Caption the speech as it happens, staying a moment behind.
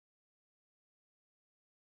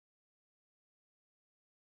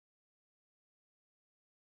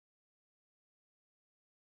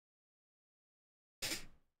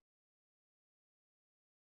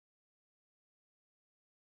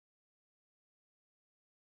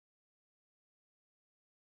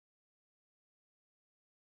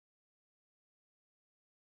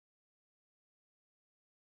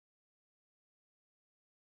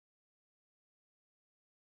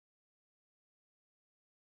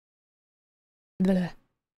Blah,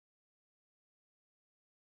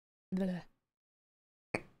 blah,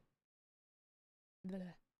 blah.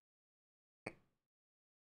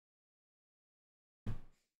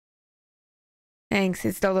 Thanks.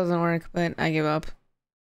 It still doesn't work, but I give up.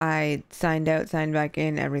 I signed out, signed back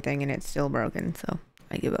in, everything, and it's still broken, so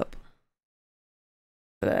I give up.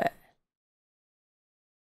 Blah.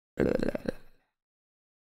 Blah.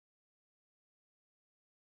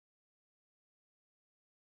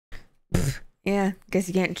 Yeah, guess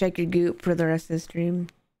you can't check your goop for the rest of the stream.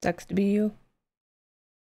 Sucks to be you.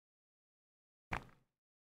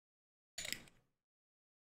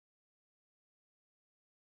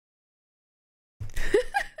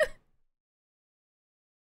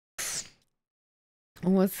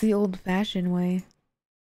 What's the old-fashioned way?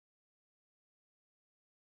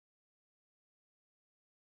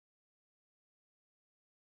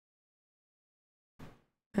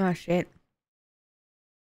 Oh shit.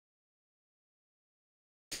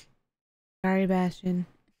 Sorry, Bastion.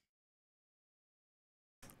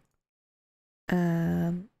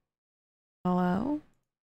 Hello?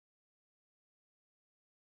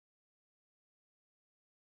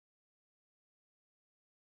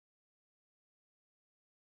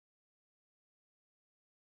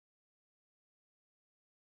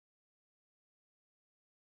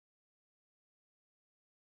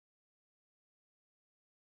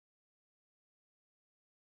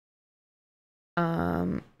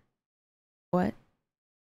 What?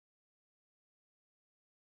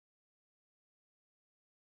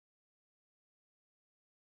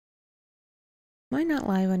 Am I not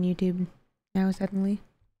live on YouTube now suddenly?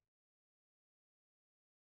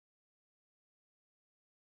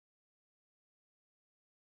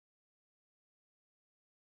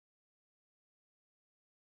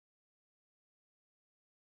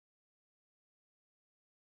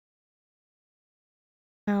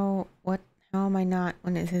 How am I not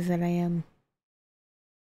when it says that I am?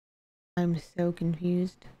 I'm so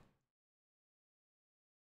confused.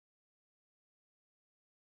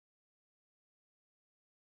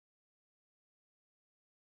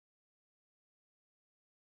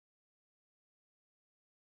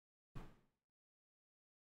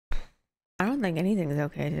 I don't think anything's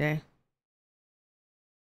okay today.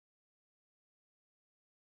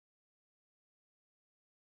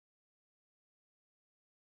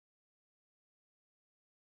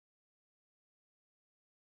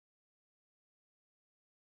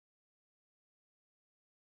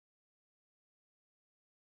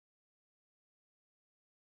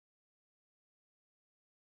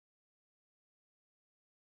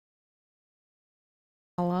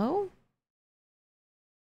 Hello?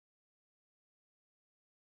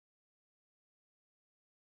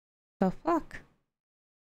 The fuck?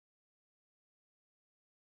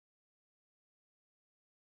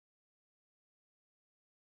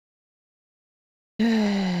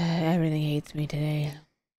 Everything hates me today.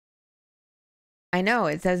 I know,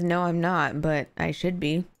 it says no, I'm not, but I should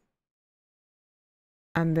be.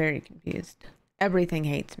 I'm very confused. Everything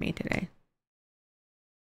hates me today.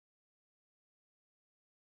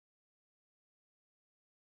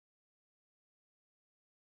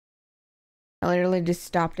 I literally just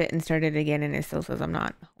stopped it and started again and it still says I'm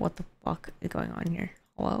not. What the fuck is going on here?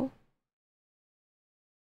 Hello?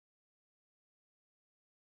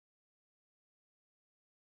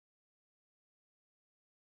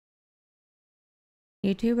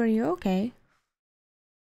 YouTube, are you okay?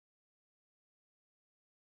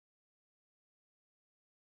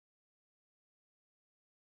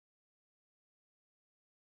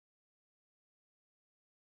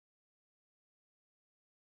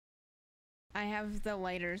 I have the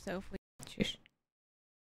lighter, so if we... Shush.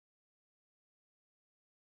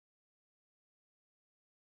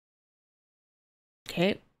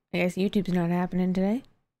 Okay, I guess YouTube's not happening today.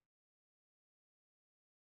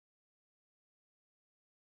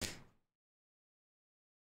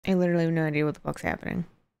 I literally have no idea what the fuck's happening.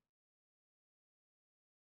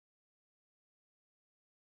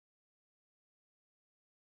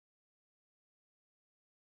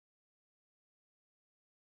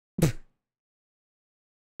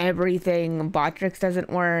 Everything, Botrix doesn't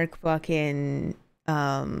work, fucking,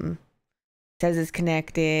 says it's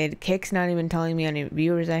connected. Kick's not even telling me how many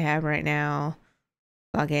viewers I have right now.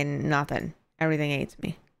 Fucking nothing. Everything hates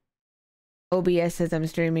me. OBS says I'm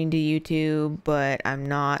streaming to YouTube, but I'm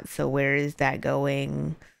not, so where is that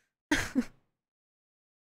going?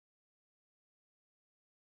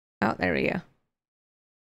 Oh, there we go.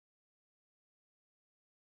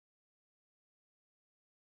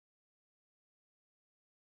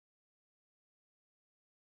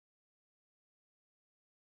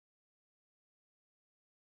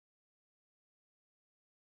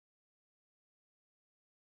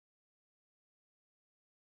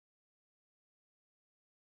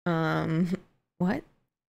 What?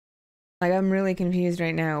 Like, I'm really confused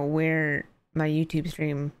right now where my YouTube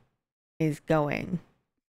stream is going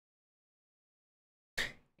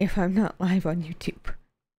if I'm not live on YouTube.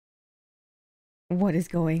 What is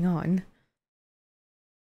going on?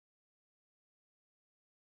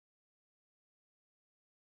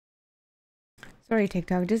 Sorry,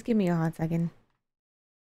 TikTok, just give me a hot second.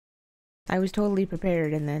 I was totally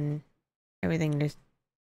prepared and then everything just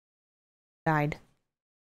died.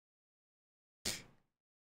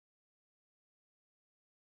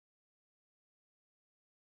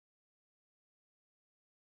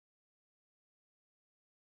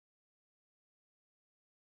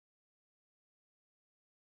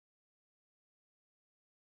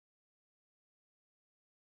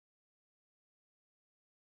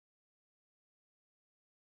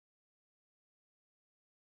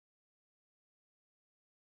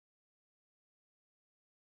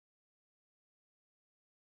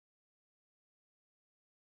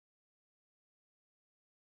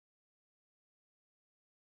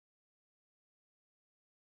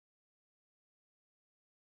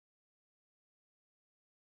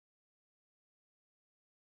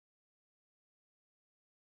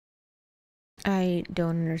 I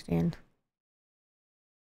don't understand.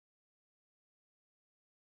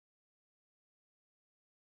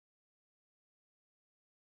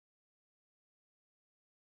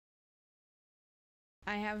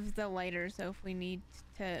 I have the lighter, so if we need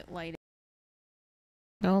to light it.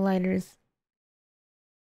 No lighters.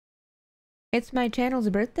 It's my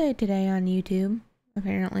channel's birthday today on YouTube,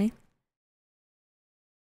 apparently.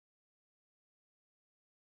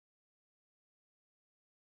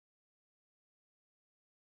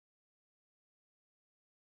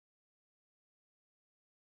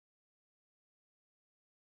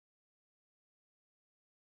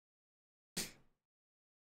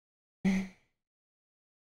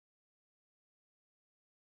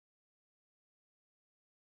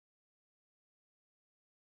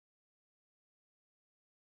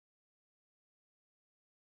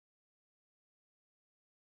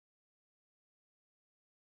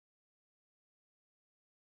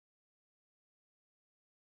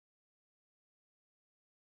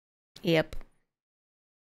 Yep.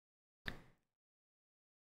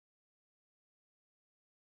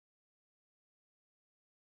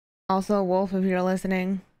 Also, Wolf, if you're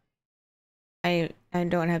listening, I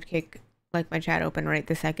don't have Kick, like, my chat open right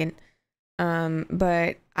this second.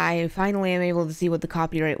 But I finally am able to see what the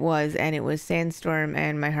copyright was, and it was Sandstorm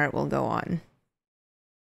and My Heart Will Go On.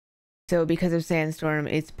 So because of Sandstorm,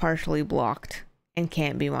 it's partially blocked and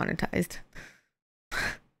can't be monetized.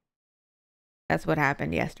 That's what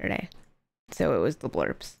happened yesterday. So it was the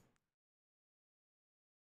blurps.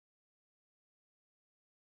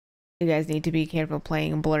 You guys need to be careful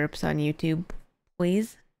playing blurps on YouTube,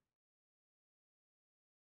 please.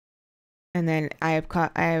 And then I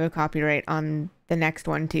have a copyright on the next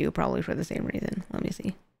one too, probably for the same reason. Let me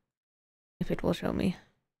see if it will show me.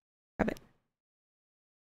 Grab it.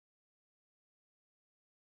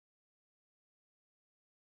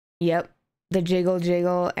 Yep, the Jiggle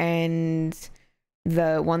Jiggle and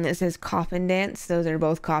the one that says Coffin Dance, those are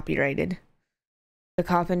both copyrighted. The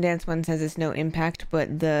Coffin Dance one says it's no impact,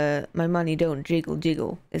 but the My Money Don't Jiggle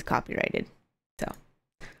Jiggle is copyrighted. So,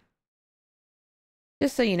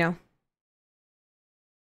 just so you know.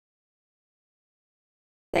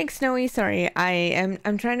 Thanks, Snowy. Sorry,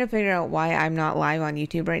 I'm trying to figure out why I'm not live on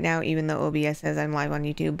YouTube right now, even though OBS says I'm live on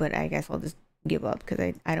YouTube, but I guess I'll just give up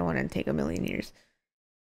because I don't want to take a million years.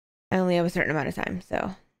 I only have a certain amount of time,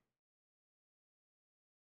 so.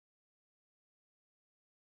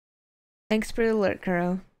 Thanks for the alert,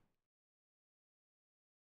 Kuro.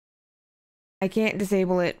 I can't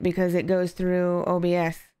disable it because it goes through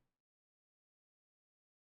OBS.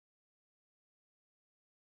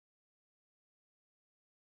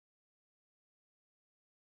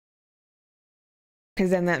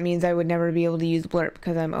 Because then that means I would never be able to use Blurp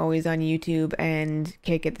because I'm always on YouTube and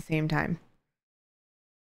Kick at the same time.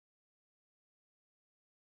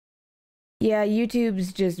 Yeah,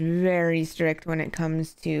 YouTube's just very strict when it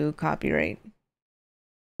comes to copyright.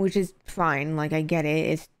 Which is fine, like I get it.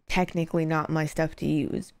 It's technically not my stuff to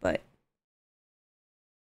use, but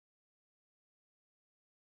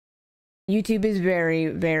YouTube is very,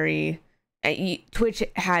 very... Twitch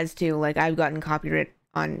has to, like I've gotten copyright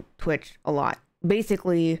on Twitch a lot.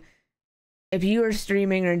 Basically, if you are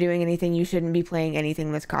streaming or doing anything, you shouldn't be playing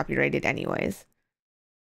anything that's copyrighted anyways.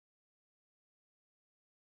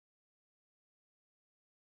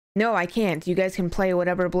 No, I can't. You guys can play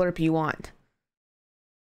whatever blurp you want.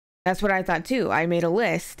 That's what I thought too. I made a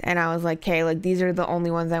list and I was like, okay, like these are the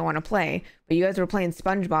only ones I want to play. But you guys were playing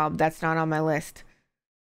SpongeBob. That's not on my list.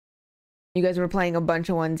 You guys were playing a bunch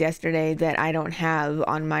of ones yesterday that I don't have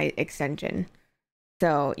on my extension.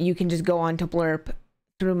 So you can just go on to Blurp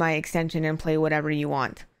through my extension and play whatever you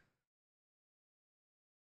want.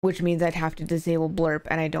 Which means I'd have to disable Blurp,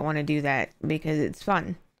 and I don't want to do that because it's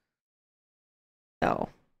fun. So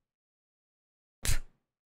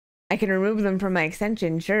I can remove them from my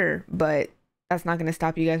extension, sure, but that's not going to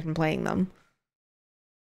stop you guys from playing them.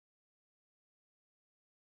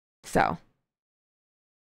 So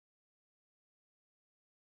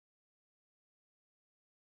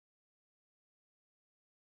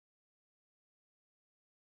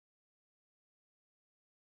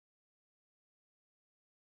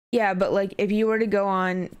yeah, but like if you were to go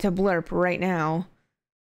on to Blurp right now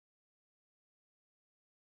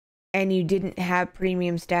and you didn't have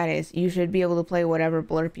premium status, you should be able to play whatever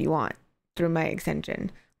Blurp you want through my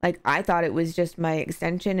extension. Like I thought it was just my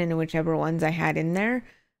extension and whichever ones I had in there,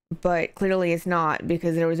 but clearly it's not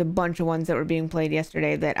because there was a bunch of ones that were being played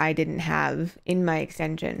yesterday that I didn't have in my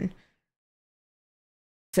extension.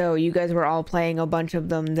 So you guys were all playing a bunch of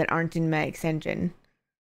them that aren't in my extension.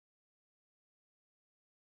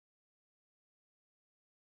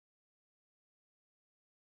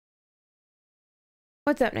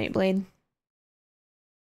 What's up, Nightblade?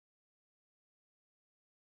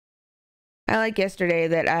 I like yesterday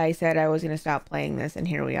that I said I was going to stop playing this, and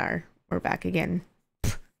here we are. We're back again.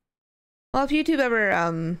 Well, if YouTube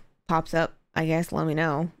ever pops up, I guess let me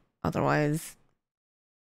know. Otherwise,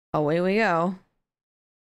 away we go.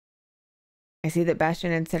 I see that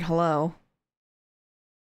Bastion had said hello.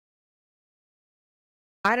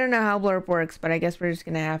 I don't know how Blurp works, but I guess we're just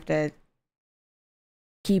going to have to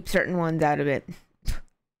keep certain ones out of it.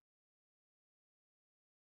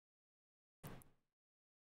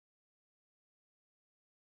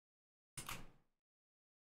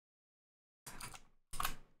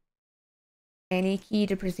 Any key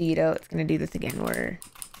to proceed. Oh, it's going to do this again where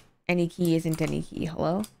any key isn't any key.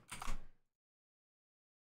 Hello?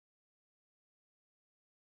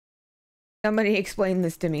 Somebody explain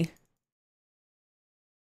this to me.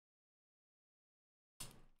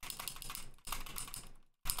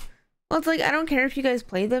 Well, it's like, I don't care if you guys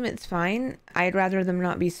play them, it's fine. I'd rather them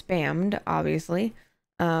not be spammed, obviously.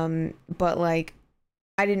 But like,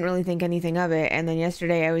 I didn't really think anything of it. And then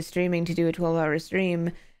yesterday I was streaming to do a 12-hour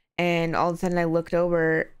stream, and all of a sudden I looked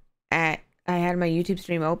over at, I had my YouTube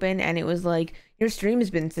stream open, and it was like, your stream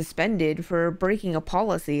has been suspended for breaking a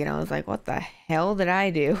policy. And I was like, what the hell did I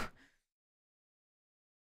do?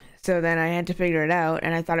 So then I had to figure it out,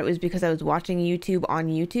 and I thought it was because I was watching YouTube on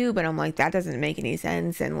YouTube, and I'm like, that doesn't make any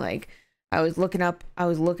sense. And like, I was looking up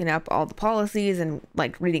all the policies and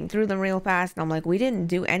like reading through them real fast, and I'm like, we didn't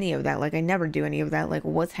do any of that. Like, I never do any of that. Like,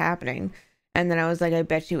 what's happening? And then I was like, I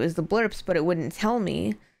bet you it was the blurps, but it wouldn't tell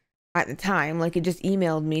me at the time. Like, it just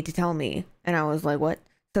emailed me to tell me, and I was like, what?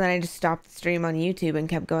 So then I just stopped the stream on YouTube and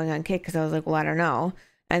kept going on Kick because I was like, well, I don't know.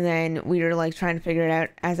 And then we were like trying to figure it out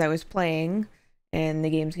as I was playing, and the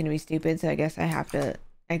game's gonna be stupid, so I guess I have to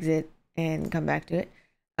exit and come back to it.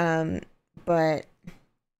 But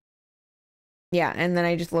yeah, and then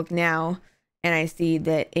I just look now and I see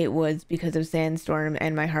that it was because of Sandstorm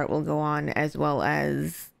and My Heart Will Go On, as well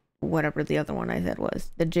as whatever the other one I said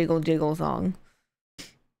was, the Jiggle Jiggle song.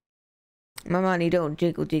 My money don't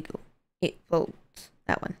jiggle jiggle, it floats.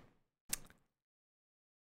 That one.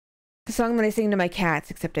 The song that I sing to my cats,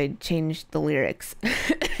 except I changed the lyrics.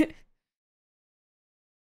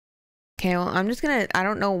 Okay, well, I'm just gonna, I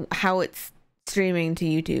don't know how it's streaming to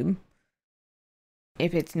YouTube.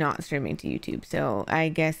 If it's not streaming to YouTube. So I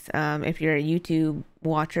guess if you're a YouTube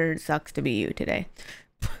watcher, it sucks to be you today.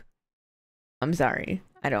 I'm sorry.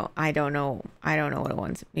 I don't know what it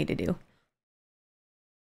wants me to do.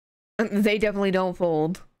 They definitely don't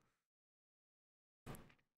fold.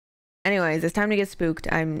 Anyways, it's time to get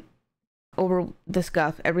spooked. I'm over the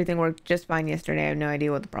scuff. Everything worked just fine yesterday. I have no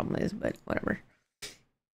idea what the problem is, but whatever.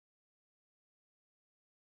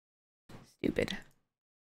 Stupid.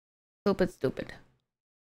 Stupid.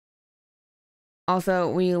 Also,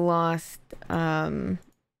 we lost 4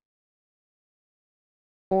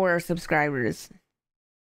 subscribers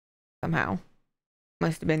somehow.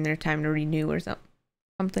 Must have been their time to renew or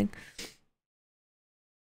something.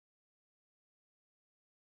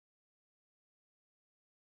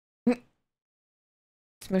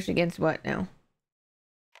 Smush against what now?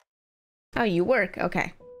 Oh, you work.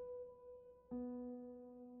 Okay.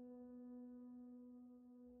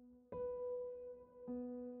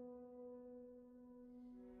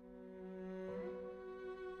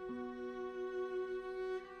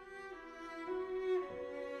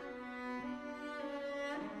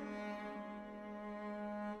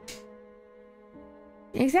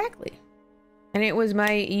 Exactly. And it was my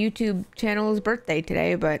YouTube channel's birthday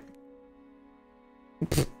today, but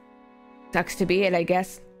pfft, sucks to be it, I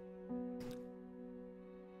guess.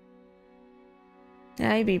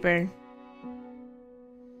 Hi, Beeper.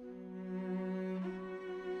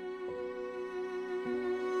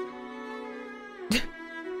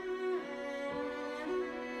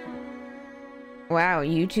 Wow,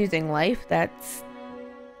 you choosing life? That's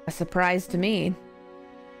a surprise to me.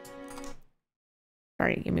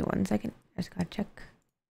 Sorry, give me 1 second. I just gotta check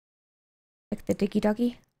the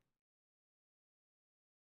tiki-taki.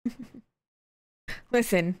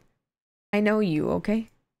 Listen, I know you, okay?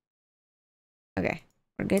 Okay,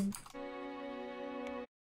 we're good.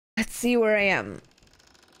 Let's see where I am.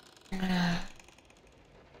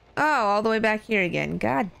 Oh, all the way back here again.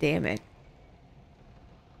 God damn it.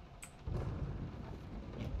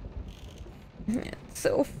 It's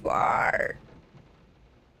so far.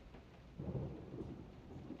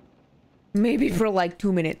 Maybe for like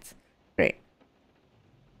 2 minutes. Great.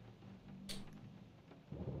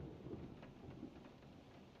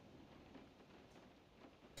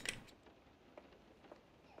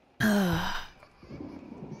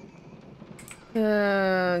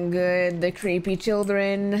 Good. The creepy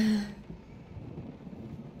children.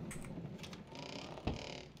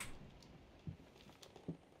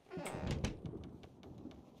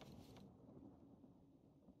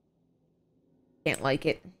 Can't like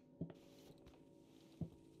it.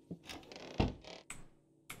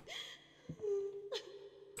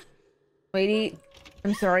 Lady,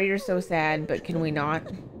 I'm sorry you're so sad, but can we not?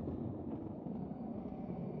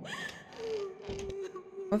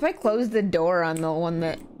 If I close the door on the one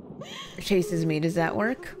that chases me, does that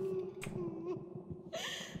work?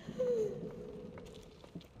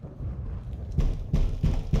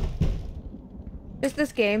 Just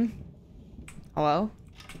this game. Hello?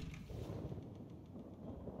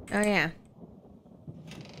 Oh yeah.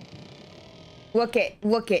 Look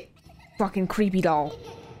it. Fucking creepy doll.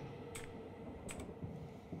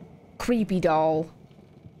 Creepy doll.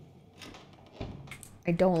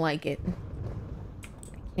 I don't like it.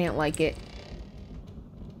 Can't like it.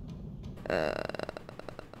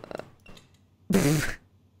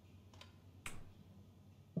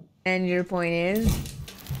 And your point is?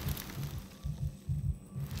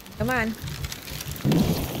 Come on.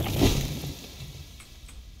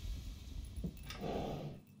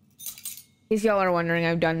 In case y'all are wondering,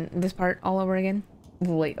 I've done this part all over again.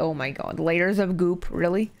 Oh my god. Layers of goop,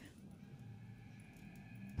 really?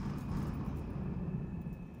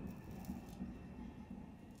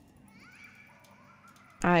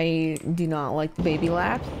 I do not like the baby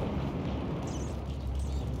laps.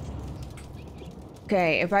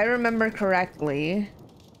 Okay, if I remember correctly,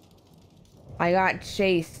 I got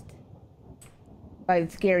chased by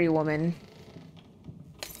the scary woman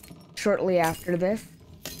shortly after this.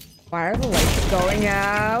 Why are the lights going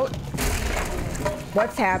out?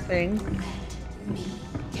 What's happening?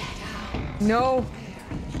 No.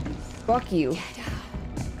 Fuck you.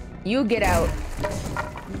 You get out.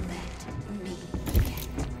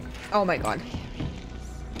 Oh my god.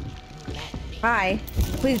 Hi.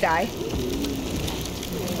 Please die.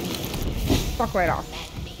 Fuck right off.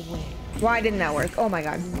 Why didn't that work? Oh my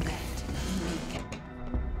god.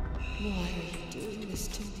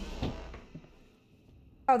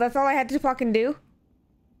 Oh, that's all I had to fucking do?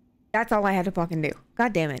 That's all I had to fucking do.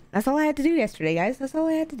 God damn it. That's all I had to do yesterday, guys. That's all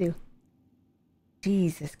I had to do.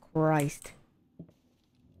 Jesus Christ.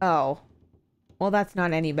 Oh. Well, that's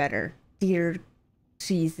not any better. Dear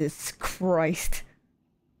Jesus Christ.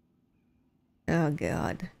 Oh,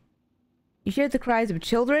 God. You hear the cries of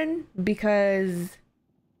children? Because...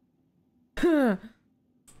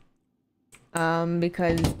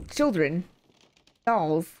 because children.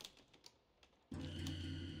 Dolls.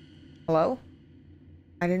 Hello?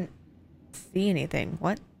 I didn't see anything.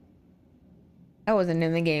 What? That wasn't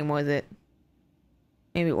in the game, was it?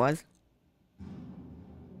 Maybe it was.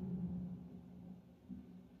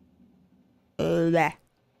 Bleh.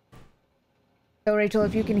 So, Rachel,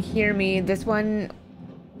 if you can hear me, this one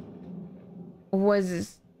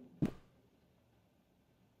was...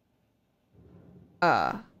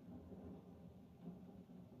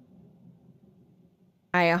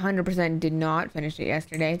 I 100% did not finish it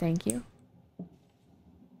yesterday, thank you.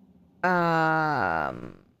 What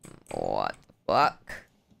the fuck?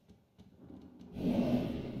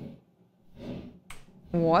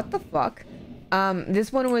 What the fuck?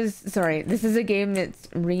 This one was, sorry, this is a game that's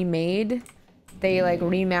remade. They, like,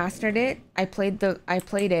 remastered it. I played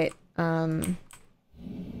it, like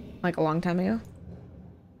a long time ago.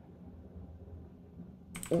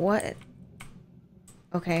 What?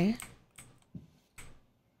 Okay.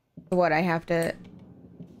 What, I have to...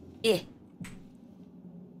 Eh.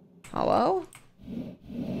 Hello?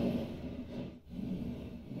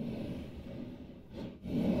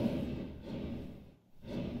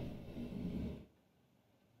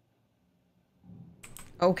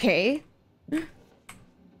 Okay.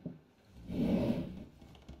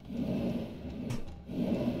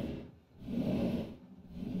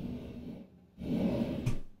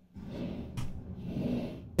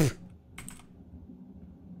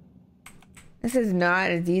 This is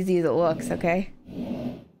not as easy as it looks, okay?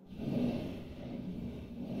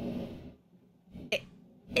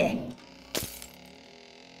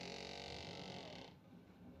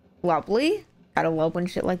 Lovely. Gotta love when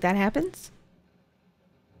shit like that happens.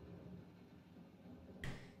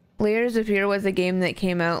 Layers of Fear was a game that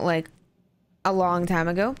came out like a long time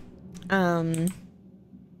ago. I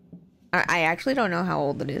actually don't know how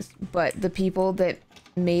old it is, but the people that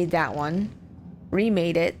made that one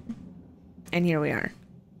remade it, and here we are.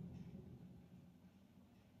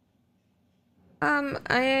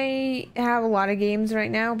 I have a lot of games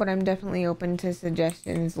right now, but I'm definitely open to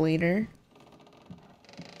suggestions later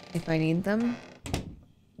if I need them.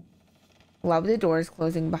 Love the doors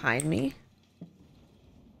closing behind me.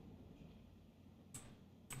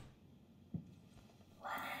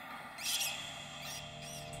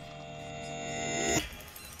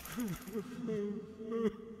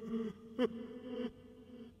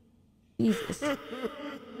 Jesus.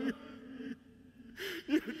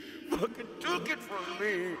 You fucking took it from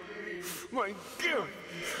me. My gift.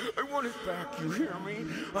 I want it back, you hear me?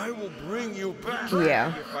 I will bring you back.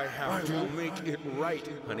 Yeah. If I have to, make it right,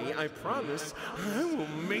 honey. I promise. I will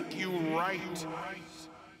make you right.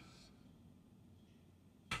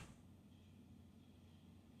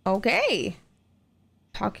 Okay.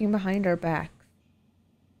 Talking behind our backs.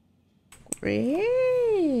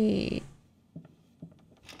 Great.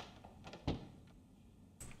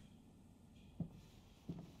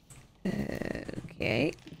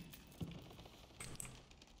 Okay.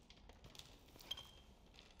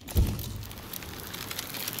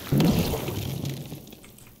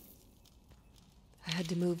 I had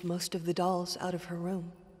to move most of the dolls out of her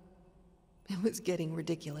room. It was getting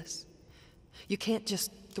ridiculous. You can't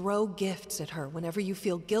just throw gifts at her whenever you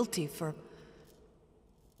feel guilty for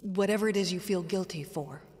whatever it is you feel guilty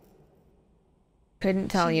for. Couldn't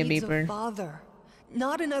tell you, She needs Beeper. a father,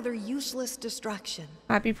 not another useless distraction.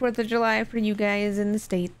 Happy 4th of July for you guys in the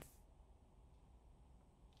States.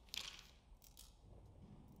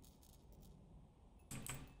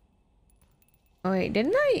 Oh wait,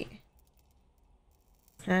 didn't I?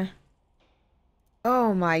 Huh?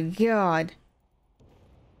 Oh my god.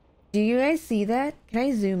 Do you guys see that? Can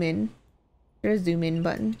I zoom in? There's a zoom in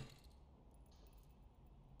button.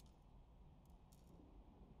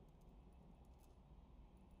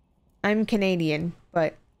 I'm Canadian,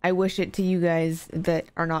 but I wish it to you guys that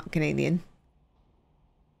are not Canadian.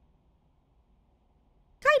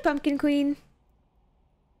 Hi, Pumpkin Queen.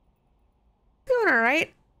 Doing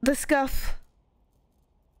alright. The scuff.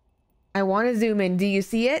 I want to zoom in. Do you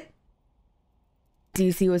see it? Do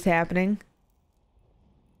you see what's happening?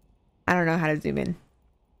 I don't know how to zoom in.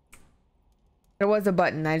 There was a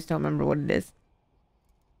button. I just don't remember what it is.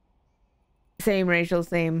 Same, Rachel.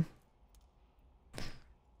 Same.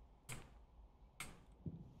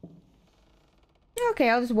 Okay,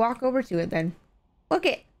 I'll just walk over to it then. Look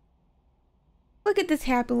at this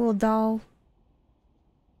happy little doll.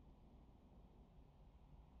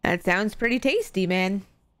 That sounds pretty tasty, man.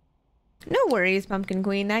 No worries, Pumpkin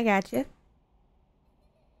Queen. I got you.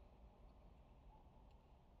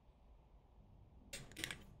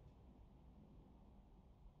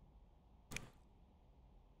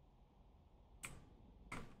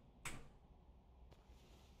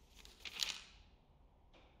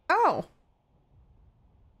 Oh.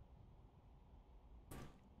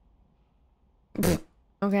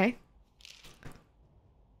 Okay.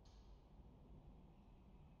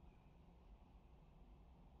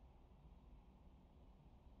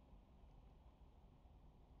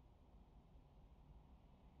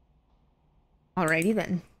 Alrighty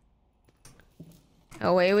then.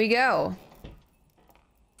 Away we go.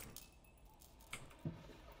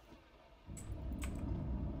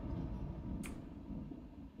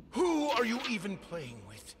 Who are you even playing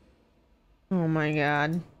with? Oh my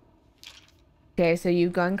god. Okay, so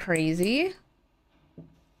you've gone crazy.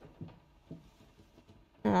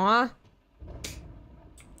 Aw.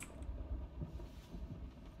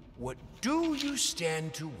 What do you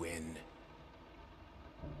stand to win?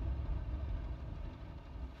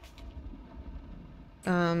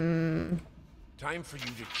 Time for you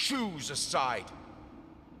to choose a side.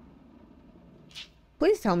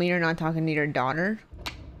 Please tell me you're not talking to your daughter.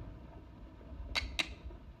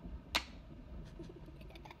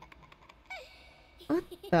 What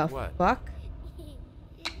the fuck?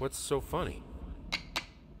 What's so funny?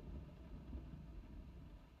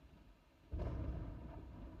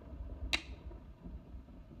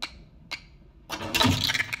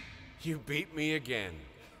 You beat me again.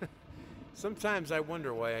 Sometimes I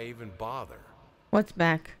wonder why I even bother. What's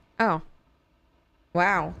back? Oh.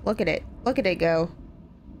 Wow, look at it. Look at it go.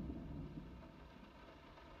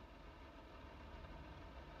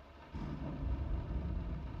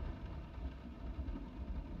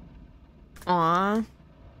 Aw.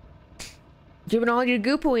 Giving all your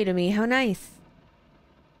goop away to me. How nice.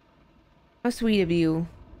 How sweet of you.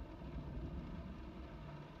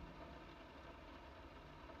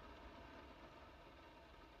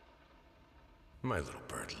 My little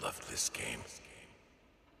bird loved this game.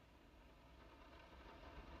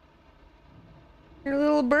 Your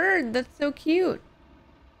little bird. That's so cute.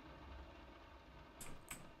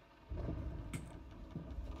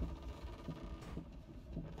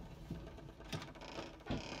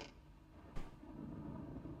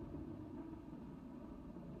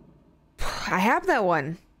 I have that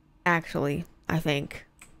one, actually, I think.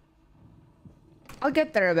 I'll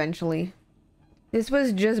get there eventually. This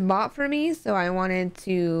was just bought for me, so I wanted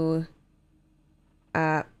to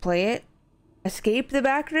play it. Escape the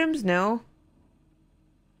backrooms? No.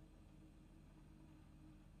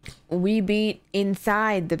 We beat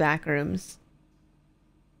inside the backrooms.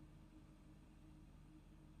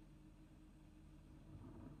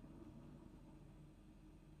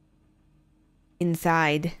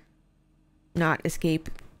 Inside. Not escape.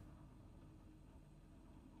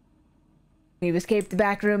 We've escaped the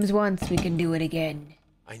back rooms once, we can do it again.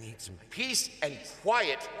 I need some peace and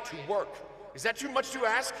quiet to work. Is that too much to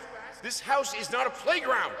ask? This house is not a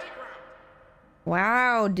playground.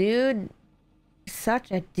 Wow, dude.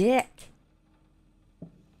 Such a dick.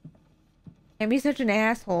 Can't be such an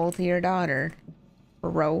asshole to your daughter,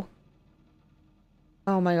 bro.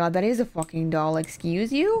 Oh my god, that is a fucking doll.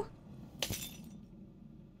 Excuse you?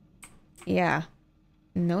 Yeah.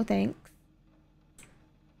 No thanks.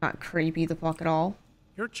 Not creepy the fuck at all.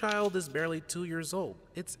 Your child is barely 2 years old.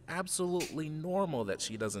 It's absolutely normal that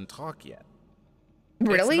she doesn't talk yet.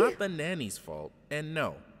 Really? It's not the nanny's fault. And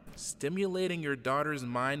no, stimulating your daughter's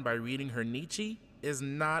mind by reading her Nietzsche is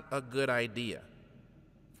not a good idea.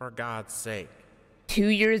 For God's sake. 2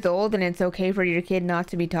 years old and it's okay for your kid not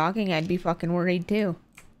to be talking? I'd be fucking worried too.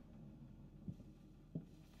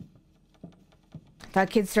 Thought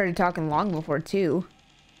kids started talking long before too.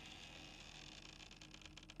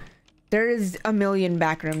 There is a million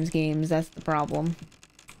backrooms games, that's the problem.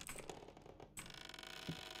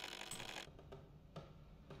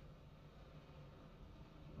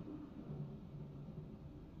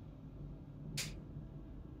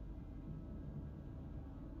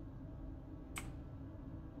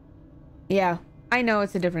 Yeah, I know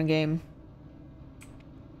it's a different game.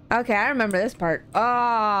 Okay, I remember this part. Oh,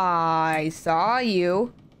 I saw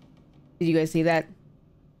you. Did you guys see that?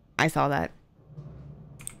 I saw that.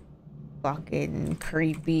 Fucking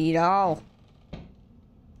creepy doll.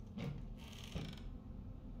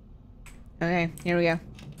 Okay, here we go.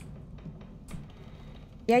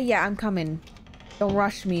 Yeah, I'm coming. Don't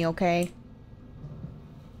rush me, okay?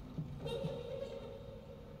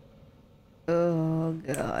 Oh,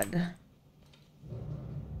 God.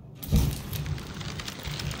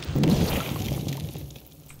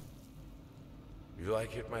 You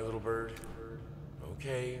like it, my little bird?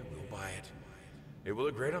 Okay, we'll buy it. It will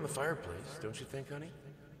look great on the fireplace, don't you think, honey?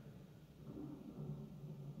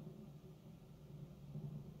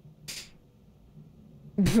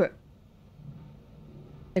 The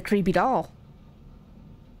creepy doll.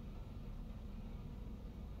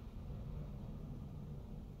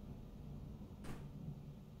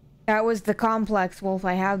 That was the complex, Wolf.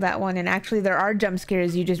 I have that one. And actually, there are jump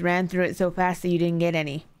scares. You just ran through it so fast that you didn't get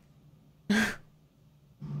any.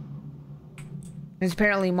 There's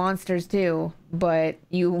apparently monsters too, but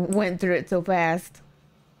you went through it so fast.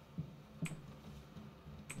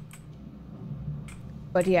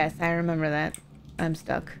 But yes, I remember that. I'm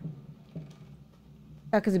stuck.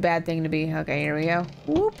 Stuck is a bad thing to be. Okay, here we go.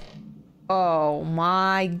 Whoop. Oh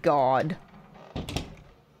my god.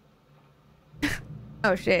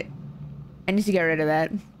 Oh shit. I need to get rid of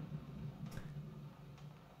that.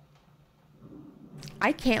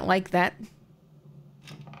 I can't like that.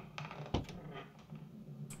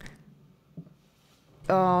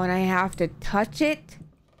 Oh, and I have to touch it?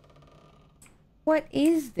 What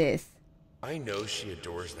is this? I know she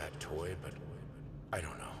adores that toy, but I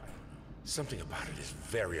don't know. Something about it is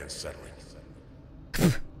very unsettling.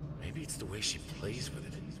 Maybe it's the way she plays with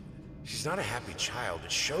it. She's not a happy child.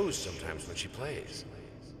 It shows sometimes when she plays.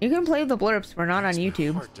 You can play the blurps. We're not on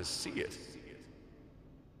YouTube. Hard to see it.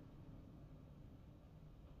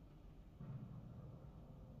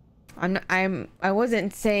 I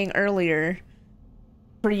wasn't saying earlier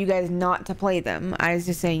for you guys not to play them. I was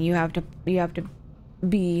just saying you have to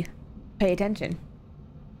pay attention.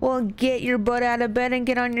 Well, get your butt out of bed and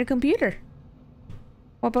get on your computer.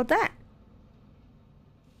 What about that?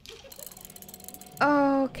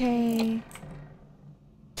 Okay.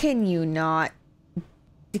 Can you not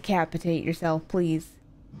decapitate yourself, please?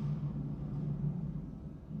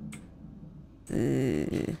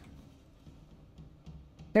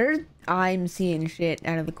 I'm seeing shit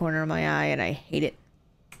out of the corner of my eye and I hate it.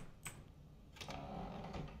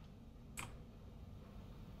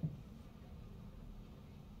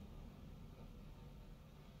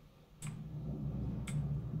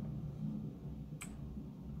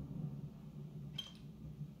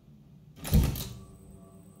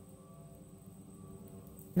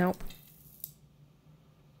 Nope.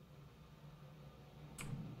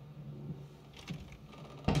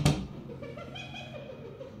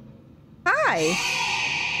 Hi.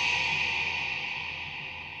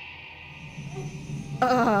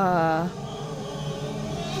 I'm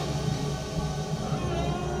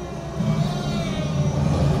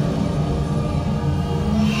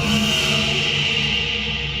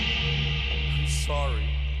sorry.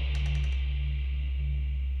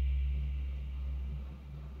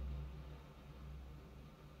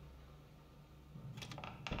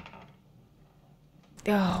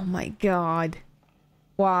 Oh my god.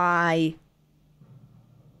 Why?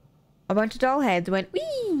 A bunch of doll heads went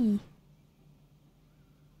wee.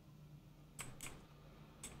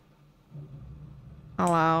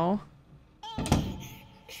 Hello.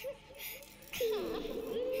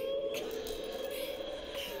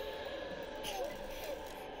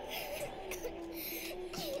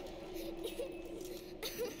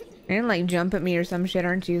 You're gonna like jump at me or some shit,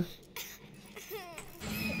 aren't you?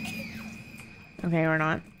 Okay, or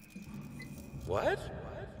not. What?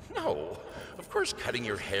 No. Of course cutting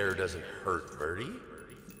your hair doesn't hurt, Birdie.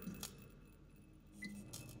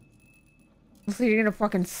 So you're gonna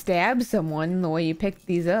fucking stab someone the way you picked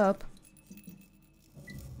these up.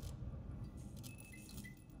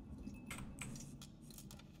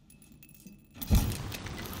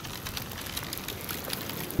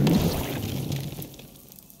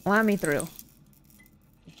 Allow me through.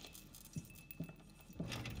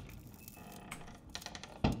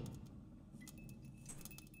 I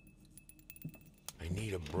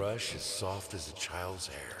need a brush as soft as a child's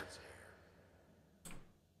hair.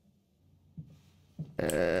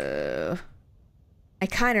 I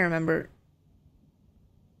kind of remember.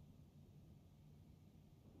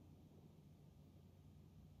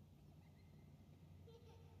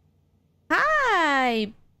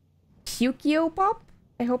 Hi, Kyukyo Pop.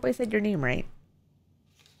 I hope I said your name right.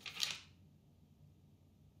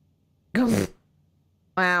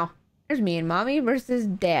 Wow, there's me and mommy versus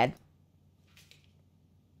dad.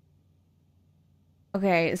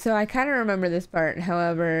 Okay, so I kind of remember this part.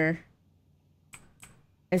 However,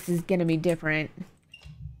 this is gonna be different,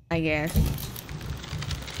 I guess.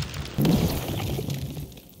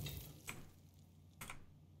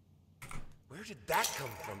 Where did that come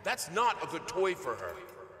from? That's not a good toy for her.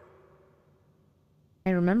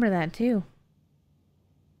 I remember that too.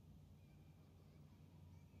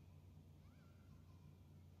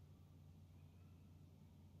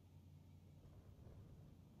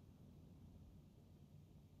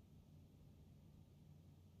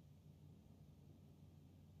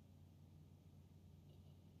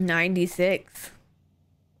 '96.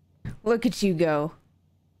 Look at you go.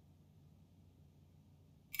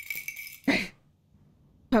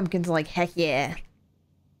 Pumpkin's like, heck yeah.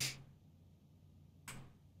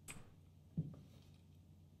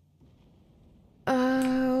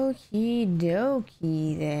 Okie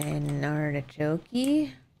dokie then, artichoke.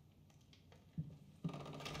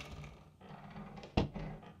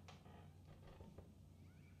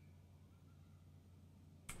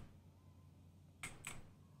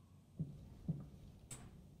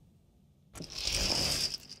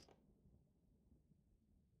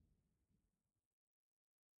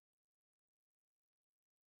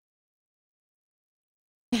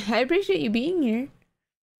 I appreciate you being here.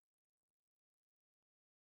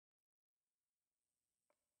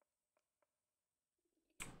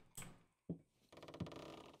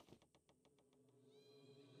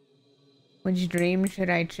 Which dream should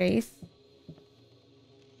I chase?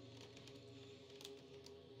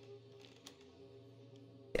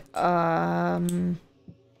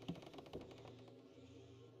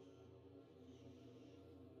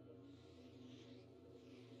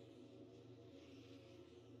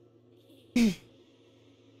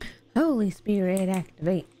 Holy Spirit,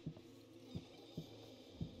 activate.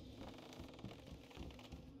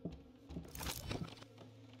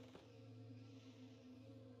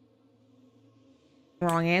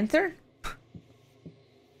 Wrong answer?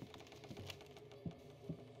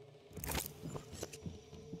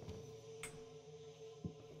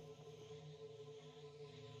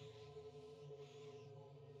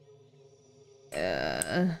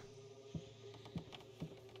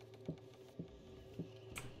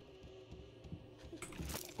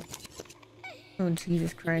 Oh,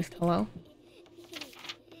 Jesus Christ, hello?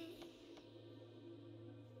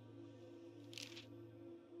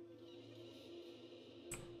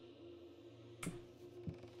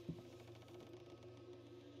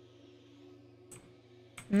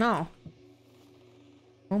 No.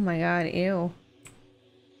 Oh my god, ew.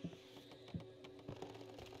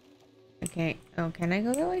 Okay, oh, can I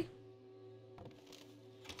go that way?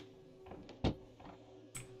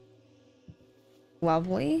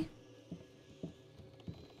 Lovely.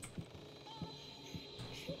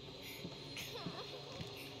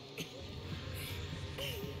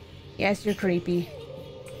 Yes, you're creepy.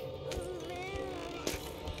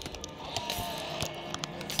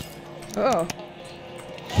 Oh.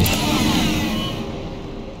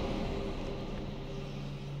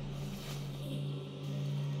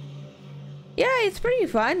 Yeah, it's pretty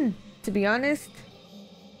fun, to be honest.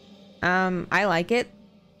 I like it.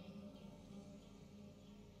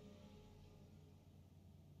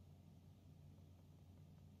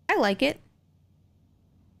 I like it.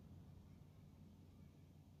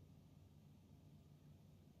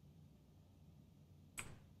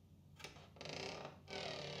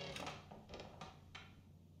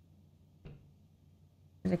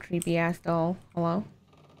 There's a creepy ass doll. Hello?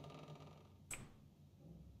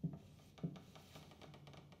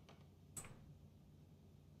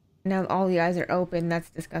 Now all the eyes are open.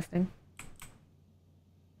 That's disgusting.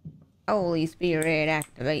 Holy Spirit,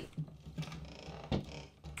 activate.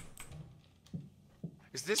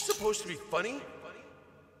 Is this supposed to be funny?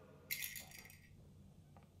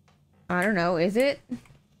 I don't know, is it?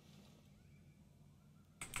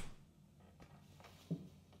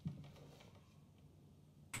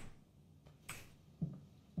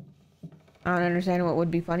 I don't understand what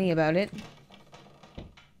would be funny about it.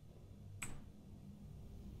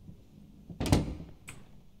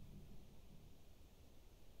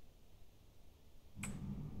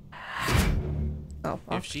 Oh,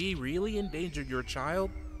 fuck. If she really endangered your child,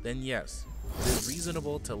 then yes, it is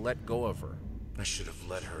reasonable to let go of her. I should have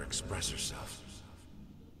let her express herself.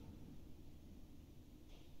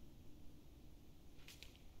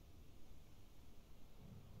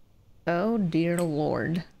 Oh dear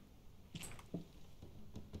Lord.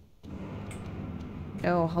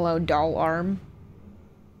 Oh, hello, doll arm.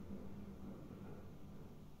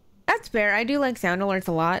 That's fair. I do like sound alerts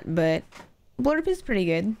a lot, but blurb is pretty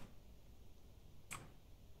good.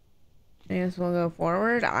 I guess we'll go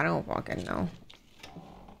forward. I don't fucking know.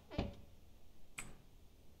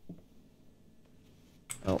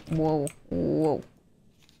 Oh, whoa, whoa.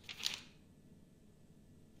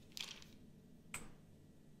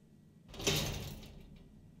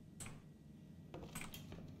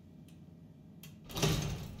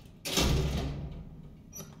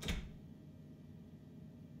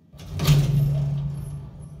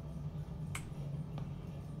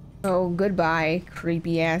 Oh, goodbye,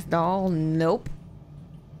 creepy ass doll. Nope.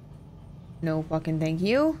 No fucking thank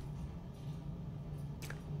you.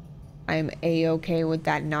 I'm a-okay with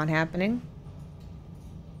that not happening.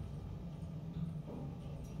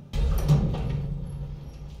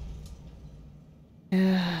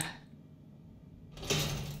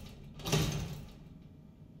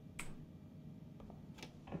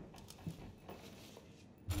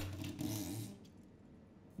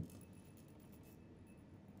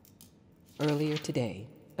 Earlier today,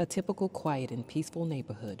 a typical quiet and peaceful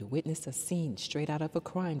neighborhood witnessed a scene straight out of a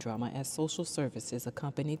crime drama as social services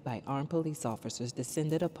accompanied by armed police officers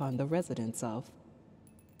descended upon the residence of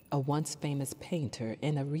a once famous painter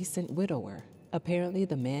and a recent widower. Apparently,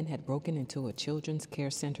 the man had broken into a children's care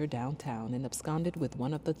center downtown and absconded with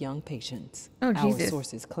one of the young patients. Oh, Our Jesus.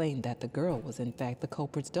 sources claimed that the girl was in fact the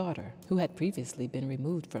culprit's daughter, who had previously been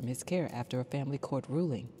removed from his care after a family court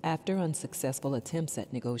ruling. After unsuccessful attempts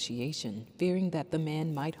at negotiation, fearing that the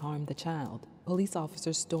man might harm the child, police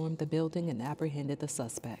officers stormed the building and apprehended the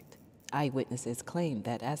suspect. Eyewitnesses claimed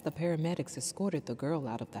that as the paramedics escorted the girl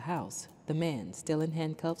out of the house, the man, still in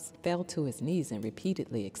handcuffs, fell to his knees and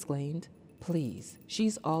repeatedly exclaimed, "Please,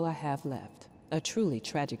 she's all I have left." A truly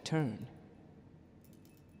tragic turn.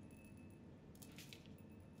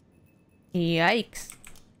 Yikes.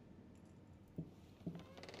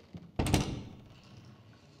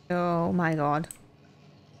 Oh my god.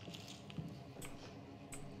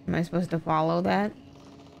 Am I supposed to follow that?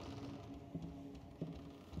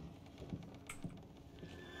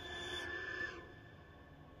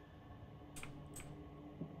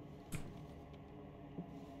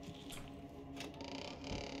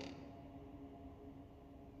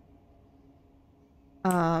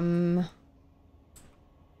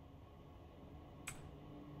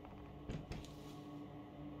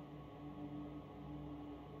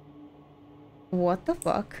 What the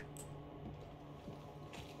fuck?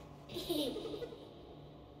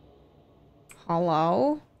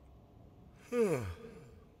 Hello?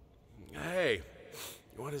 Hey,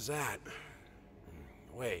 what is that?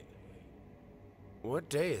 Wait. What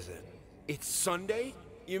day is it? It's Sunday?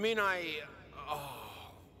 You mean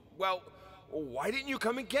Oh. Well, why didn't you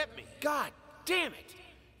come and get me? God damn it!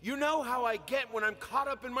 You know how I get when I'm caught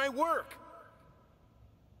up in my work.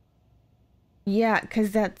 Yeah,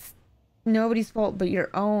 'cause that's nobody's fault but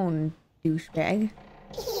your own, douchebag.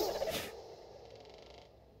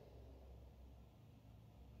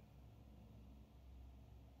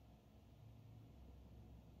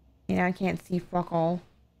 Yeah, I can't see fuck all.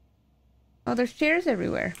 Oh, there's chairs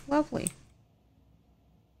everywhere. Lovely.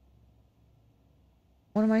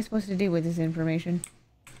 What am I supposed to do with this information?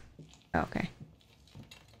 Okay.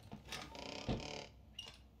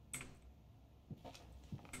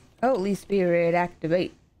 Holy Spirit,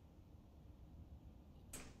 activate.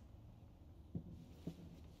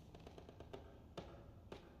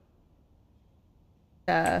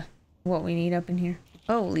 What we need up in here.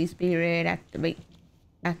 Holy Spirit, activate.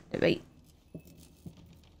 Activate.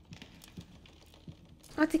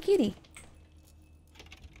 Oh, it's a kitty.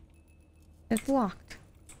 It's locked.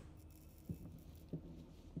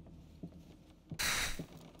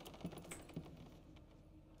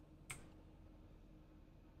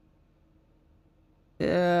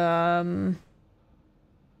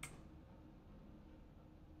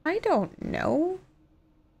 I don't know.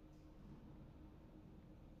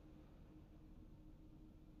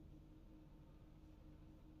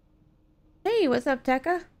 Hey, what's up,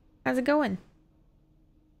 Tekka? How's it going?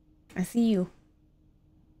 I see you.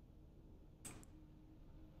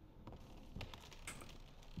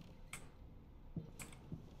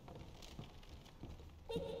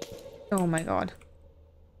 Oh my god.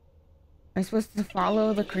 Am I supposed to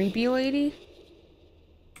follow the creepy lady?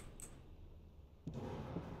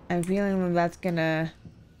 I have a feeling that's gonna...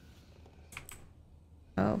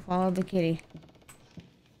 Oh, follow the kitty.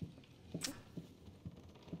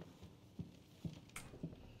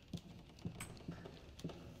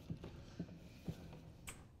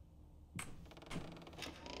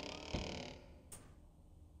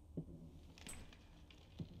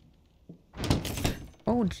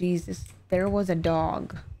 Oh, Jesus. There was a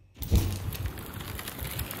dog.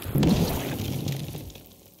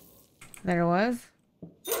 There was?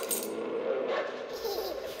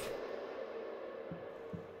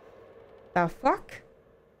 The fuck?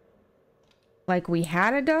 Like we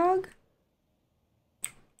had a dog?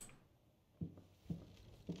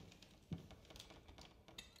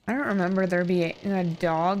 I don't remember there being a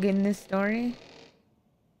dog in this story.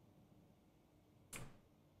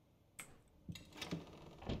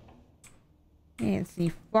 Can't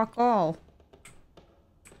see fuck all.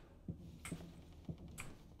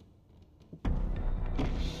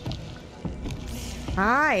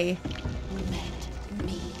 Hi.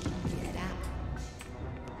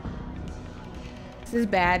 This is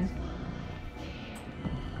bad.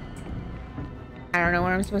 I don't know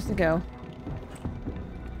where I'm supposed to go.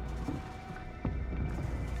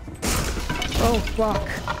 Oh, fuck.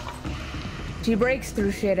 She breaks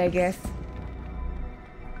through shit, I guess.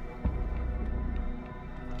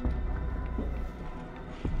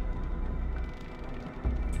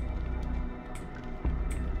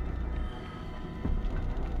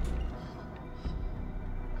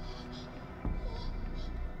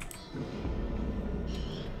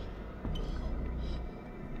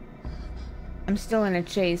 I'm still in a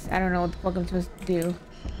chase. I don't know what the fuck I'm supposed to do.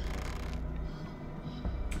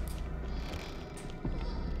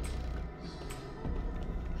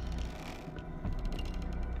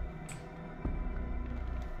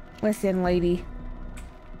 Listen, lady.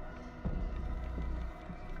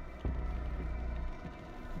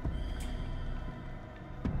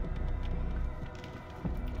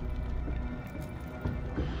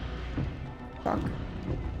 Fuck.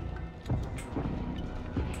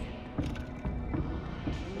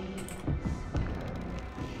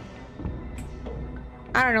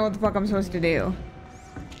 I don't know what the fuck I'm supposed to do.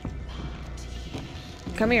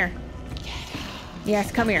 Come here.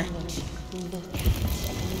 Yes, come here.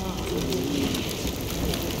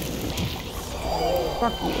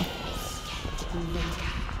 Fuck you.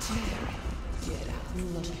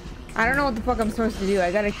 I don't know what the fuck I'm supposed to do.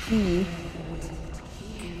 I got a key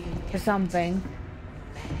for something.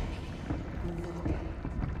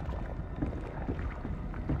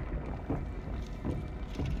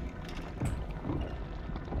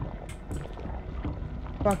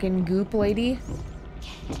 Fucking goop lady.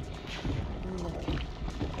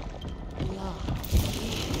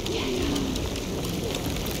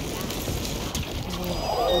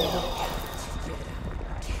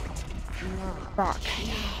 Fuck.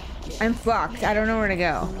 I'm fucked. I don't know where to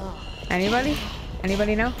go. Anybody?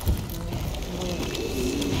 Anybody know?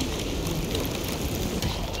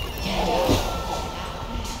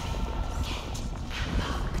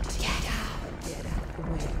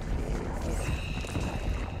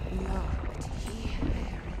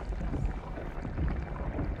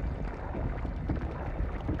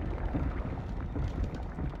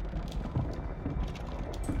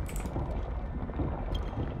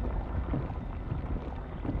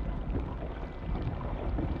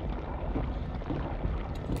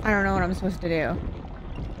 I don't know what I'm supposed to do.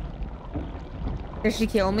 Did she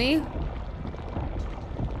kill me?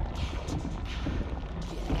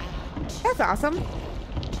 That's awesome.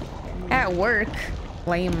 At work.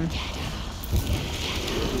 Lame.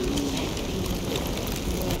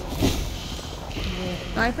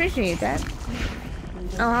 I appreciate that.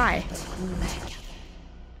 Oh, hi.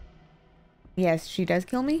 Yes, she does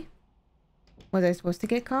kill me? Was I supposed to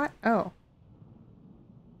get caught? Oh.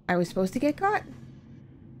 I was supposed to get caught?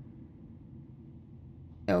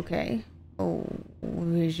 Okay. Oh,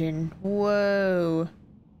 vision. Whoa.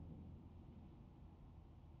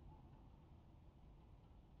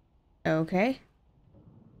 Okay.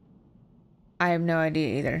 I have no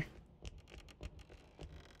idea either.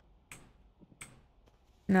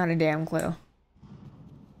 Not a damn clue.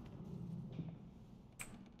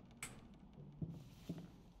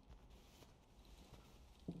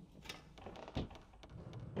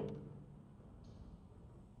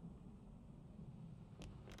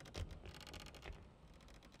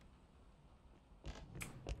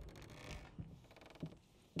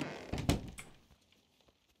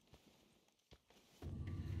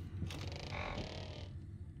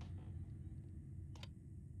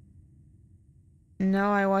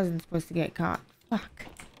 No, I wasn't supposed to get caught. Fuck.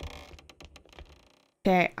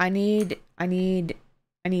 Okay, I need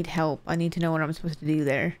help. I need to know what I'm supposed to do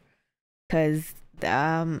there. Cause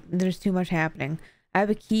there's too much happening. I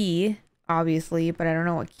have a key, obviously, but I don't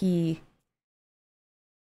know what key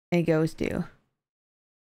it goes to.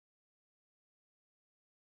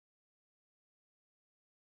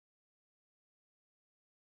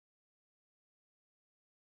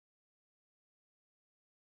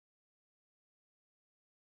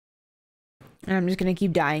 And I'm just gonna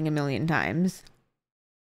keep dying a million times.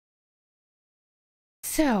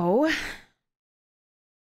 So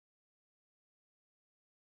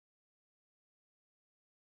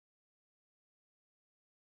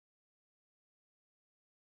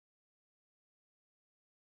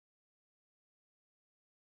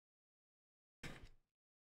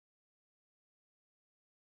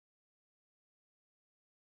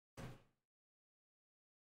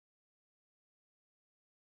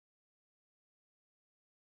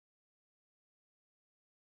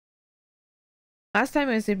last time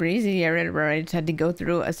it was super easy to get rid of her. I just had to go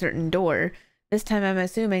through a certain door. This time I'm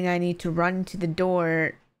assuming I need to run to the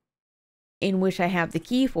door in which I have the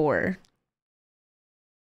key for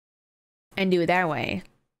and do it that way.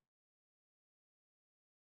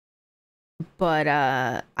 But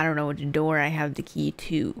I don't know which door I have the key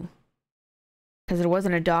to. Because there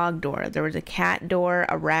wasn't a dog door. There was a cat door,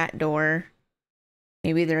 a rat door.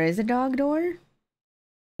 Maybe there is a dog door? Do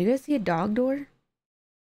you guys see a dog door?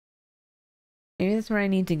 Maybe that's where I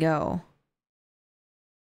need to go.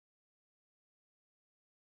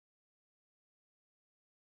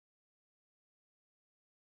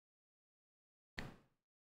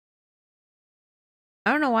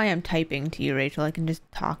 I don't know why I'm typing to you, Rachel. I can just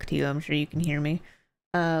talk to you. I'm sure you can hear me.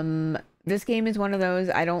 This game is one of those,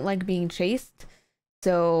 I don't like being chased.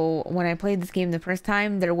 So when I played this game the first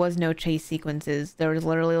time, there was no chase sequences. There was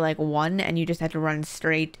literally like one and you just had to run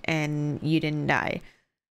straight and you didn't die.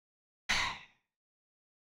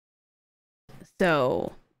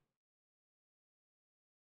 So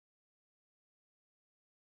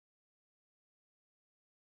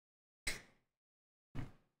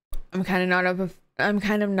I'm kind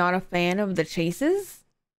of not a fan of the chases.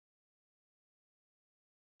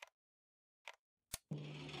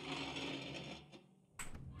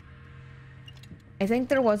 I think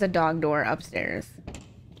there was a dog door upstairs.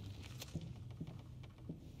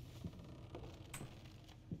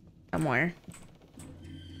 somewhere.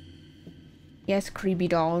 Yes, creepy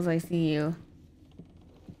dolls, I see you.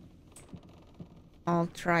 I'll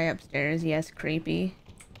try upstairs. Yes, creepy.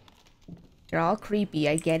 They're all creepy,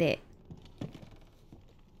 I get it.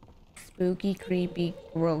 Spooky, creepy,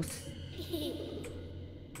 gross.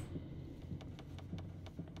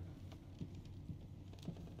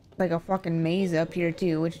 Like a fucking maze up here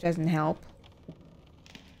too, which doesn't help.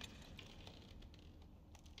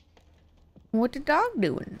 What the dog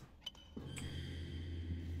doing?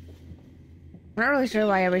 I'm not really sure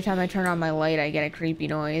why every time I turn on my light I get a creepy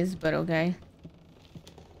noise, but okay.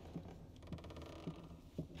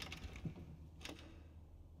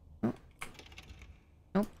 Oh.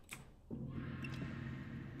 Nope.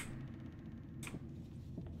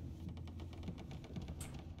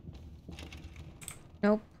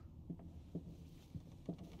 Nope.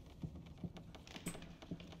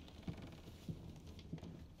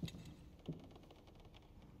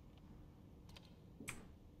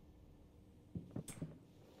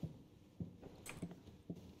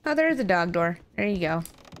 Oh, there is a dog door. There you go.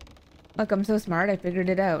 Look, I'm so smart, I figured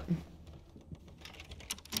it out.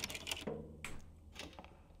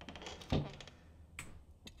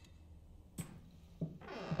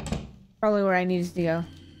 Probably where I needed to go.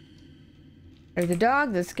 There's a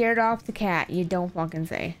dog that scared off the cat. You don't fucking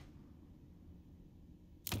say.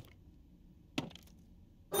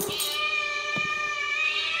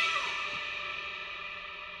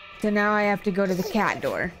 So now I have to go to the cat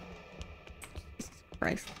door. Jesus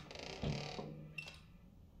Christ.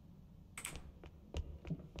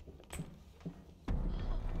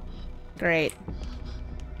 Great.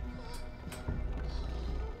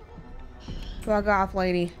 Fuck off,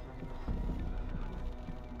 lady.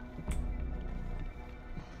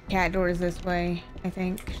 Cat door is this way, I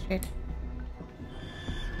think. Shit.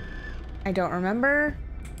 I don't remember.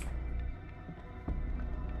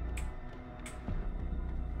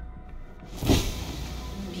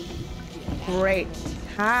 Great.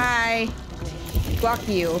 Hi. Fuck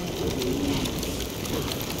you.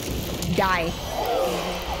 Die.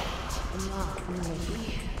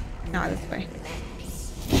 Not this way.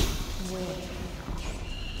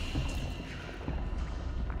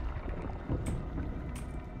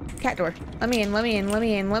 Cat door. Let me in, let me in, let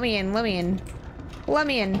me in, let me in, let me in. Let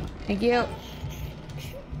me in. Thank you.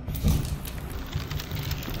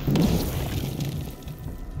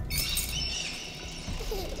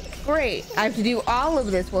 Great. I have to do all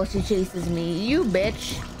of this while she chases me. You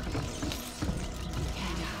bitch.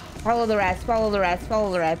 Follow the rats, follow the rats, follow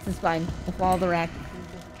the rats. It's fine. We'll follow the rat.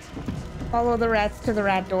 Follow the rats to the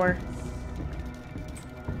rat door.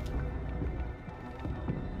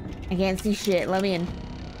 I can't see shit. Let me in.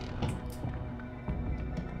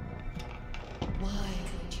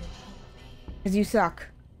 Because you suck.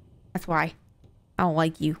 That's why. I don't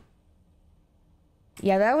like you.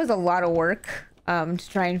 Yeah, that was a lot of work to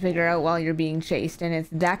try and figure out while you're being chased. And it's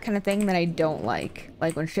that kind of thing that I don't like.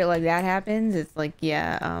 Like, when shit like that happens, it's like,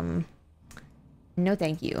 yeah, no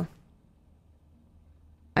thank you.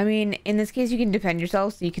 I mean, in this case, you can defend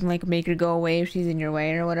yourself, so you can, like, make her go away if she's in your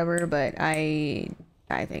way or whatever, but I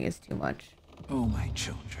think it's too much. Oh, my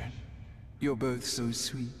children. You're both so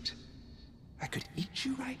sweet. I could eat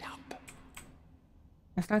you right up.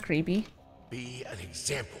 That's not creepy. Be an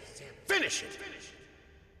example. Finish it!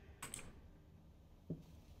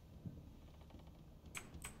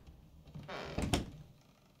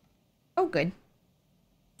 Oh, good.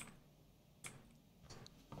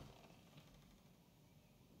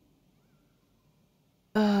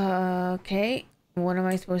 Okay. What am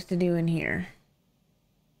I supposed to do in here?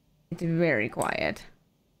 It's very quiet.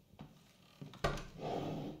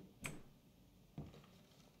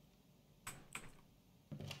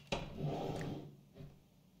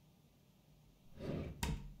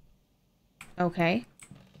 Okay.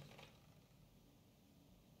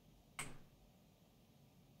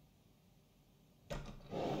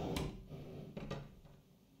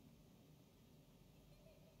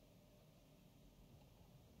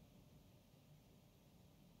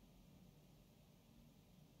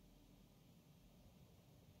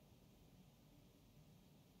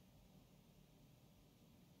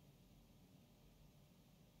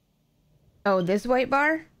 Oh, this white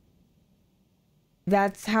bar?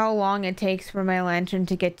 That's how long it takes for my lantern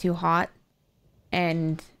to get too hot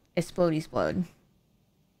and explode.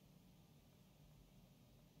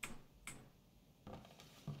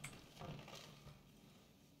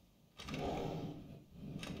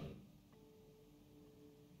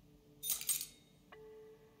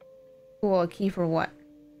 Cool, a key for what?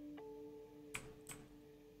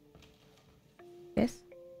 This?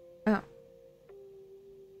 Oh.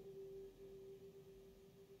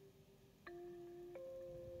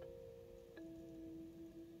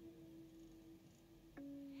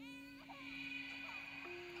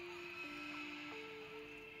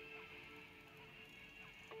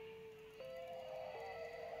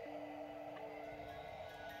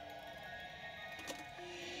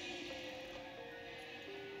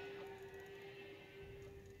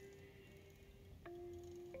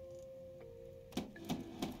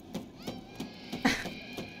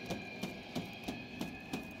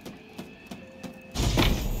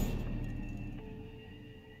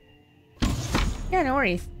 Yeah, no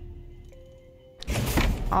worries.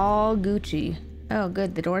 All Gucci. Oh,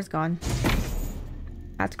 good. The door's gone.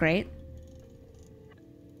 That's great.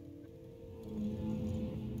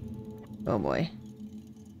 Oh boy.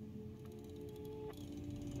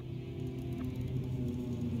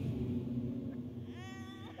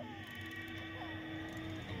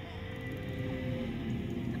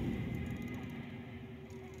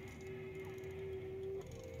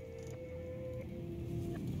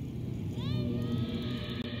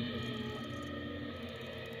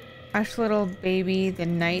 Hush, little baby, the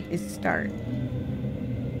night is start.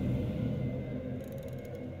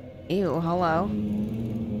 Ew, hello.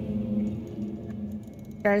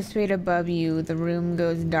 Stars fade above you, the room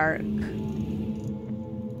goes dark.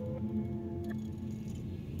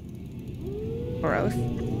 Gross.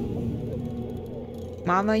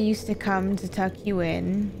 Mama used to come to tuck you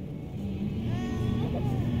in.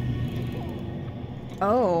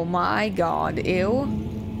 Oh my god, ew.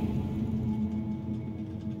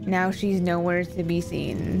 Now she's nowhere to be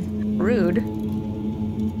seen. Rude.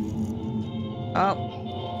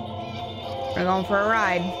 Oh. We're going for a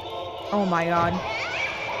ride. Oh my god.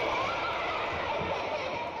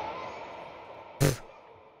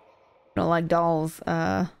 Don't like dolls.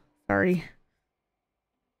 Sorry.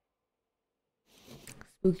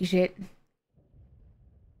 Spooky shit.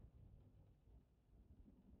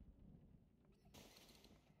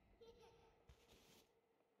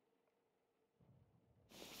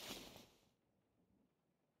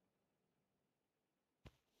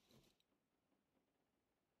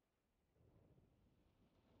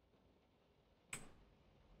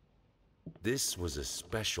 This was a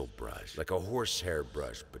special brush, like a horsehair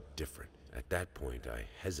brush, but different. At that point, I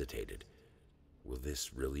hesitated. Will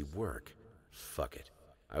this really work? Fuck it.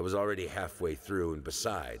 I was already halfway through, and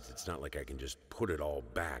besides, it's not like I can just put it all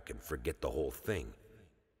back and forget the whole thing.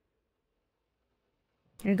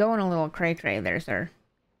 You're going a little cray-cray there, sir.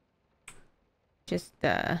 Just,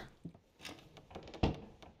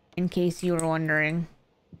 in case you were wondering.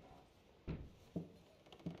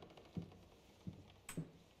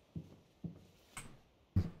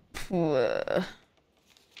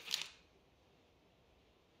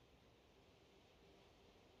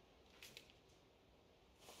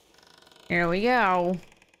 Here we go.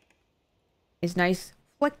 It's nice.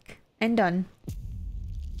 Flick and done.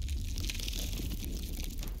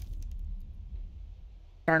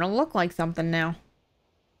 Starting to look like something now.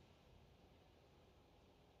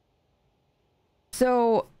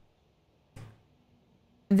 So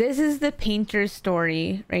this is the painter's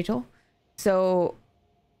story, Rachel. So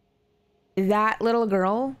that little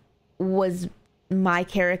girl was my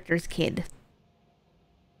character's kid.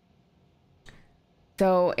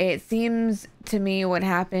 So it seems to me what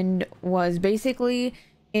happened was basically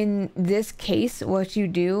in this case, what you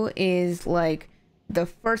do is like the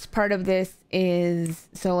first part of this is,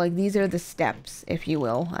 so like these are the steps, if you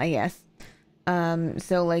will, I guess.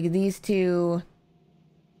 So like these two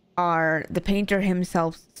are the painter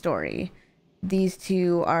himself's story. These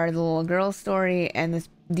two are the little girl's story, and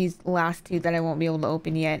these last two that I won't be able to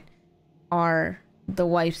open yet are the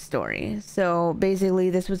wife's story. So basically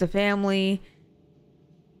this was a family.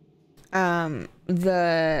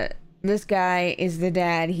 This guy is the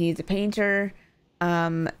dad. He's a painter.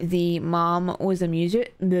 The mom was a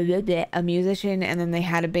musician, and then they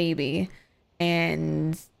had a baby,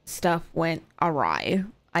 and stuff went awry,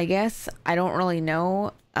 I guess. I don't really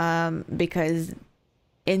know, because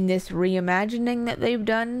in this reimagining that they've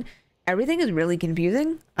done, everything is really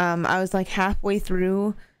confusing. I was like halfway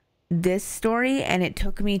through this story, and it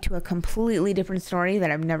took me to a completely different story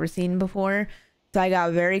that I've never seen before. So I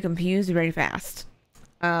got very confused very fast.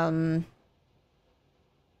 Yeah,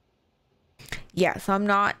 so I'm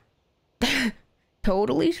not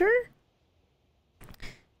totally sure.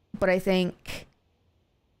 But I think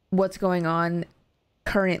what's going on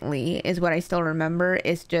currently is what I still remember.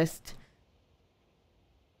 It's just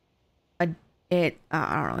I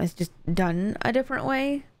don't know, it's just done a different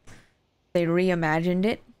way. They reimagined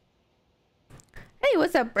it. Hey,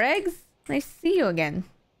 what's up, Briggs? Nice to see you again.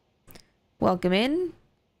 Welcome in.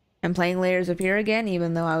 I'm playing Layers of Fear again,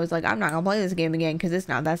 even though I was like, I'm not gonna play this game again because it's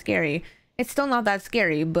not that scary. It's still not that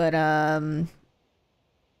scary, but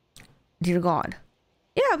dear God.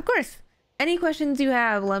 Yeah, of course. Any questions you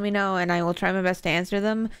have, let me know and I will try my best to answer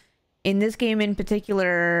them. In this game in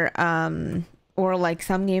particular, or like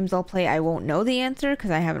some games I'll play, I won't know the answer because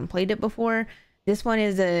I haven't played it before. This one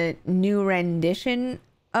is a new rendition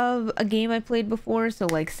of a game I played before, so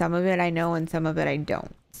like some of it I know and some of it I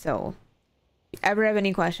don't. So if you ever have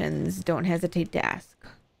any questions, don't hesitate to ask.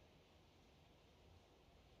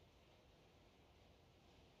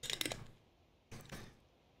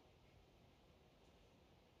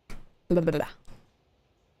 Blah, blah, blah.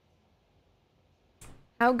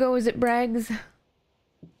 How goes it, Braggs?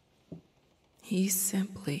 He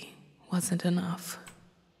simply wasn't enough.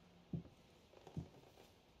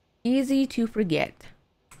 Easy to forget.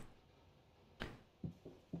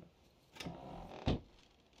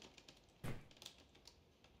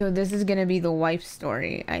 So this is gonna be the wife's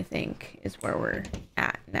story, I think, is where we're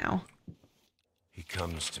at now. He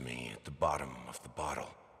comes to me at the bottom of the bottle,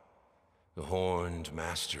 the horned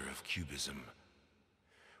master of cubism.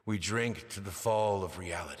 We drink to the fall of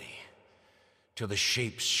reality, till the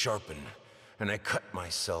shapes sharpen, and I cut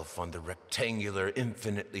myself on the rectangular,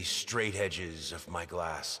 infinitely straight edges of my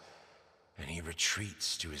glass, and he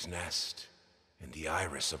retreats to his nest in the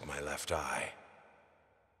iris of my left eye.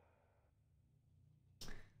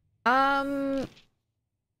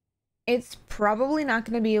 It's probably not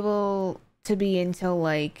going to be able to be until,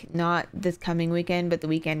 like, not this coming weekend, but the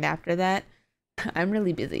weekend after that. I'm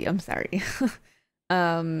really busy. I'm sorry.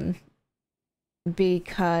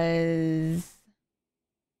 Because,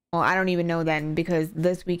 well, I don't even know then, because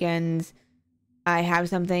this weekend I have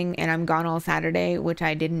something and I'm gone all Saturday, which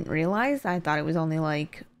I didn't realize. I thought it was only,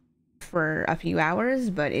 like, for a few hours,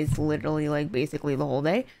 but it's literally, like, basically the whole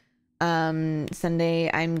day. Sunday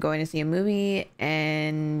I'm going to see a movie,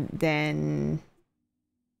 and then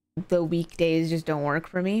the weekdays just don't work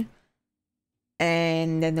for me.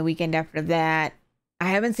 And then the weekend after that, I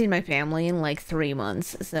haven't seen my family in like 3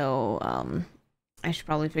 months, so I should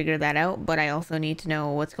probably figure that out. But I also need to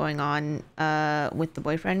know what's going on with the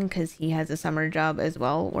boyfriend, because he has a summer job as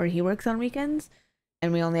well where he works on weekends,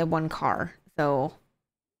 and we only have one car, so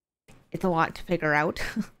it's a lot to figure out.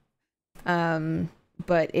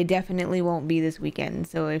 But it definitely won't be this weekend.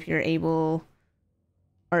 So if you're able,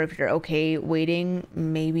 or if you're okay waiting,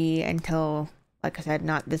 maybe until, like I said,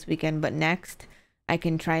 not this weekend, but next, I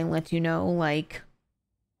can try and let you know, like,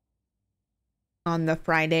 on the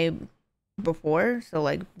Friday before. So,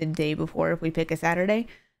 like, the day before, if we pick a Saturday.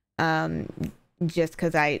 Just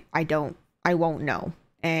because I won't know.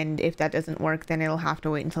 And if that doesn't work, then it'll have to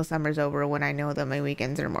wait until summer's over, when I know that my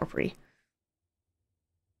weekends are more free.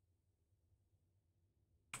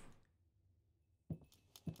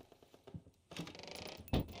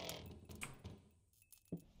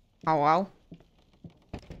 Oh, wow.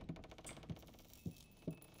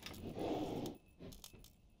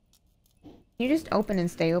 You just open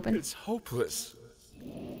and stay open? It's hopeless.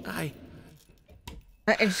 It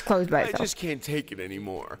just closed by itself. I just can't take it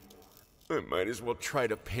anymore. I might as well try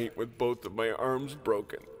to paint with both of my arms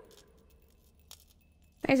broken.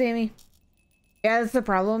 Hi, Amy. Yeah, that's the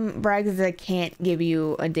problem, Bragg, is I can't give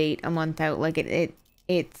you a date a month out. Like,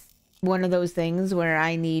 it's one of those things where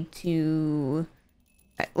I need to...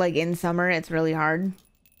 Like, in summer, it's really hard.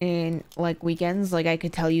 In, like, weekends, like, I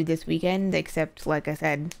could tell you this weekend, except, like I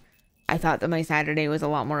said, I thought that my Saturday was a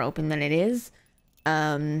lot more open than it is.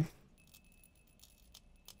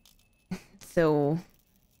 So,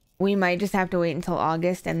 we might just have to wait until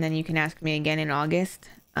August, and then you can ask me again in August.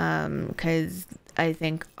 Because I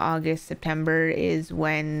think August, September is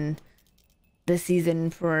when the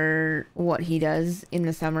season for what he does in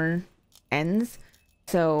the summer ends.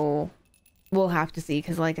 So... we'll have to see,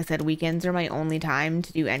 because like I said, weekends are my only time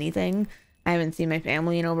to do anything. I haven't seen my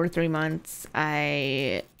family in over 3 months.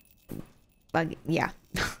 Yeah.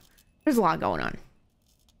 There's a lot going on.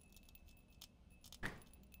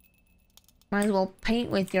 Might as well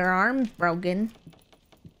paint with your arms broken.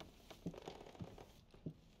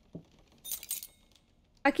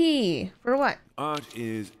 A key! For what? Art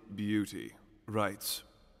is beauty, writes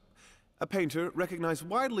a painter recognized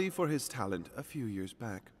widely for his talent a few years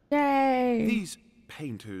back. Yay! These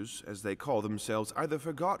painters, as they call themselves, either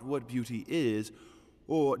forgot what beauty is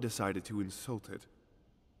or decided to insult it.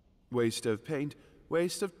 Waste of paint,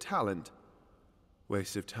 waste of talent,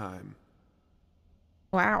 waste of time.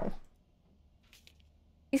 Wow.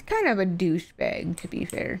 He's kind of a douchebag, to be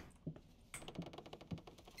fair.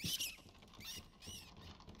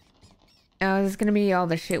 Now, this is gonna be all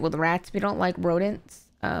the shit with rats. We don't like rodents.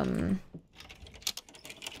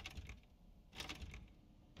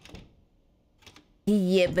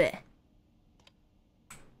 Yeah.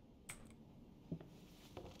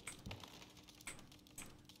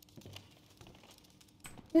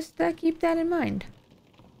 Just keep that in mind.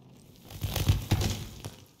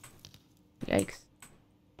 Yikes.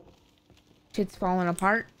 Shit's falling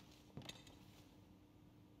apart.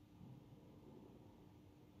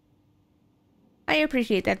 I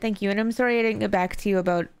appreciate that, thank you. And I'm sorry I didn't get back to you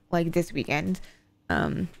about, like, this weekend.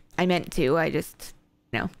 I meant to, I just,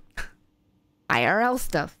 you know, IRL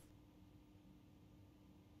stuff.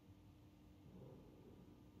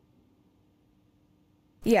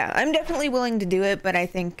 Yeah, I'm definitely willing to do it, but I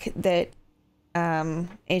think that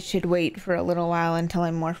it should wait for a little while until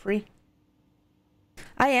I'm more free.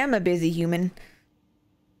 I am a busy human,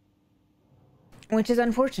 which is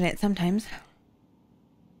unfortunate sometimes.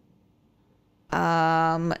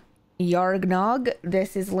 Yargnog,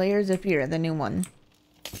 this is Layers of Fear, the new one.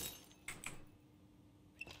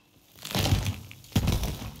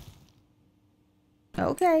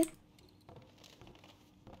 Okay.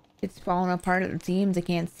 It's falling apart at the seams. I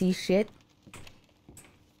can't see shit.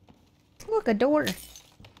 Look, a door.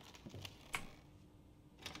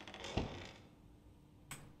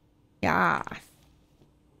 Yeah.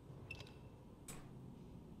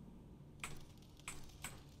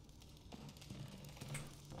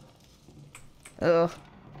 Ugh.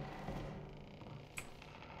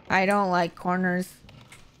 I don't like corners.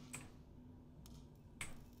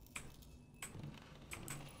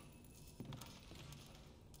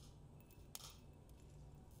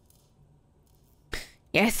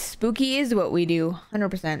 Yes, spooky is what we do.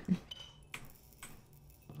 100%.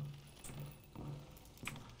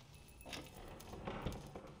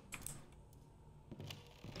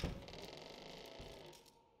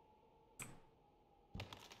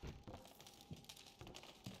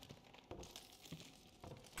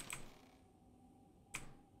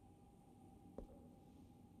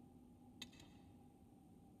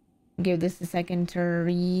 Give this a second to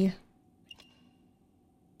re...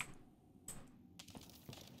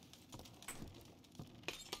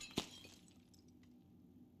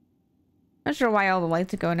 Not sure why all the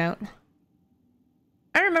lights are going out.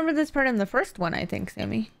 I remember this part in the first one, I think,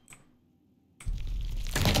 Sammy.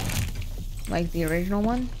 Like the original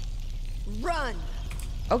one? Run!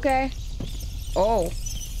 Okay. Oh.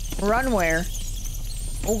 Run where?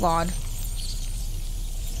 Oh god.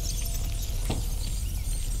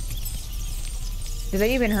 Did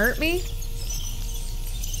they even hurt me?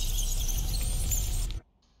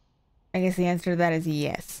 I guess the answer to that is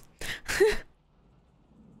yes.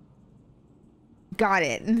 Got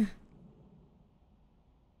it.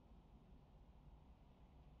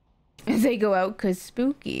 They go out because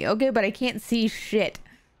spooky. Okay, but I can't see shit.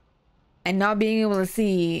 And not being able to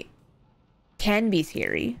see can be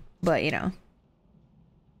scary. But, you know.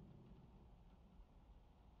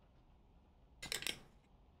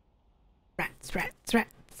 Rats, rats,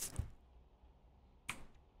 rats.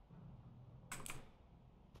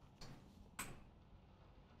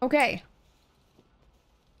 Okay.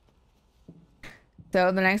 So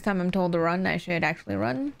the next time I'm told to run, I should actually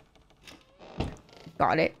run.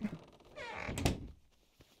 Got it.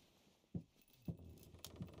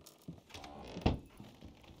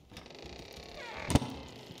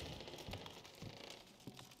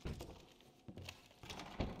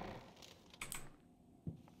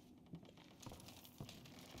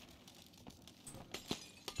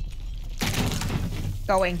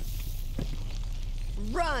 Going.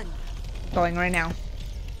 Run! Going right now.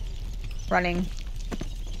 Running.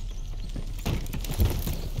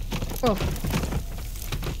 Oh.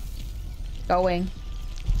 Going.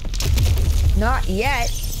 Not yet.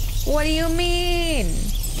 What do you mean?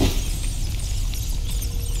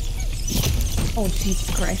 Oh,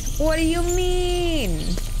 Jesus Christ. What do you mean?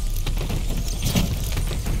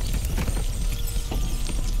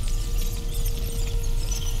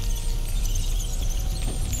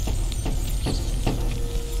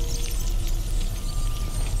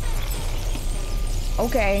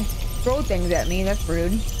 Okay. Throw things at me. That's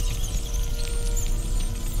rude.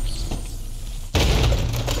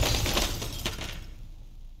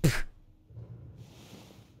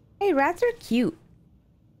 Hey, rats are cute.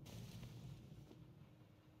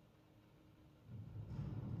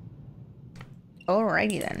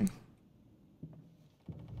 Alrighty then.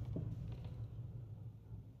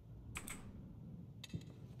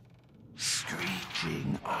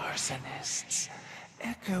 Screeching arsonists,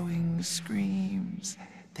 echoing screams.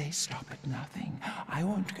 They stop at nothing. I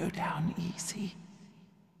won't go down easy.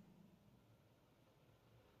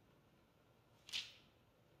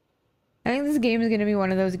 I think this game is going to be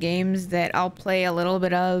one of those games that I'll play a little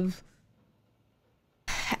bit of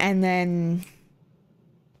and then,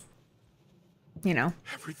 you know.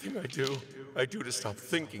 Everything I do to stop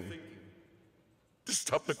thinking. To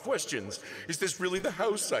stop the questions. Is this really the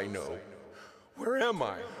house I know? Where am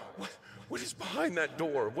I? What is behind that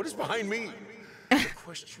door? What is behind me? The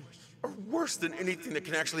questions are worse than anything that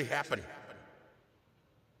can actually happen.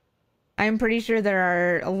 I'm pretty sure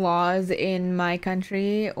there are laws in my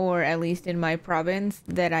country, or at least in my province,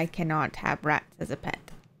 that I cannot have rats as a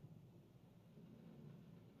pet.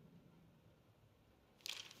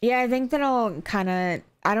 Yeah, I think that I'll kind of,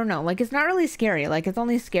 I don't know, like, it's not really scary. Like, it's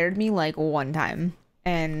only scared me, like, one time.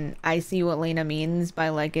 and I see what Lena means by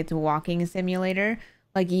like it's a walking simulator.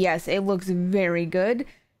 Like, yes, it looks very good.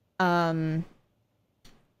 Don't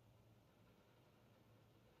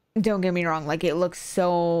get me wrong, like it looks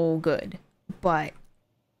so good, but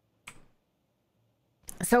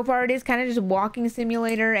so far it is kind of just a walking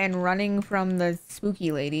simulator and running from the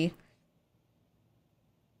spooky lady.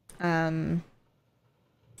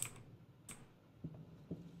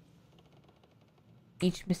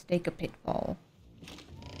 Each mistake a pitfall.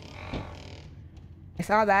 I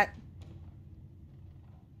saw that.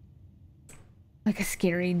 Like a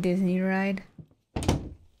scary Disney ride.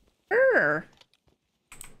 Urgh.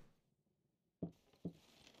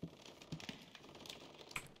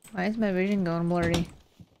 Why is my vision going blurry?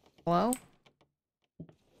 Hello?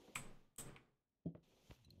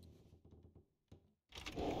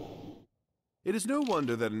 It is no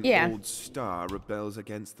wonder that an Yeah. old star rebels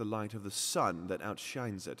against the light of the sun that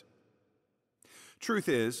outshines it. Truth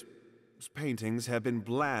is, his paintings have been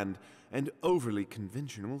bland and overly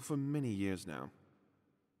conventional for many years now.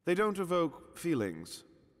 They don't evoke feelings.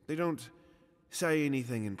 They don't say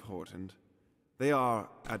anything important. They are,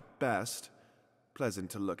 at best,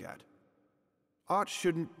 pleasant to look at. Art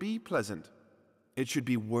shouldn't be pleasant. It should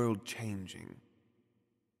be world-changing.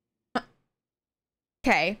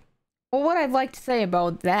 Okay. Well, what I'd like to say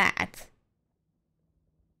about that,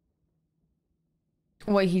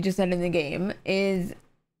 what he just said in the game, is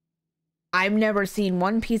I've never seen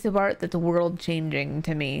one piece of art that's world-changing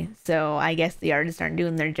to me. So I guess the artists aren't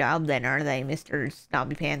doing their job then, are they, Mr.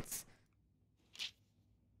 Snobby Pants?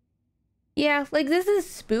 Yeah, like, this is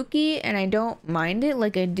spooky, and I don't mind it.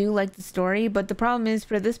 Like, I do like the story, but the problem is,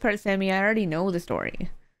 for this part, Sammy, I already know the story.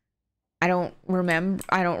 I don't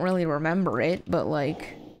really remember it, but,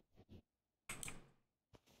 like...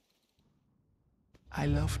 I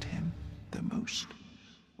loved him the most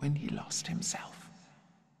when he lost himself.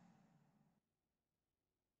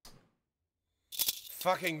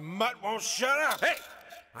 Fucking mutt won't shut up. Hey,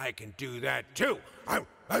 I can do that too.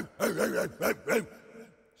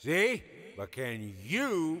 See? But can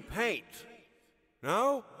you paint?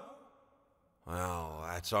 No? Well,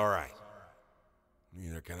 that's all right.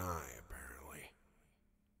 Neither can I, apparently.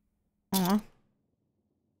 Aw.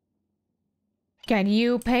 Can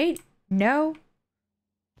you paint? No.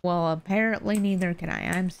 Well, apparently neither can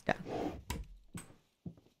I. I'm stuck.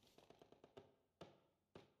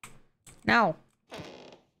 No.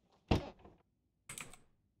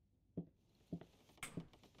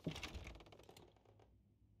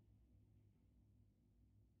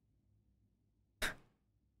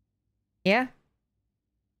 Yeah.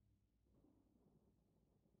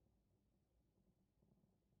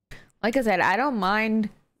 Like I said, I don't mind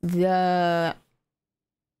the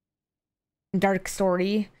dark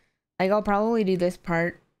story. Like, I'll probably do this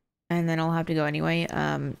part and then I'll have to go anyway.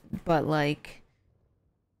 But like,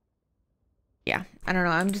 yeah, I don't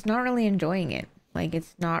know. I'm just not really enjoying it. Like,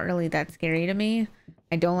 it's not really that scary to me.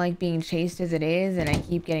 I don't like being chased as it is, and I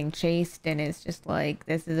keep getting chased, and it's just like,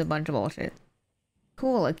 this is a bunch of bullshit.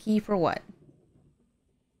 Cool, a key for what?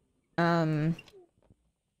 You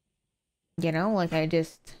know, like, I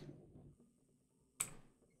just...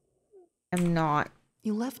 I'm not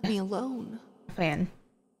You left me alone. a fan.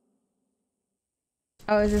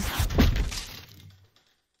 Oh, is this...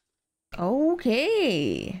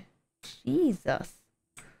 Okay. Jesus.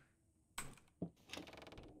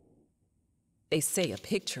 They say a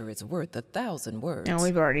picture is worth 1,000 words. No,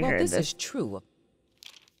 we've already heard this this. is true.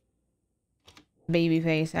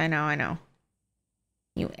 Babyface, I know.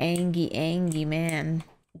 You angry man.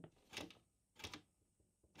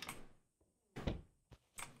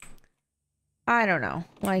 I don't know.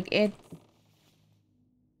 Like, it...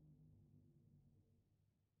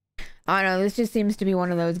 I don't know, this just seems to be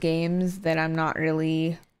one of those games that I'm not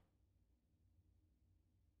really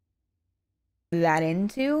that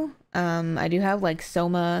into. I do have, like,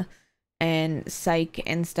 Soma and Psych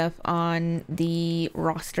and stuff on the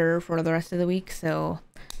roster for the rest of the week, so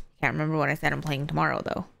can't remember what I said I'm playing tomorrow,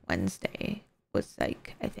 though. Wednesday was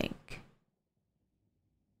Psych, I think.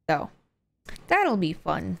 So, that'll be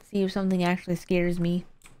fun. See if something actually scares me.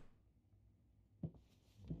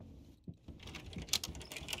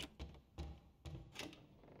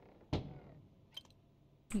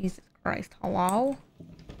 Jesus Christ, hello?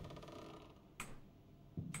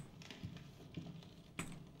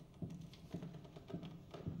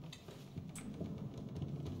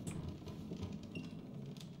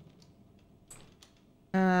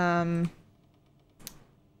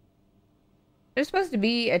 There's supposed to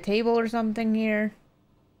be a table or something here.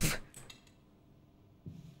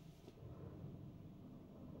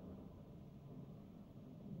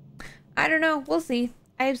 I don't know. We'll we'll see.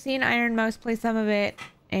 I've seen Iron Mouse play some of it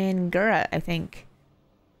in Gura, I think.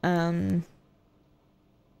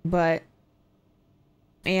 But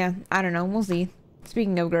yeah, I don't know. We'll see.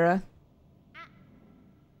 Speaking of Gura,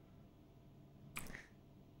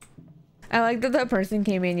 I like that person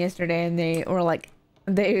came in yesterday and they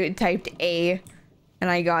typed A and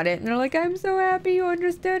I got it and they're like, I'm so happy you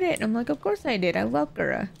understood it. And I'm like, of course I did. I love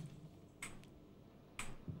Gura.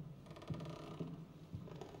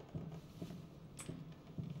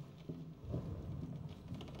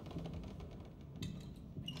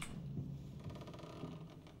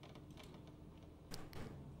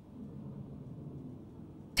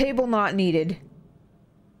 Table not needed.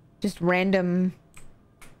 Just random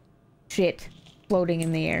shit floating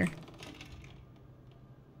in the air.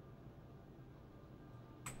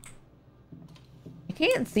 I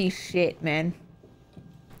can't see shit, man.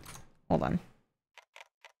 Hold on.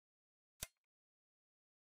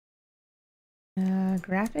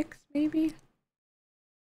 Graphics, maybe?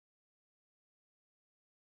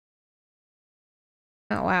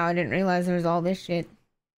 Oh wow, I didn't realize there was all this shit.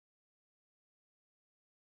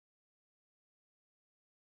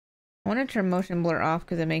 I want to turn motion blur off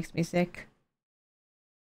because it makes me sick.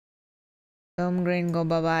 Film grain, go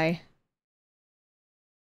bye-bye.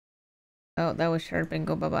 Oh, that was sharpen,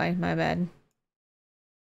 go bye-bye. My bad.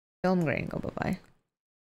 Film grain, go bye-bye.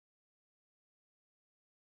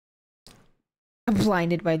 I'm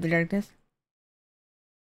blinded by the darkness.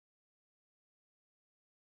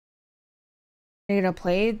 Are you gonna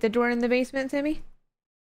play the door in the basement, Sammy?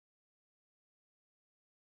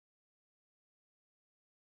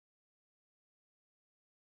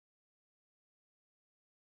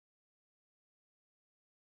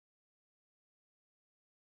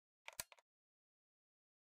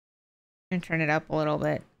 And turn it up a little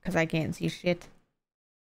bit because I can't see shit.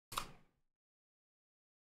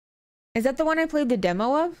 Is that the one I played the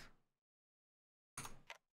demo of?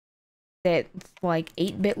 That's like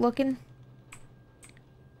 8-bit looking?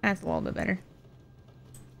 That's a little bit better.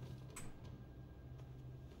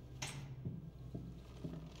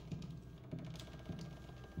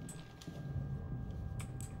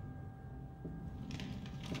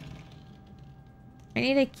 I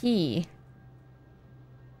need a key.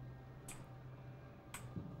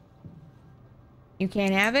 You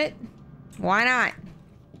can't have it? Why not?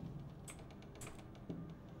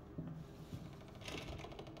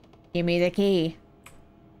 Give me the key.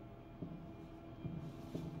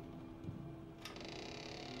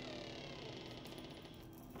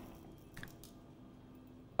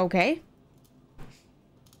 Okay.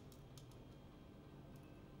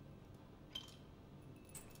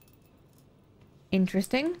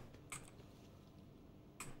 Interesting.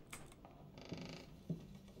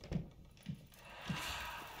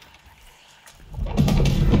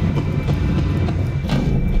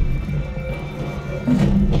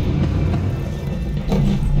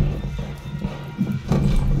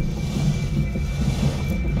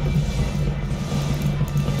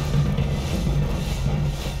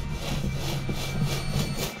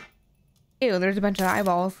 Ew, there's a bunch of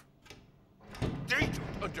eyeballs. They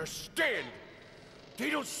don't understand. They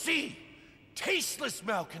don't see. Tasteless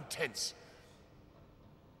malcontents.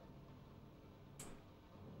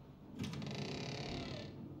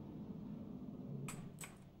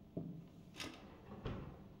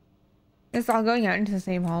 It's all going out into the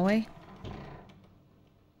same hallway.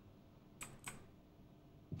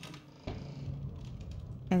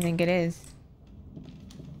 I think it is.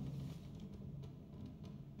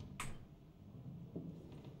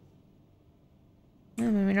 No,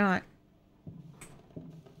 maybe not.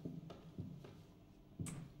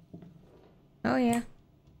 Oh yeah.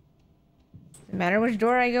 Doesn't matter which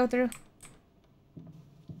door I go through.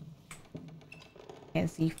 Can't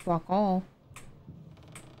see fuck all.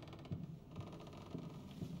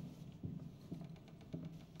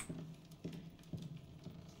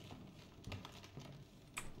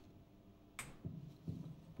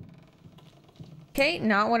 Okay,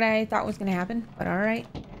 not what I thought was gonna happen, but alright.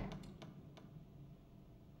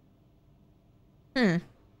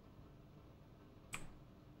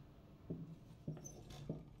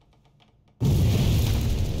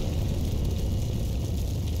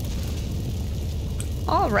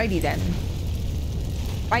 Alrighty then.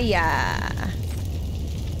 Fire!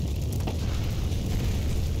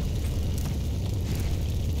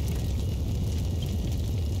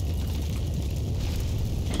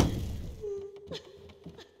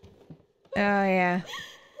 Oh yeah.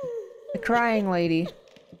 The crying lady.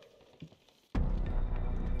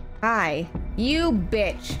 Hi. You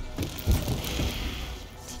bitch.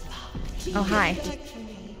 Oh, hi.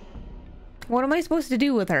 What am I supposed to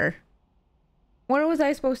do with her? Where was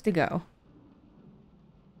I supposed to go?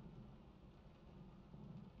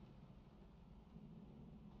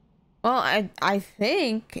 Well, I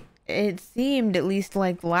think it seemed, at least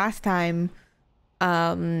like last time,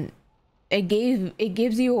 it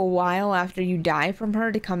gives you a while after you die from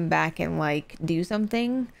her to come back and like do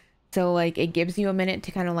something. So like it gives you a minute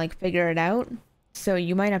to kind of like figure it out. So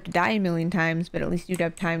you might have to die a million times, but at least you'd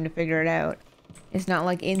have time to figure it out. It's not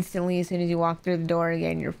like instantly as soon as you walk through the door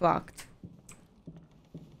again, you're fucked.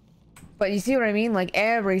 But you see what I mean? Like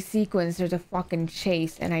every sequence there's a fucking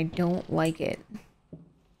chase and I don't like it.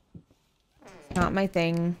 It's not my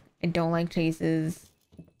thing. I don't like chases.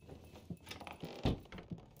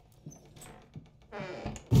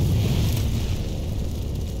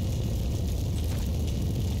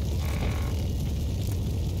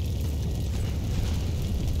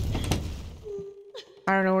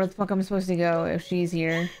 I don't know where the fuck I'm supposed to go if she's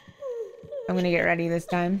here. I'm gonna get ready this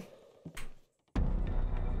time.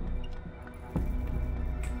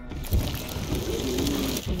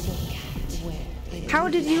 How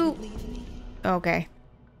did you... Okay.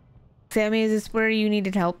 Sammy, is this where you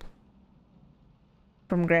needed help?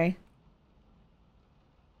 From Gray?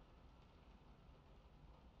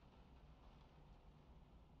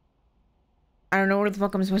 I don't know where the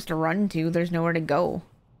fuck I'm supposed to run to. There's nowhere to go.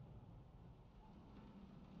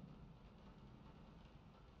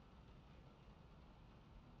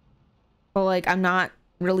 But like, I'm not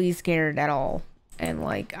really scared at all. And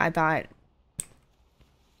like, I thought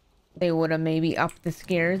they would have maybe upped the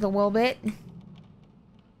scares a little bit.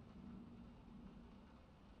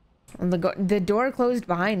 The door closed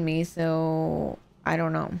behind me, so I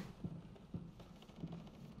don't know.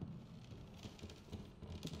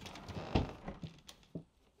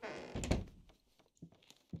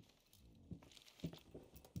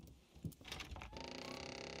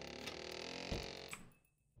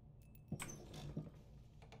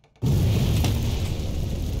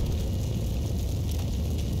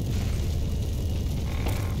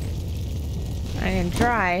 I didn't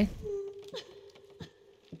try.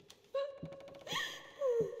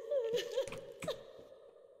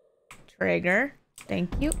 Trigger. Thank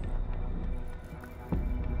you.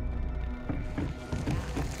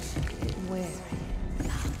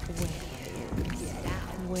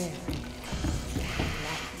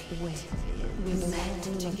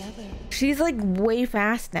 She's like way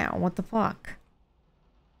fast now. What the fuck?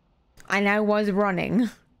 And I was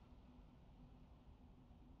running.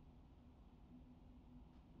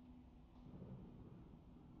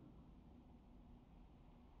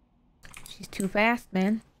 She's too fast,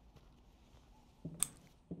 man.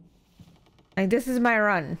 Like, this is my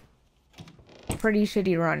run. Pretty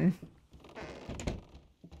shitty run.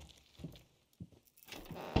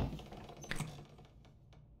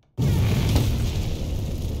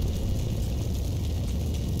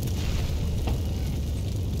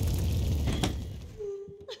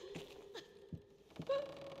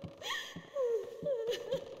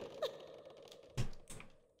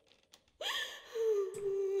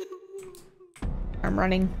 I'm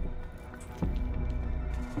running.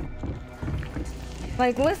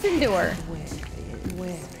 Like, listen to her.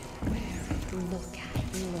 Where?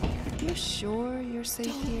 Look. You sure you're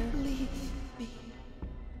safe here? Don't leave me.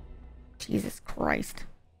 Jesus Christ.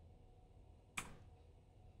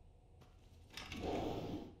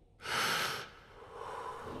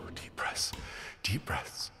 Deep breaths. Deep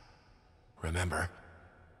breaths. Remember,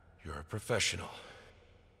 you're a professional.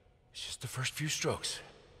 It's just the first few strokes.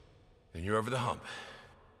 Then you're over the hump.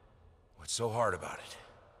 What's so hard about it?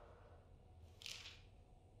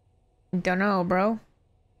 Don't know, bro.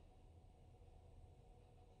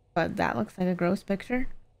 But that looks like a gross picture.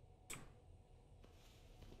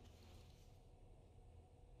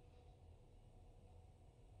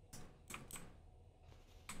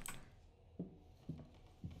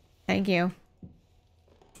 Thank you.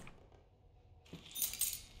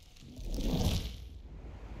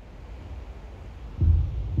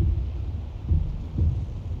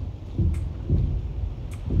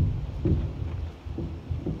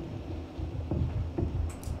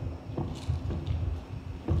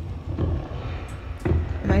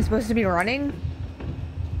 Am I supposed to be running?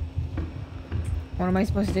 What am I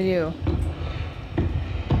supposed to do?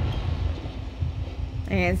 I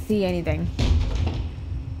can't see anything.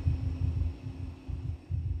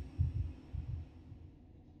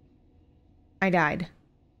 I died.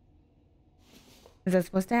 Is that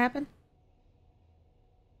supposed to happen?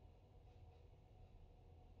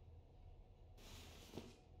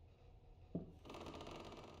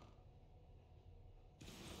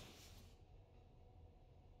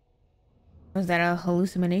 Was that a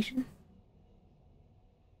hallucination?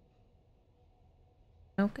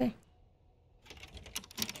 Okay.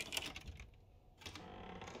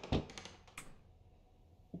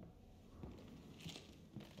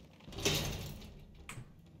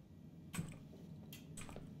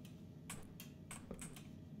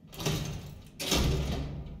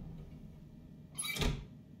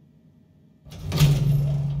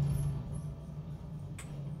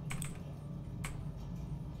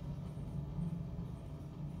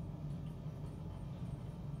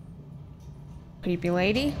 Creepy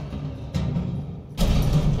lady.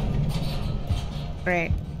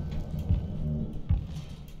 Great.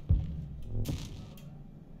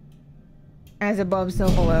 As above, so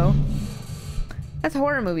below. That's a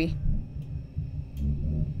horror movie.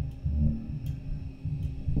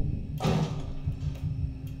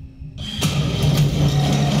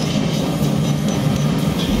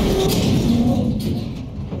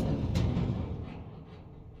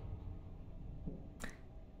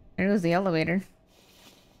 There goes the elevator.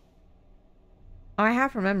 Oh, I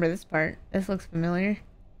half remember this part. This looks familiar.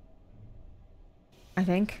 I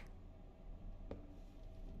think.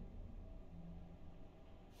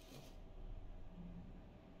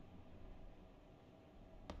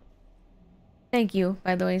 Thank you,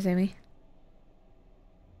 by the way, Sammy.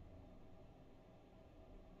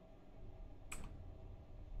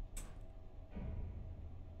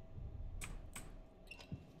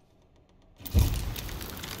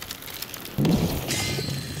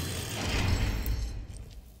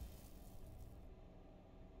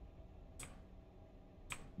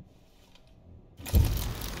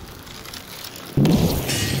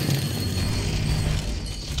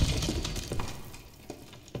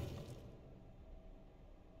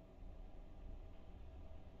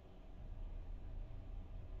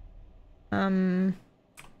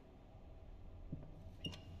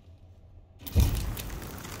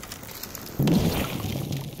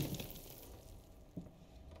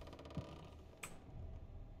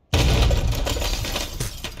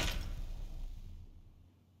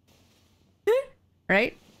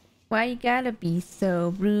 Right? Why you gotta be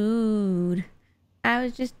so rude? I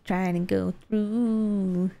was just trying to go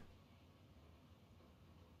through.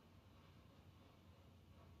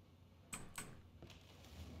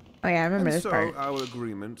 Oh yeah, I remember And this so part. our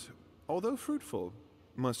agreement, although fruitful,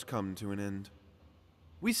 must come to an end.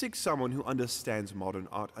 We seek someone who understands modern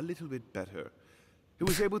art a little bit better, who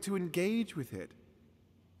is able to engage with it.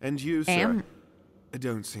 And you, sir,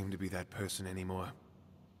 don't seem to be that person anymore.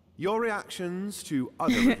 Your reactions to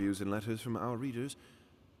other reviews and letters from our readers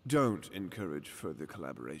don't encourage further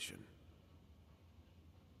collaboration.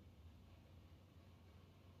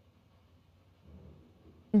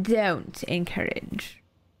 Don't encourage.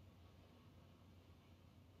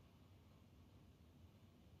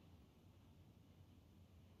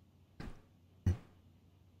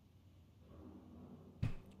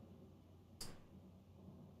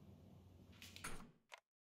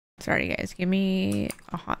 Sorry guys, give me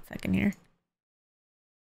a hot second here.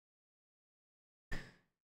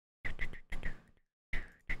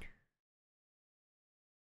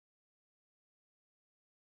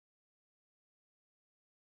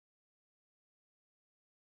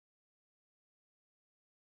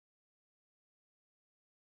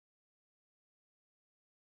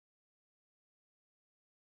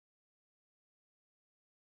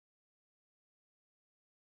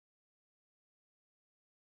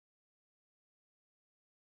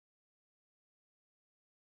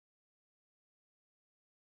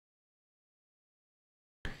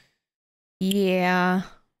 Yeah.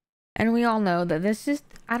 And we all know that this is,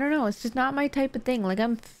 I don't know, it's just not my type of thing. Like,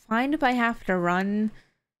 I'm fine if I have to run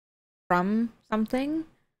from something.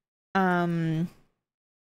 And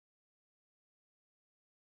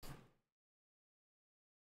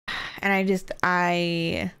I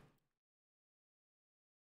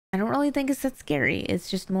don't really think it's that scary. It's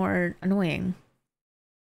just more annoying.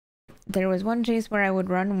 There was one chase where I would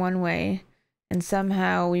run one way and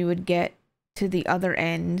somehow we would get to the other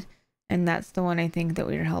end, and that's the one I think that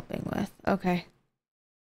we were helping with. Okay.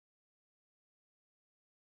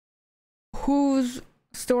 Whose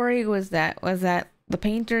story was that? Was that the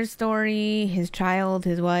painter's story? His child?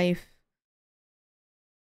 His wife?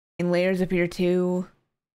 And Layers of Fear 2?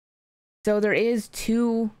 So there is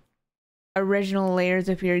 2 original Layers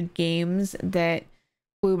of Fear games that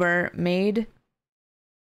Bloober made.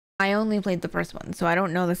 I only played the first one, so I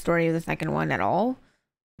don't know the story of the second one at all.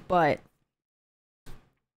 But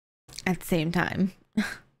at the same time,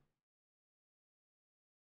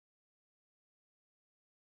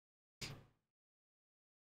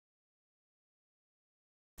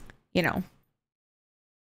 you know.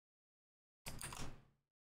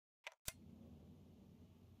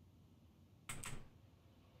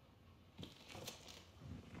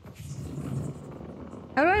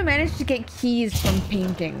 I manage to get keys from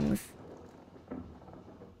paintings?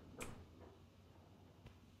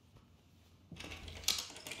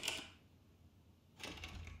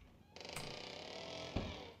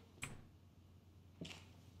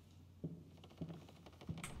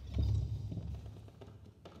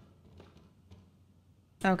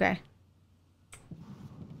 Okay.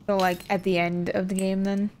 So, like, at the end of the game,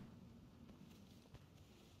 then?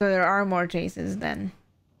 So there are more chases, then.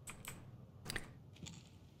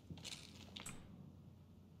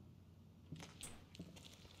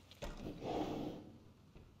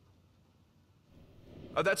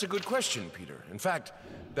 That's a good question, Peter. In fact,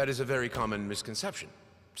 that is a very common misconception.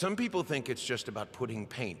 Some people think it's just about putting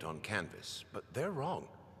paint on canvas, but they're wrong.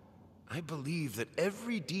 I believe that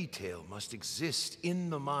every detail must exist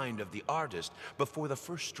in the mind of the artist before the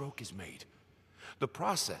first stroke is made. The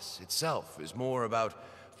process itself is more about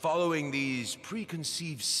following these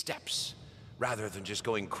preconceived steps rather than just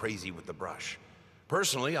going crazy with the brush.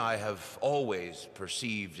 Personally, I have always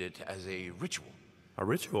perceived it as a ritual. A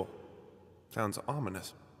ritual? Sounds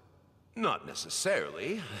ominous. Not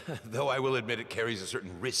necessarily, though I will admit it carries a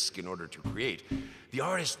certain risk in order to create. The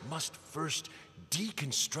artist must first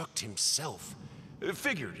deconstruct himself,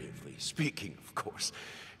 figuratively speaking, of course.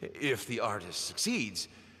 If the artist succeeds,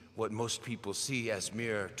 what most people see as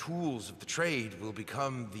mere tools of the trade will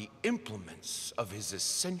become the implements of his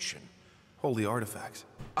ascension. Holy artifacts.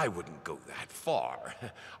 I wouldn't go that far.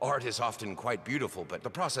 Art is often quite beautiful, but the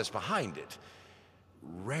process behind it,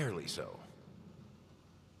 rarely so.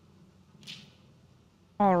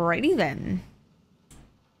 Alrighty then.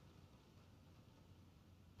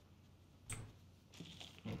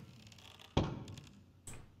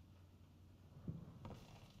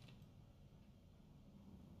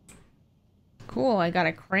 Cool, I got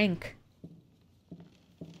a crank.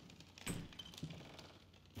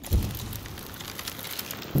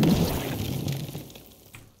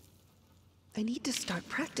 I need to start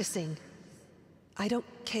practicing. I don't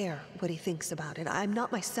care what he thinks about it. I'm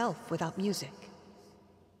not myself without music.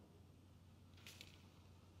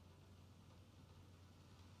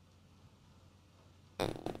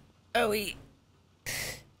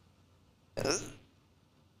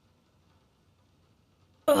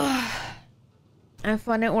 Oh, have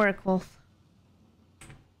fun at work, Wolf.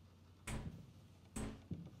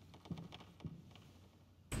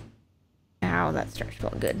 Ow, that stretch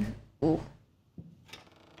felt good. Ooh.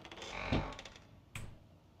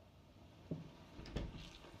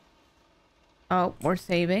 Oh, we're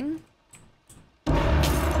saving.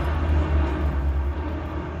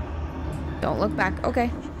 Don't look back. Okay.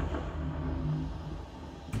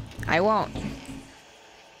 I won't.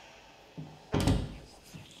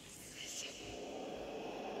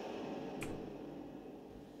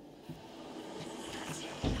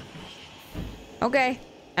 Okay.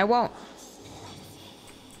 I won't.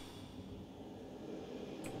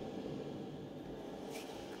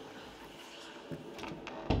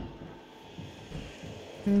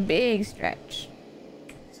 Big stretch.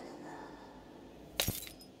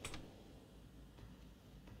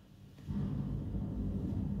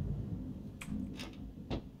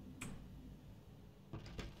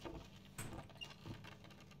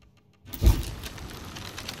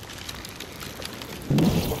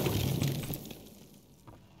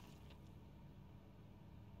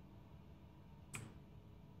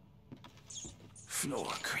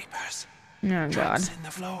 Floor creepers. Oh, God. Traps in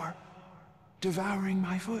the floor. Devouring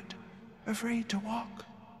my foot. Afraid to walk.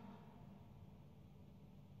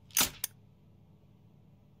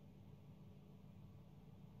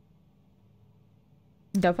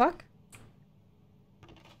 The fuck?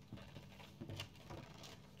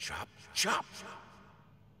 Chop, chop.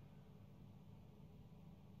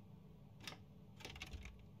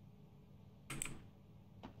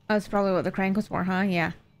 That's probably what the crank was for, huh?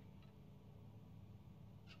 Yeah.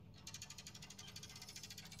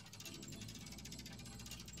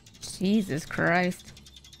 Jesus Christ.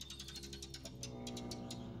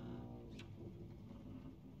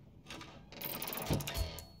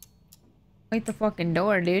 Wait the fucking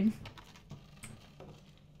door, dude.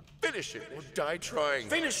 Finish it or die trying.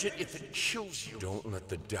 Finish it if it kills you. Don't let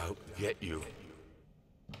the doubt get you.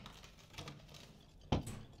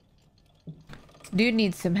 Dude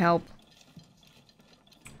needs some help.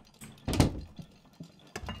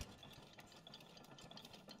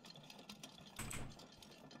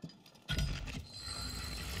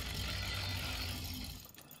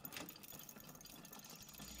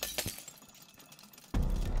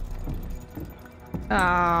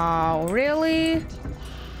 Oh, really?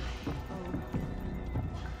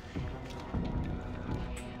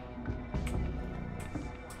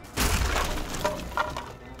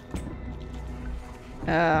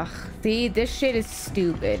 Ugh. See, this shit is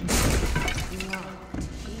stupid.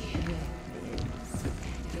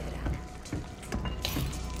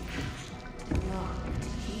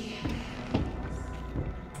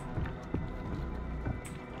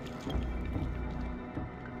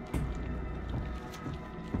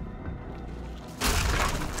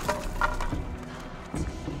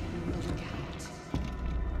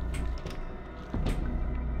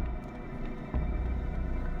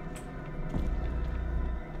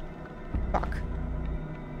 Fuck.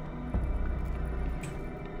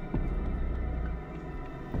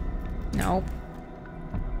 Nope.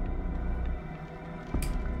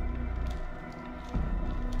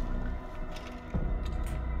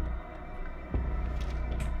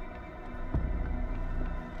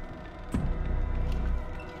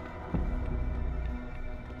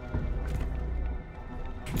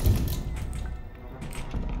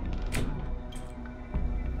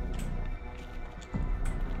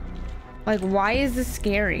 Like, why is this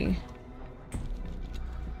scary?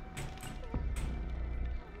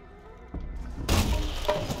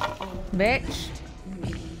 Bitch.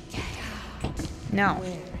 No.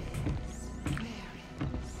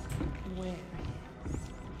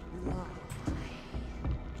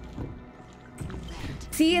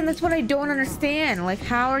 See, and that's what I don't understand. Like,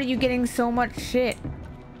 how are you getting so much shit?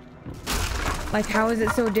 Like, how is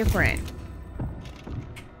it so different?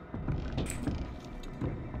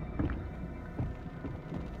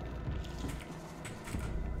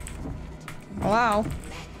 Hello?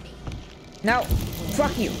 No.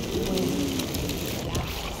 Fuck you.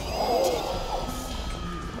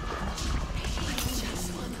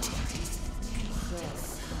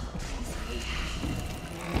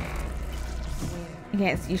 I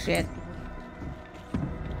can't see shit.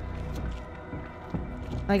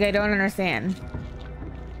 Like, I don't understand.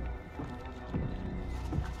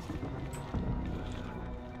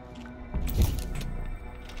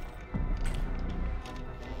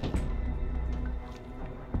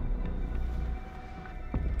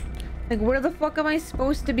 Like, where the fuck am I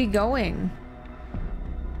supposed to be going?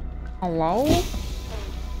 Hello?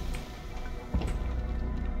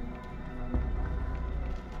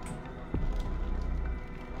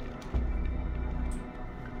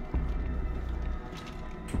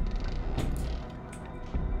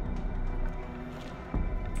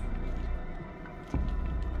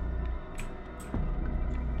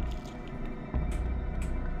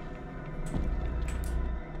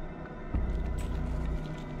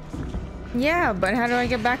 Yeah, but how do I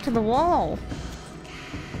get back to the wall?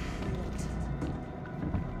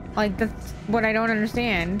 Like, that's what I don't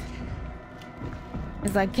understand.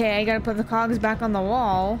 It's like, okay, I gotta put the cogs back on the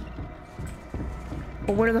wall.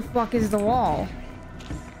 But where the fuck is the wall?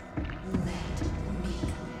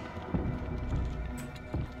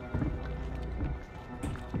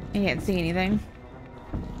 I can't see anything.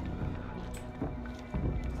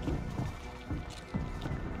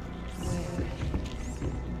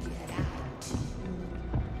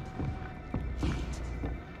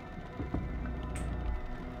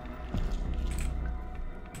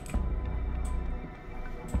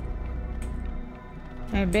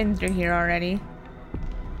 I've been through here already.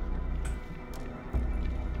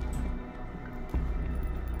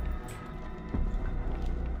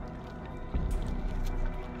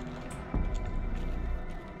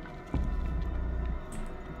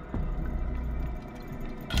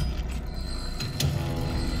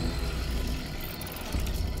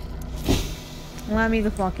 Let me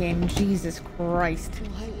the fuck in. Jesus Christ.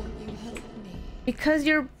 Why won't you help me? Because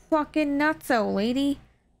you're fucking nutso, lady.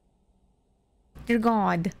 You're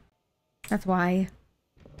God. That's why.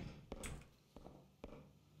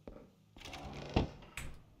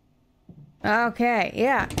 Okay,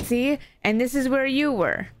 yeah. See? And this is where you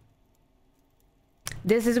were.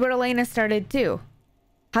 This is where Elena started too.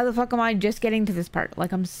 How the fuck am I just getting to this part?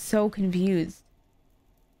 Like, I'm so confused.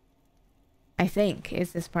 I think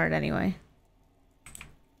it's this part anyway.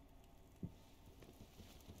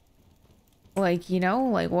 Like, you know,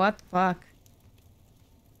 like what the fuck?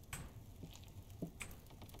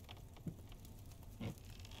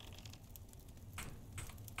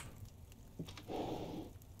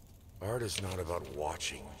 Art is not about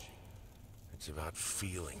watching. It's about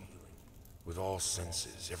feeling. With all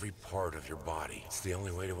senses, every part of your body. It's the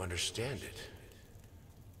only way to understand it.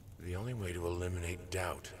 The only way to eliminate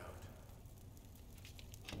doubt.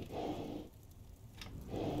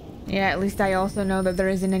 Yeah, at least I also know that there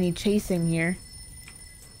isn't any chasing here.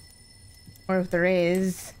 Or if there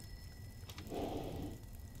is...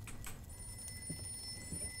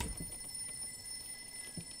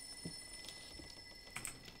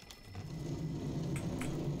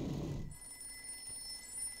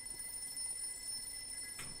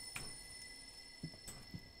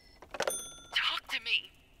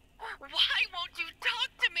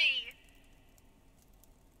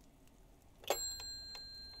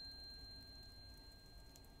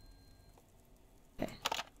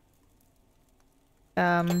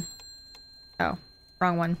 Oh,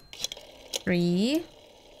 wrong one. 3,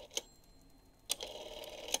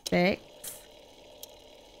 6,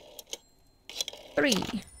 3.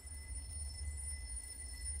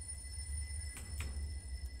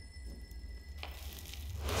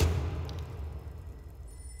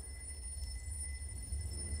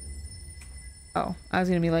 Oh, I was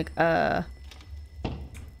gonna be like,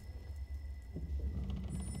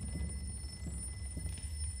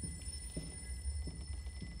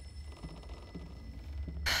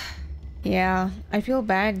 yeah, I feel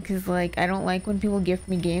bad because, like, I don't like when people gift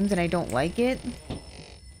me games and I don't like it.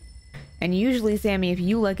 And usually, Sammy, if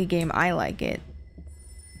you like a game, I like it.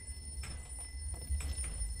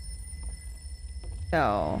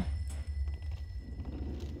 So...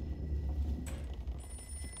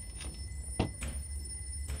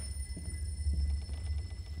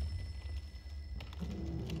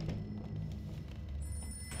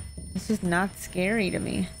 it's just not scary to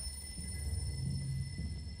me.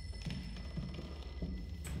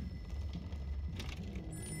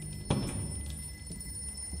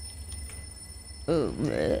 Oh,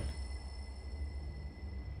 bleh.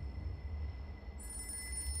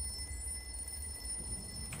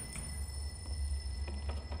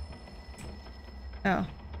 Oh.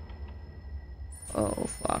 Oh,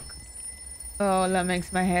 fuck. Oh, that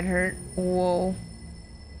makes my head hurt. Whoa.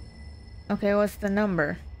 Okay, what's the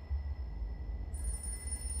number?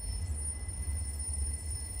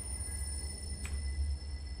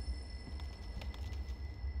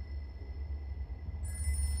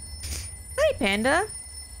 Hi, Panda.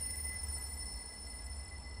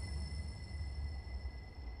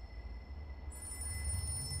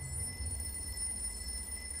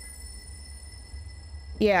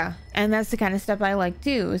 Yeah, and that's the kind of stuff I like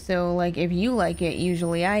too. So, like, if you like it,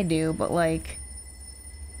 usually I do, but like,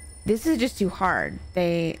 this is just too hard.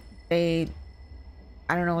 I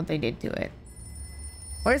don't know what they did to it.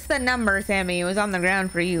 Where's the number, Sammy? It was on the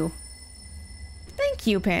ground for you. Thank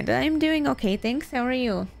you, Panda. I'm doing okay, thanks. How are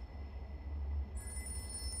you?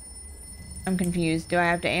 I'm confused. Do I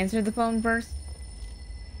have to answer the phone first?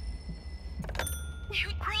 You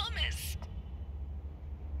promised.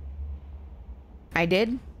 I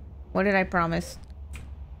did? What did I promise?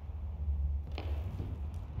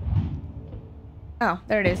 Oh,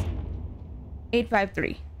 there it is.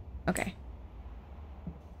 853. Okay.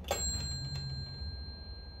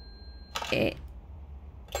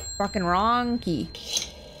 Fucking wrong key.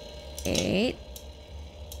 8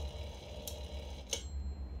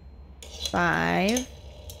 5.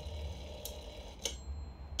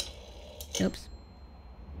 Oops.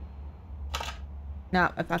 No,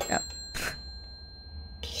 I fucked up.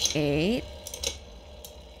 8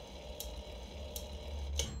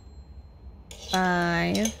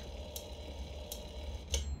 5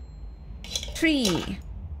 3.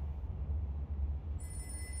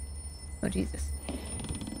 Oh, Jesus.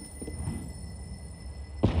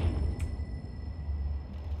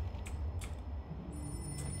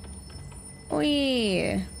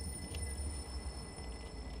 Oi.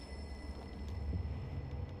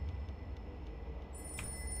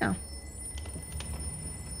 Oh.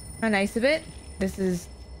 How nice of it. This is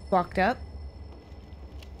fucked up.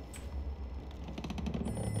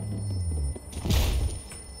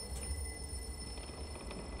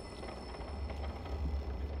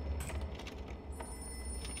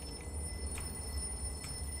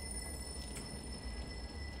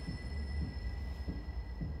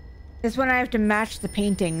 This one I have to match the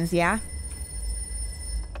paintings, yeah?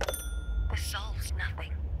 This solves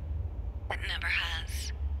nothing. It never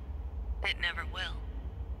has. It never will.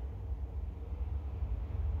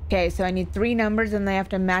 Okay, so I need 3 numbers and they have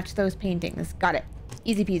to match those paintings. Got it.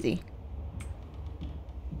 Easy peasy.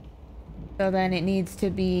 So then it needs to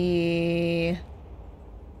be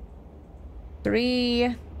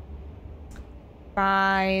 3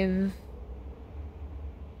 5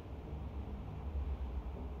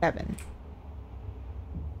 7.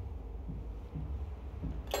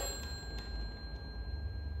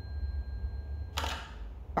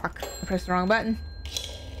 Fuck, I pressed the wrong button.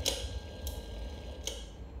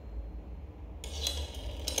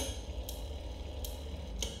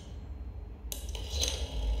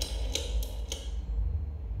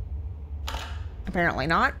 Apparently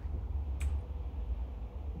not.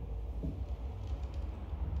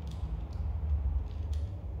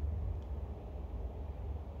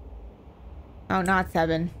 Oh, not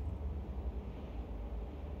 7.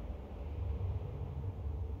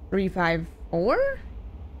 3 5 4.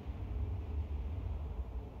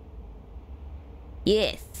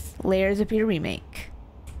 Yes, Layers of Fear remake.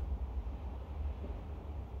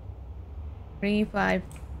 3 5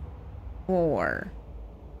 4.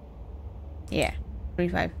 Yeah,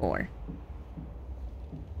 354.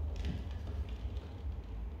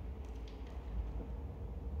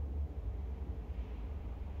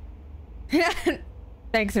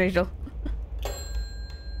 Thanks, Rachel.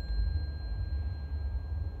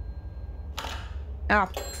 Oh,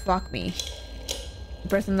 fuck me. I'm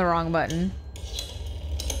pressing the wrong button.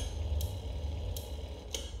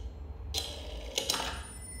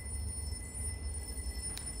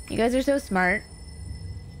 You guys are so smart.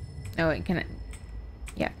 Oh, wait, can I?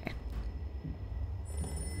 Yeah, okay.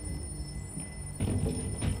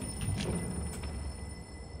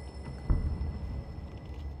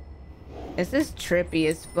 This is trippy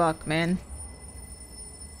as fuck, man.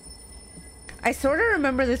 I sort of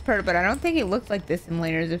remember this part, but I don't think it looked like this in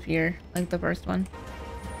Layers of Fear, like the first one.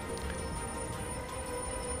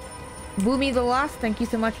 Boomy the Lost, thank you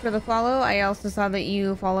so much for the follow. I also saw that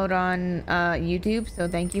you followed on YouTube, so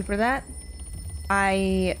thank you for that.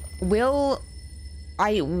 I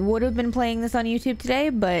would have been playing this on YouTube today,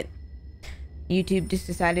 but YouTube just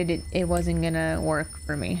decided it wasn't gonna work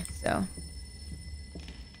for me, so.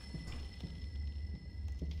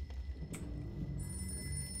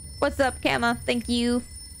 What's up, Kama? Thank you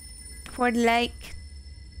for the like.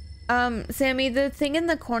 Sammy, the thing in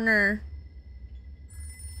the corner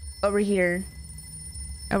over here,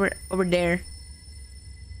 over there.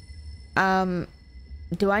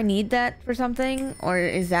 Do I need that for something, or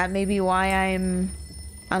is that maybe why I'm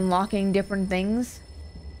unlocking different things?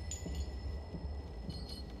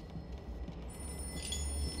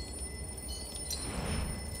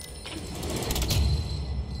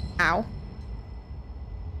 Ow.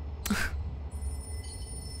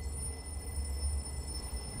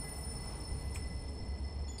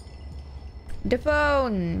 The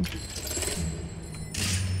phone.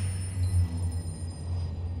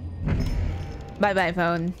 Bye bye,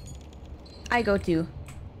 phone. I go to.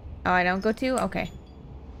 Oh, I don't go to? Okay.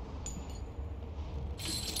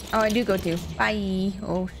 Oh, I do go to. Bye.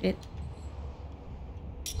 Oh, shit.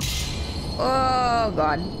 Oh,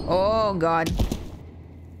 God. Oh, God.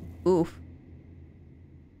 Oof.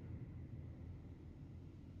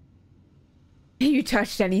 You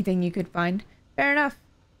touched anything you could find. Fair enough.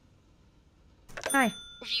 Hi.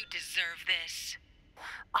 You deserve this.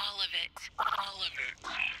 All of it. All of it.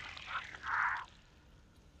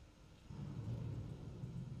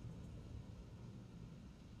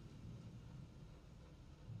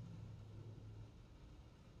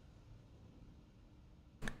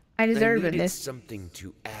 I deserve needed this. Something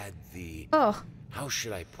to add the... Oh. How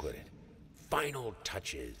should I put it? Final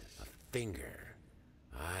touches. A finger.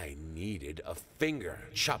 I needed a finger.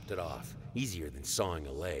 Chopped it off. Easier than sawing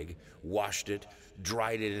a leg. Washed it.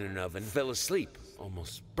 Dried it in an oven. Fell asleep.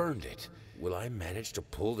 Almost burned it. Will I manage to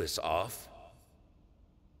pull this off?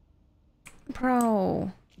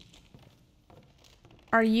 Bro.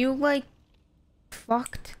 Are you, like,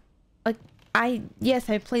 fucked? Like, yes,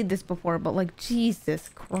 I played this before, but, like, Jesus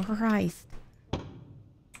Christ.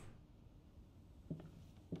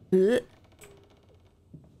 Ugh.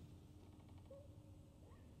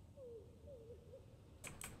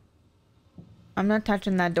 I'm not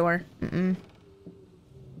touching that door. Mm-mm.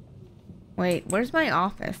 Wait, where's my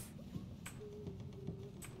office?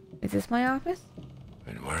 Is this my office?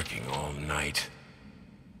 Been working all night.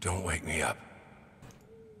 Don't wake me up.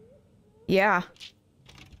 Yeah.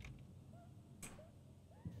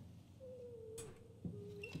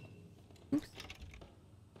 Oops.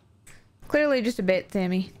 Clearly just a bit,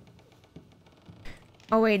 Sammy.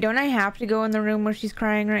 Oh wait, don't I have to go in the room where she's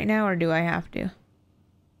crying right now, or do I have to?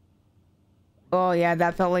 Oh yeah,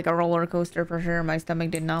 that felt like a roller coaster for sure. My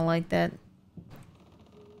stomach did not like that.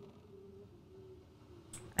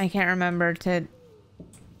 I can't remember to...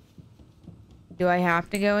 Do I have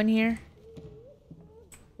to go in here?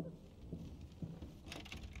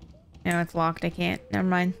 No, it's locked. I can't. Never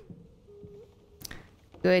mind.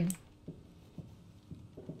 Good.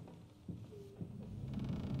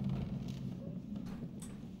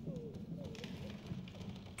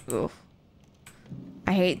 Oof.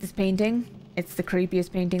 I hate this painting. It's the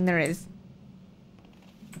creepiest painting there is.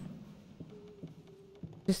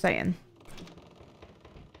 Just saying.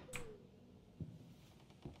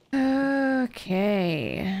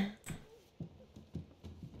 Okay.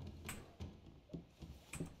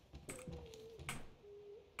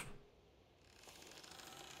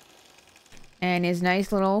 And his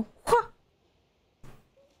nice little...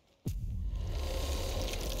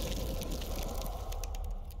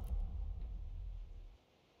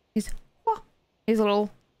 His little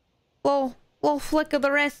flick of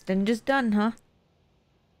the wrist and just done, huh?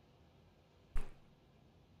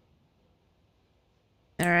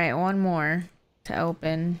 Alright, one more to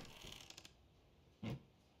open.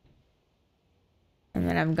 And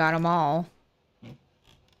then I've got them all.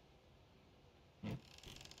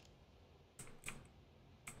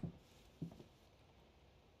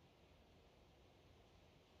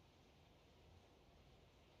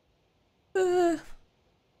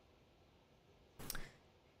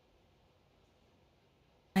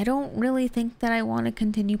 I don't really think that I want to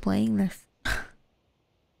continue playing this.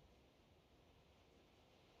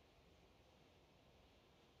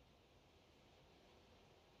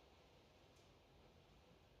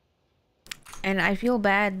 And I feel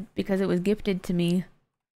bad because it was gifted to me.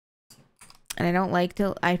 And I don't like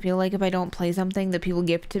to, I feel like if I don't play something that people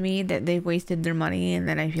gift to me, that they've wasted their money, and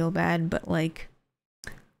then I feel bad, but like,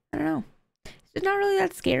 I don't know. It's not really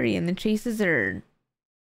that scary, and the chases are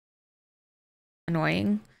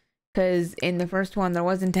annoying. Because in the first one, there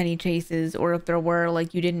wasn't any chases, or if there were,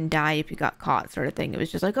 like, you didn't die if you got caught, sort of thing. It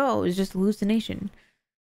was just like, oh, it was just hallucination.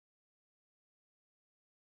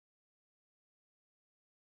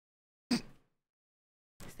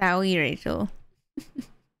 Sally, Rachel.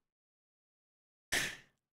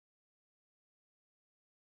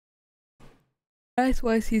 That's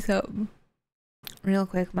why I see something. Real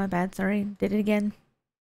quick, my bad, sorry. Did it again.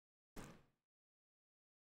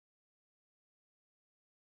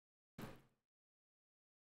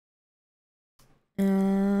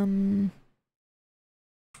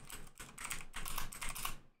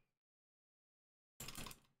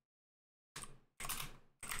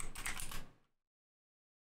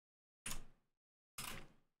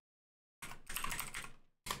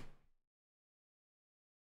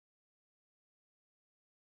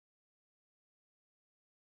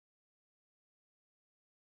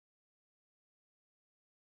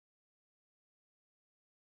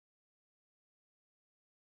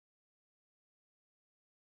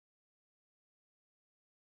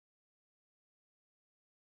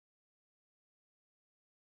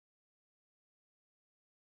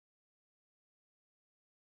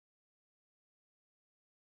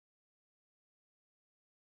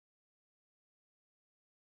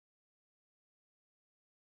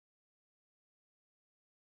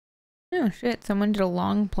 Oh shit, someone did a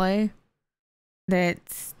long play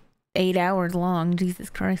that's 8 hours long. Jesus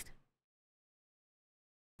Christ.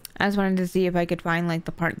 I just wanted to see if I could find like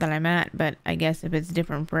the part that I'm at, but I guess if it's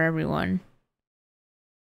different for everyone.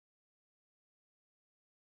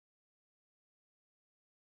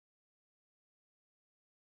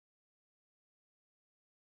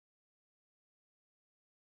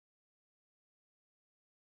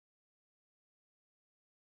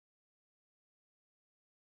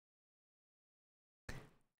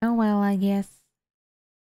 Oh well, I guess.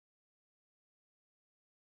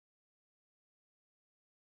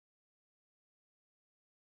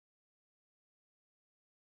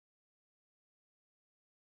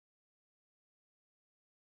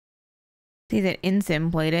 See that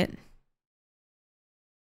Insim played it.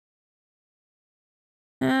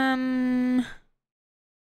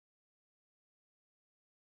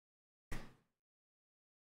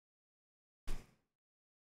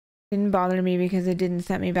 Didn't bother me because it didn't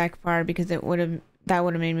set me back far, because that would have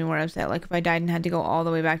made me more upset. Like if I died and had to go all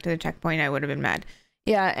the way back to the checkpoint, I would have been mad.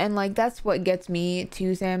 Yeah, and like that's what gets me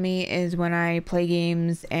too, Sammy, is when I play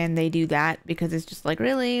games and they do that, because it's just like,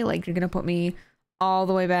 really? Like you're gonna put me all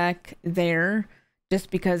the way back there just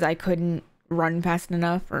because I couldn't run fast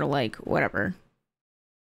enough, or like whatever.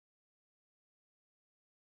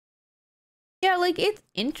 Yeah, like it's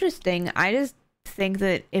interesting. I just think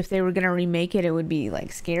that if they were gonna remake it, it would be like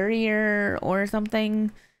scarier or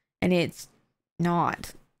something, and it's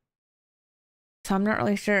not. So I'm not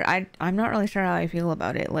really sure. I'm not really sure how I feel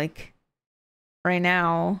about it. Like right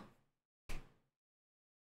now,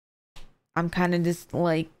 I'm kind of just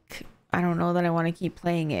like, I don't know that I want to keep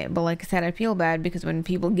playing it. But like I said, I feel bad because when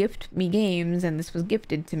people gift me games, and this was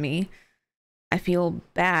gifted to me, I feel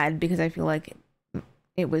bad because I feel like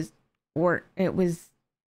it was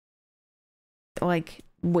like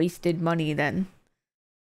wasted money then.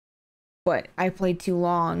 But I played too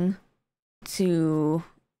long to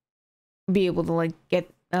be able to like get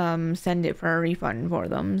send it for a refund for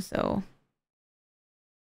them, so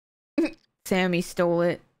Sammy stole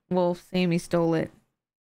it. Wolf, Sammy stole it.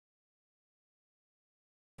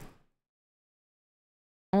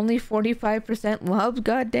 Only 45% love?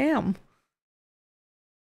 Goddamn.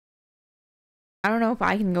 I don't know if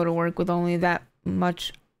I can go to work with only that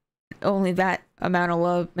amount of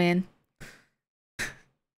love, man.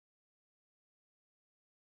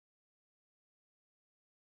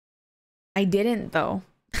 I didn't though.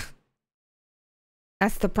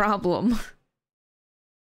 That's the problem.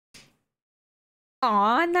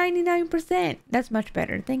 Aw, 99%. That's much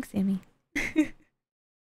better. Thanks, Sammy.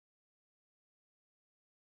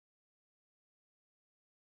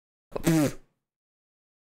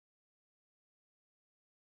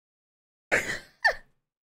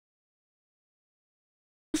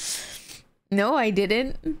 No, I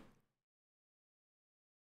didn't.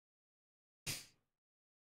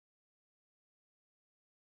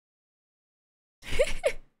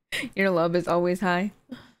 Your love is always high.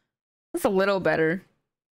 That's a little better,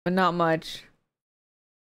 but not much.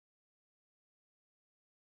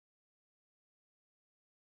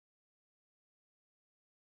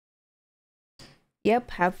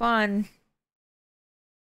 Yep, have fun.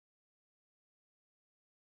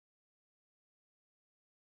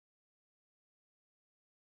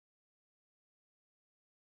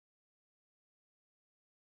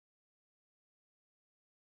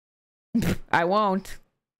 I won't.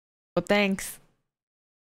 But thanks.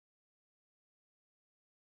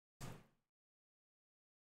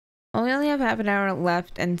 Well, we only have half an hour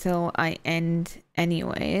left until I end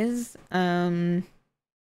anyways. I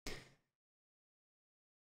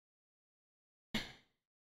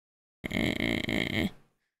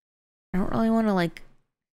don't really want to like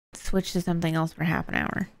switch to something else for half an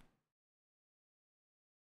hour.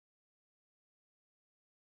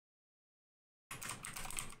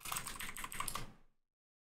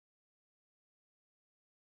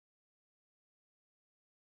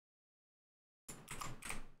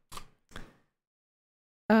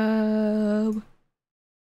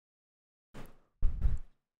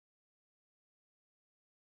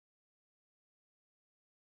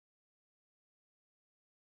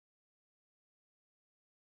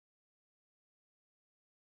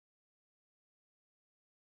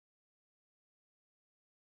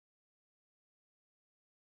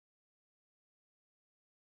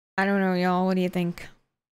 I don't know, y'all. What do you think?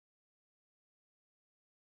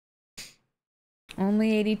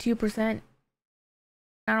 Only 82%.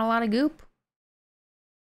 Not a lot of goop.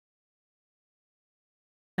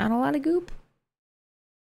 Not a lot of goop.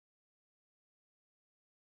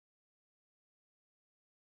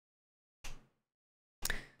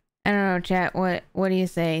 I don't know, chat. What do you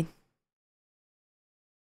say?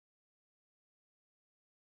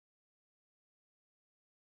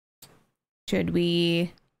 Should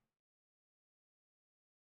we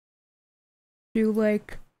do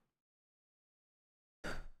like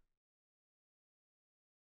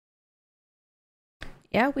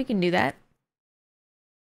yeah, we can do that.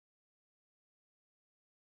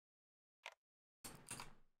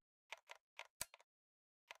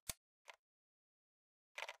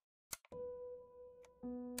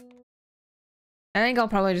 I think I'll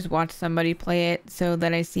probably just watch somebody play it so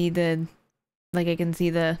that I see the like I can see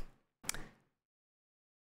the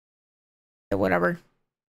whatever.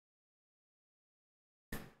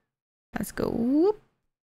 Let's go. Whoop.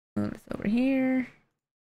 Move this over here.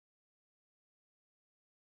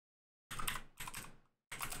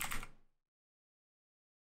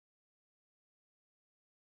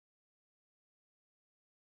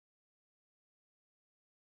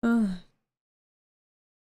 Ugh.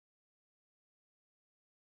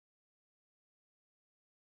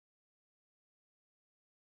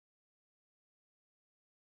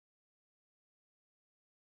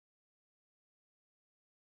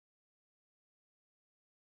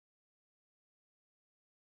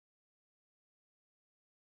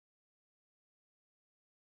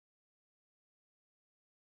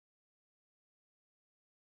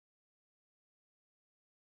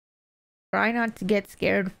 Try not to get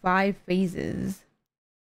scared 5 phases.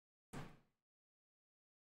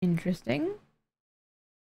 Interesting.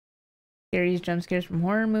 Scariest jump scares from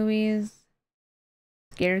horror movies.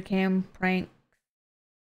 Scare cam prank.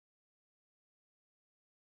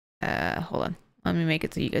 Hold on. Let me make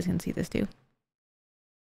it so you guys can see this too.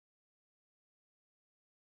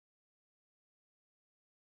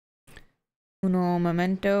 Uno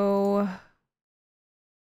momento.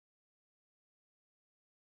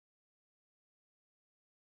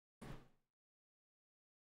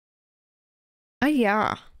 Oh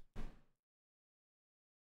yeah.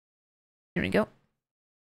 Here we go.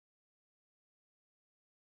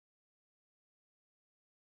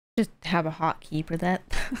 Just have a hotkey for that.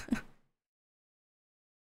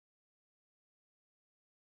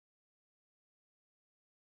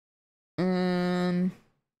 um.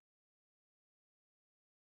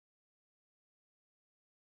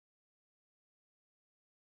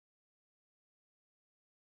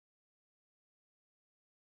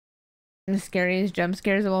 The scariest jump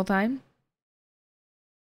scares of all time.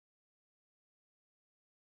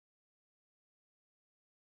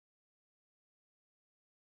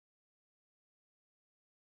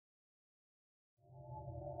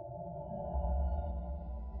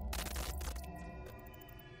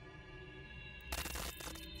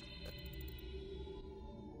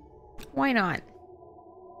 Why not?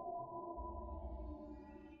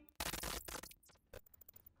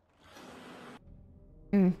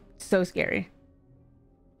 So scary.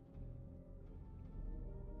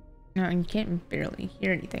 No, you can't barely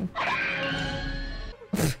hear anything.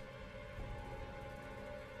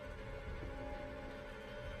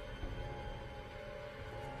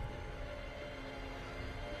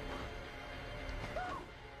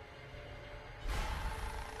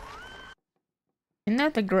 Isn't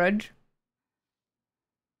that The Grudge?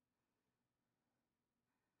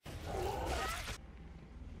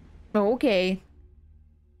 Okay.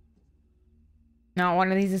 Not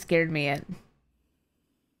one of these has scared me yet.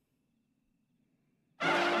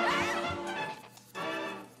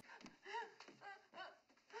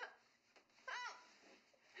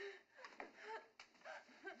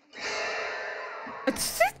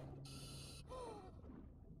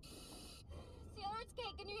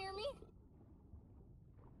 Can you hear me?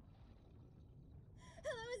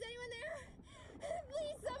 Hello, is anyone there?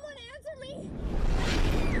 Please, someone answer me.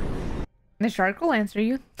 The shark will answer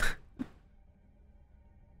you. So,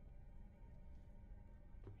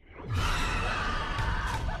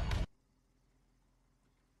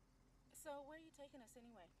 where are you taking us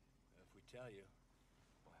anyway? If we tell you,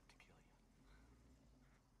 we'll have to kill you.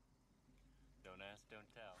 Don't ask, don't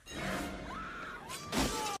tell.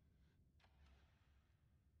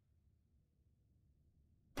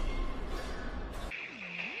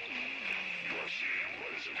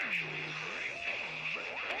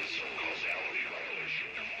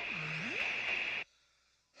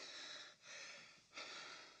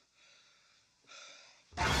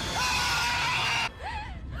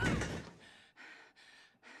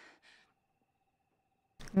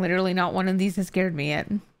 Literally not one of these has scared me yet.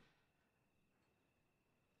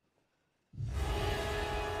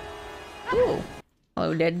 Ooh.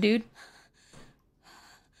 Hello, dead dude.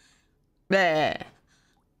 Bleh.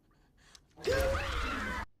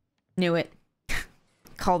 Knew it.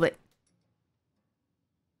 Called it.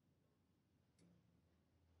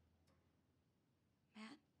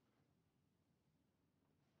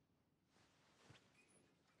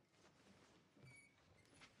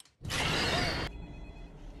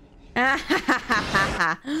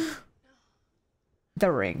 The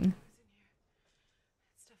ring.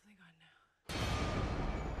 It's definitely gone now.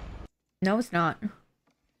 No, it's not.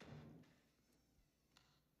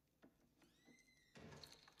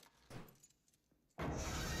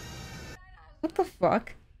 What the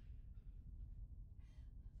fuck?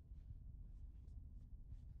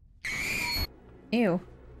 Ew.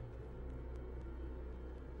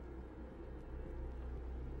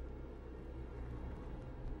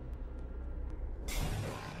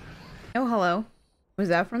 Oh, hello. Was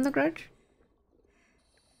that from The Grudge?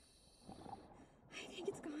 I think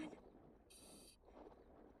it's gone.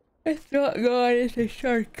 It's not gone, it's a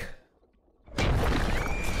shark.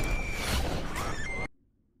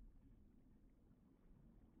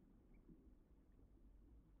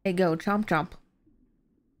 Hey, go, chomp chomp.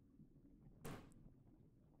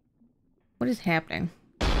 What is happening?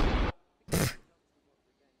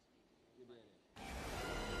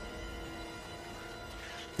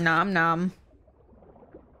 Nom nom.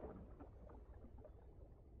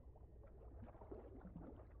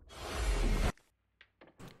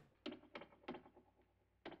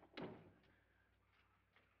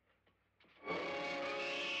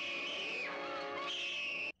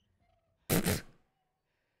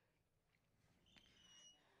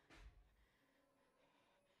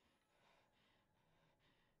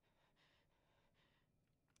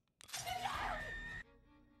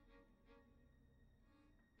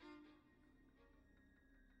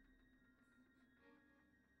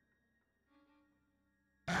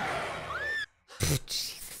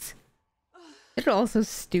 Jesus. They're all so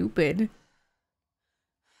stupid.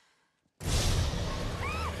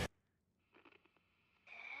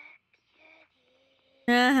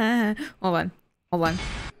 Hold on. Hold on.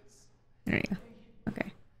 There you go.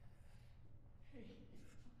 Okay.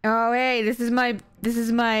 Oh, hey, this is my...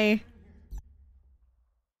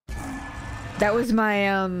 That was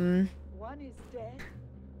my,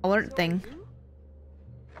 alert thing.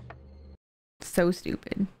 So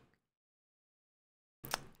stupid.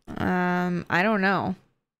 I don't know.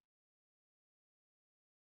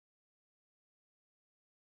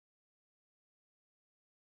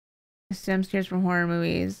 Jump scares from horror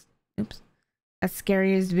movies. Oops. That's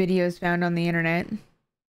scariest videos found on the internet.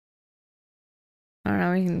 I don't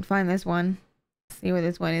know, we can find this one. See what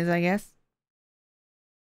this one is, I guess.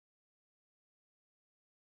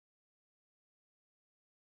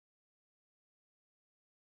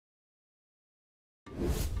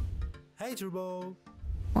 Hey, Turbo.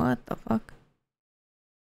 What? What the fuck?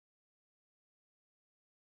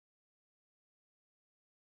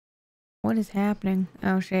 What is happening?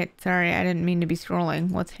 Oh shit, sorry, I didn't mean to be scrolling.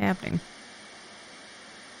 What's happening?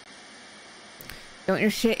 Don't you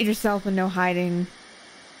shit yourself and no hiding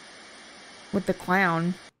with the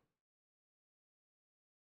clown.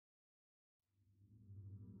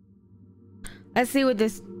 Let's see what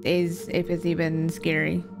this is, if it's even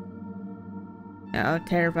scary. Oh,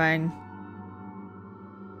 terrifying.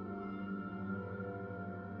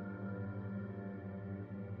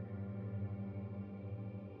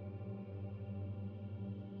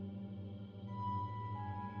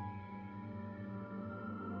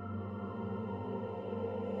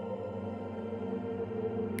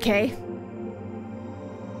 Okay.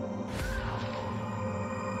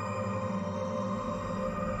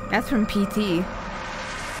 That's from PT.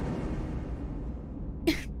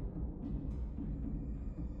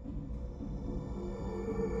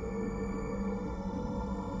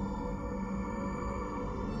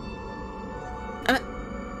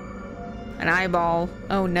 An eyeball.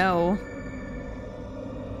 Oh no.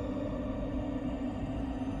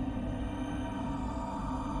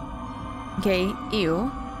 Okay,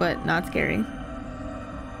 ew, but not scary.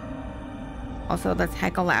 Also, that's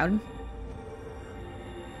hecka loud.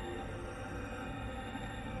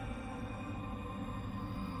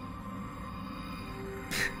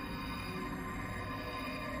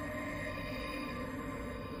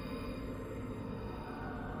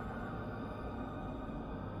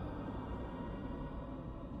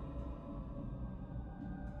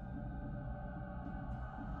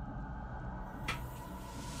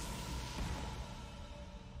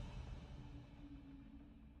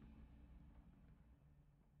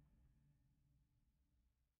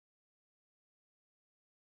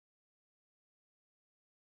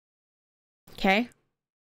 Okay.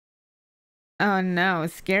 Oh no,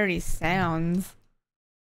 scary sounds.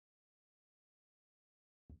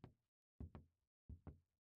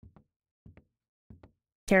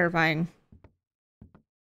 Terrifying.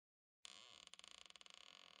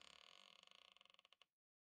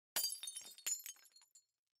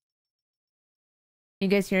 You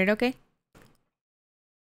guys hear it okay?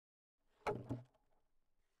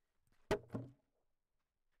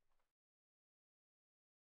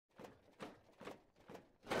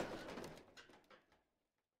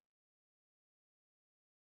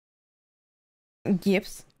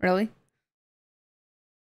 Yips, really?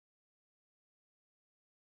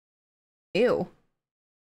 Ew.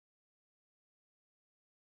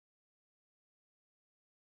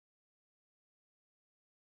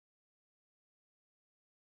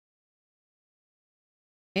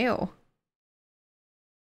 Ew.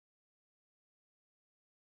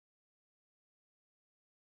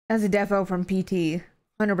 That's a defo from PT.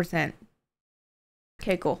 100%.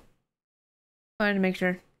 Okay, cool. Wanted to make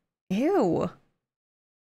sure. Ew.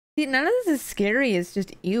 See, none of this is scary, it's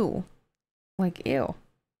just ew. Like, ew.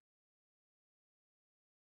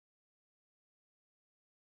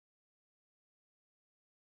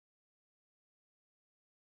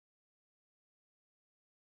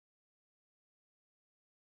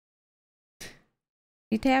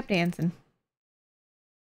 You tap dancing.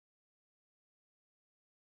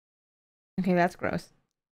 Okay, that's gross.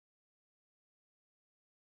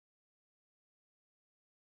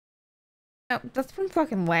 Oh, that's from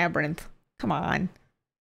fucking Labyrinth. Come on.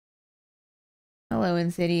 Hello,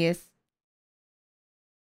 Insidious.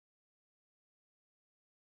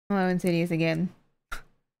 Hello, Insidious again.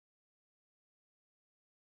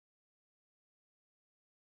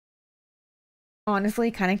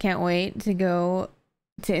 Honestly, kind of can't wait to go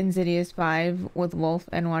to Insidious 5 with Wolf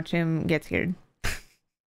and watch him get scared.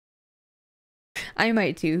 I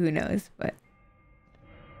might too, who knows, but...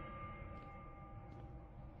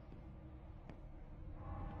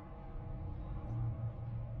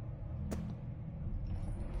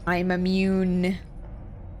 I'm immune.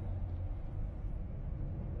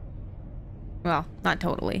 Well, not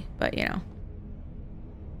totally, but you know.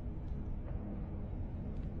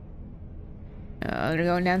 They're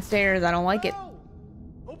going downstairs. I don't like it.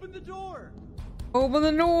 Open the door. Open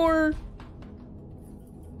the door.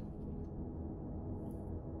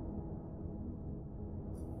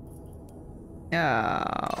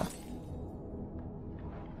 Oh.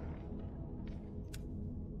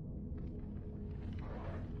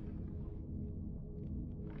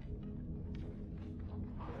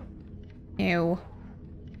 Ew.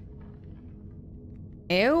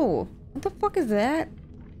 Ew. What the fuck is that?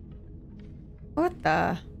 What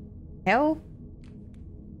the hell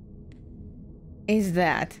is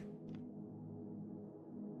that?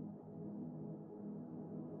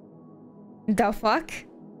 The fuck?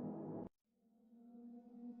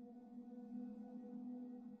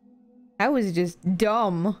 I was just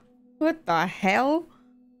dumb. What the hell?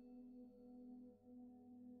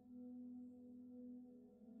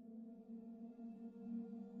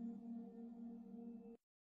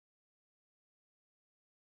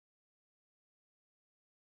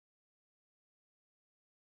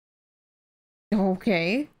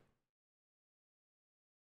 Okay.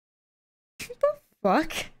 What the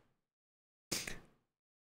fuck?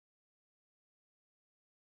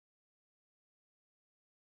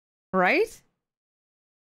 Right?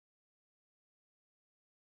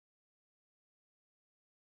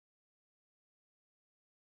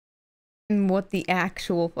 What the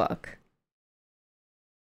actual fuck?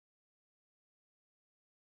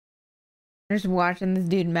 Just watching this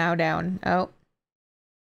dude mow down. Oh.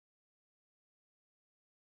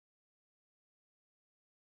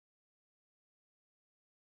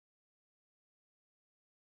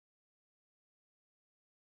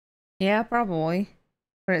 Yeah, probably.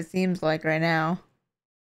 What it seems like right now.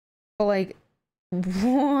 But like,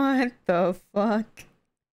 what the fuck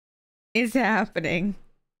is happening?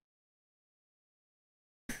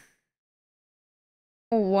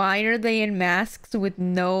 Why are they in masks with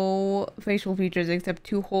no facial features except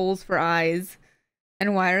 2 holes for eyes?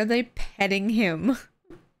 And why are they petting him?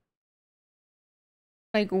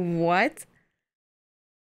 Like, what?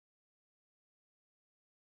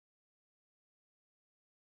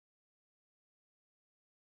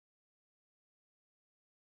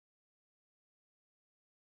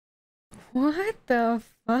 What the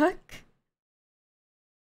fuck?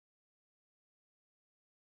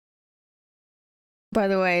 By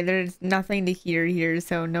the way, there's nothing to hear here,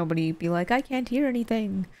 so nobody be like, I can't hear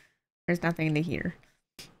anything. There's nothing to hear.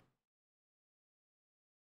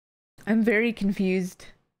 I'm very confused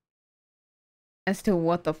as to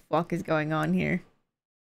what the fuck is going on here.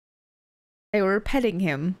 They were petting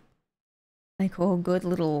him. Like, oh, good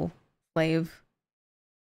little slave.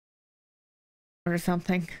 Or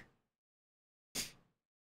something.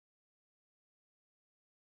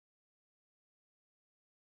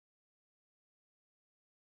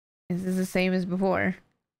 This is the same as before.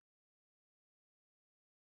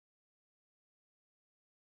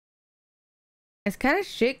 It's kind of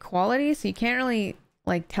shit quality, so you can't really,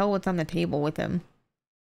 like, tell what's on the table with him.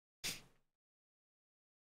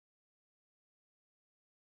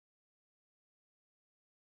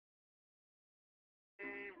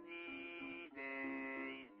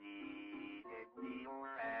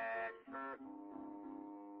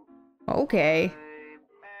 Okay.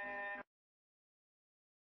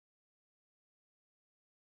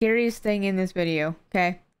 Scariest thing in this video,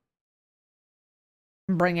 okay?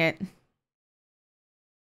 Bring it.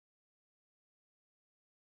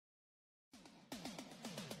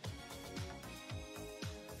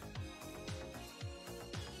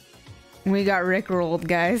 We got rickrolled,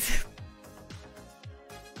 guys.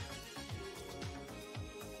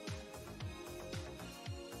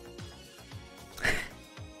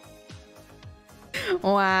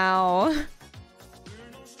 Wow.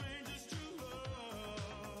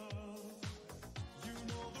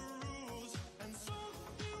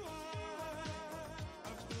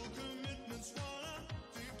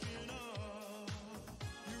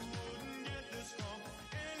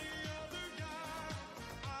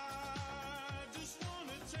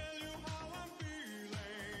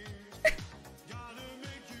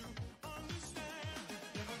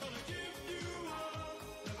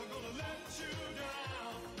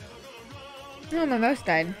 Oh, my mouse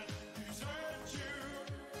died.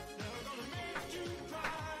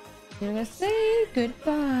 Gonna say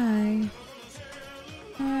goodbye.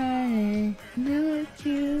 I know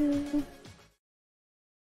you.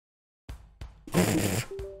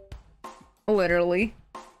 Literally.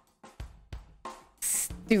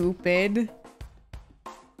 Stupid.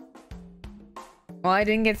 Well, I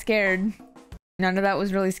didn't get scared. None of that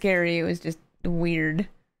was really scary. It was just weird.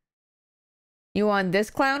 You want this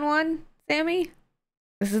clown one, Sammy?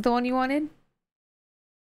 This is the one you wanted?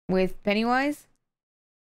 With Pennywise?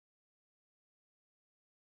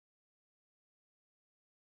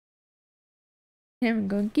 Never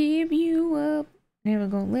gonna give you up. Never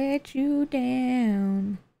gonna let you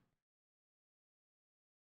down.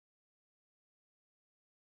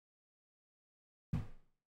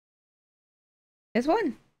 This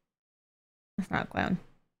one? That's not a clown.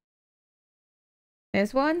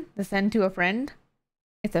 This one? The Send to a Friend?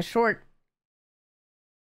 It's a short.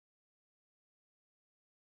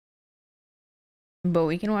 But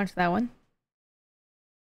we can watch that one.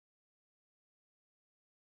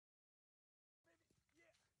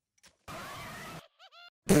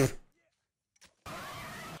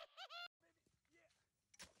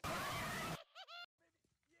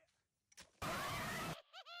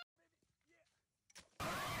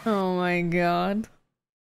 my god.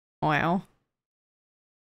 Wow.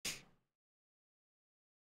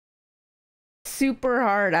 Super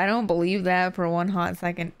hard. I don't believe that for one hot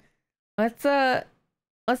second. Let's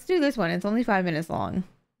do this one. It's only 5 minutes long.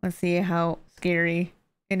 Let's see how scary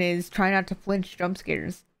it is. Try not to flinch jump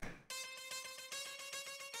scares.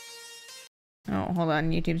 Oh, hold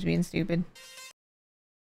on. YouTube's being stupid.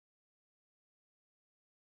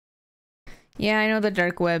 Yeah, I know the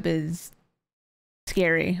dark web is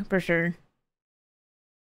scary for sure.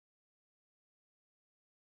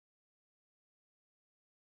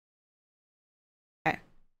 Okay.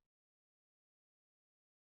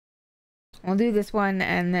 We'll do this one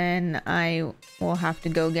and then I will have to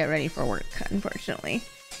go get ready for work, unfortunately.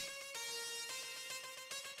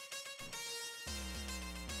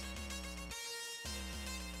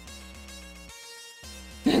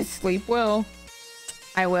 Sleep well.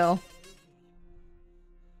 I will.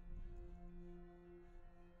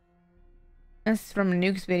 That's from a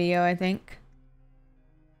Nuke's video, I think.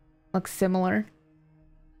 Looks similar.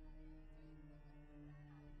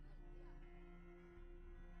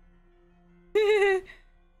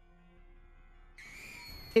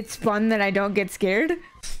 It's fun that I don't get scared.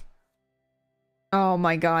 Oh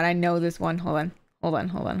my god, I know this one. Hold on. Hold on,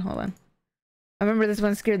 hold on, hold on. I remember this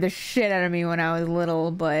one scared the shit out of me when I was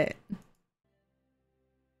little, but...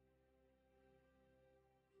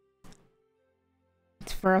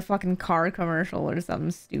 It's for a fucking car commercial or some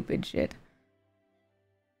stupid shit.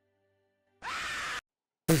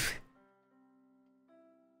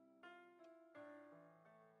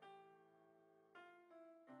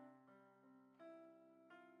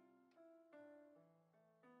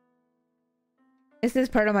 This was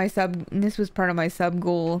part of my sub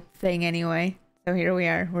goal thing anyway. So here we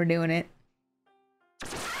are. We're doing it.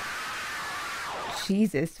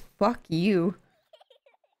 Jesus, fuck you.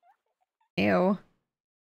 Ew.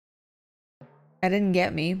 That didn't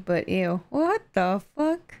get me, but ew. What the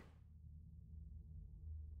fuck?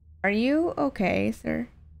 Are you okay, sir?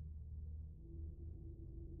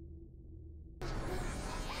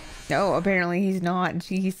 No, apparently he's not.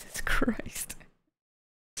 Jesus Christ.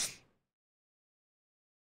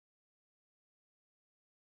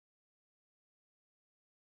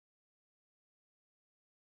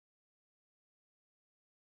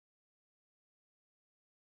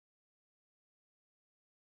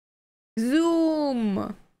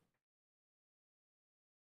 Zoom.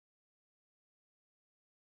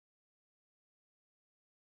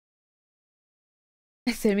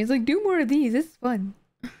 Sammy's like, do more of these. This is fun.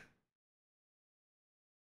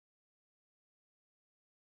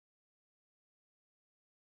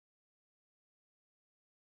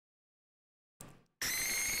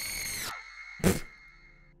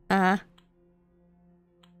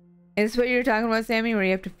 Is this what you're talking about, Sammy, where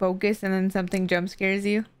you have to focus and then something jump scares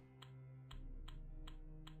you?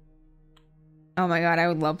 Oh my god, I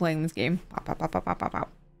would love playing this game. Pop, pop, pop, pop, pop, pop, pop.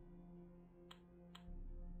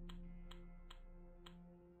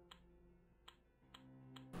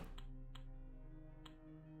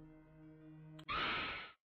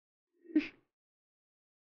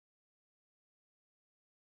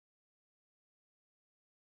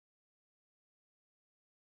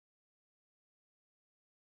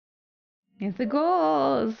 It's a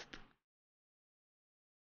ghost.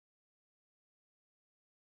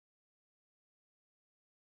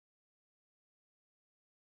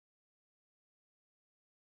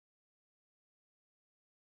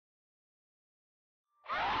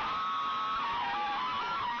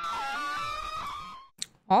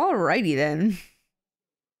 Alrighty then.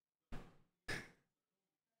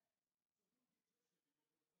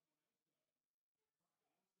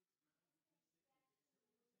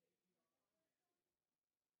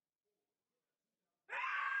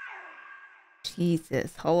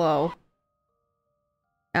 Jesus, hello.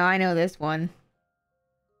 Now I know this one.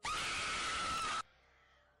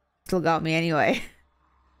 Still got me anyway.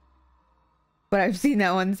 But I've seen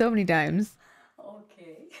that one so many times.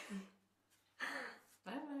 Okay.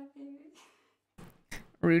 Bye bye, baby.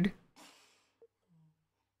 Rude.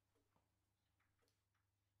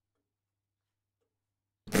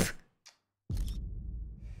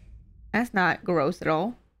 That's not gross at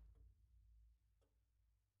all.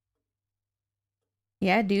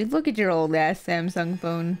 Yeah, dude, look at your old ass Samsung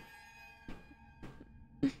phone.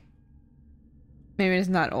 Maybe it's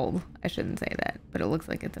not old. I shouldn't say that, but it looks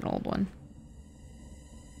like it's an old one.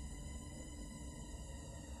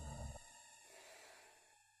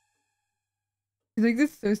 He's like,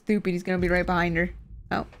 this is so stupid. He's gonna be right behind her.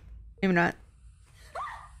 Oh, maybe not.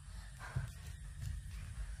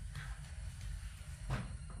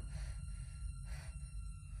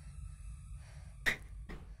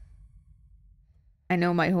 I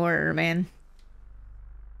know my horror, man.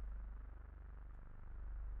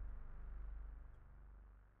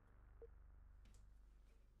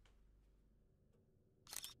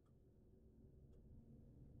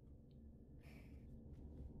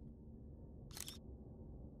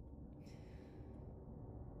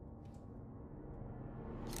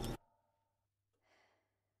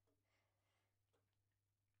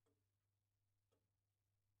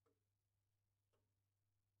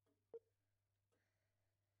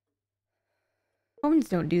 Phones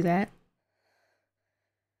don't do that.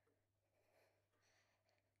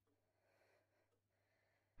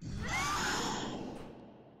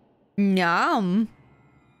 Yum.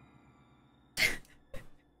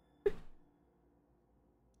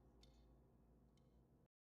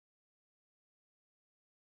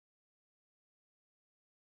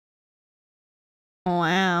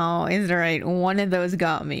 Wow, is right. One of those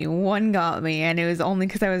got me. One got me, and it was only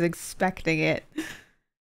because I was expecting it.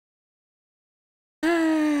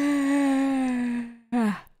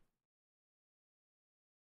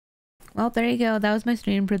 Well, there you go. That was my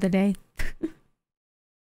stream for the day.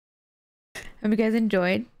 Hope you guys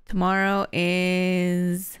enjoyed. Tomorrow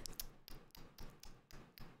is...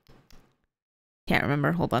 Can't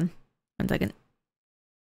remember. Hold on. 1 second.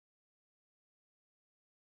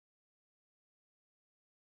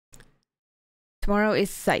 Tomorrow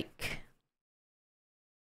is Psych.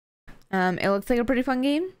 It looks like a pretty fun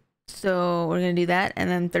game, so we're gonna do that.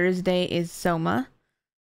 And then Thursday is Soma.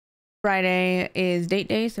 Friday is date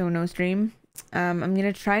day, so no stream. I'm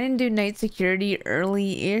gonna try and do night security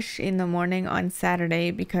early-ish in the morning on Saturday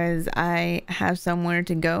because I have somewhere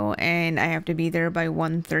to go and I have to be there by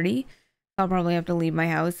 1:30. I'll probably have to leave my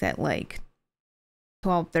house at like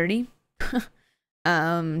 12:30,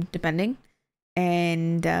 depending.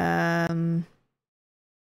 And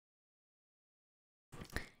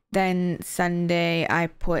then Sunday I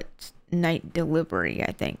put night delivery,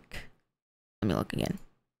 I think. Let me look again.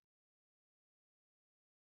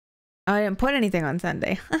 I didn't put anything on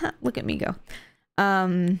Sunday. Look at me go.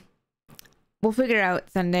 We'll figure out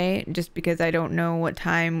Sunday just because I don't know what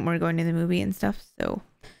time we're going to the movie and stuff, so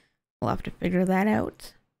we'll have to figure that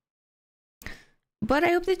out. But I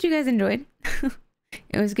hope that you guys enjoyed.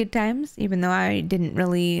 It was good times, even though I didn't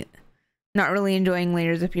really, not really enjoying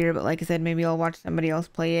Layers of Fear, but like I said, maybe I'll watch somebody else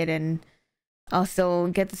play it and I'll still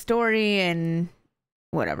get the story and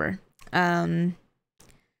whatever. But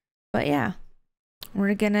yeah.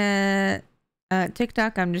 We're gonna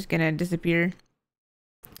TikTok, I'm just gonna disappear.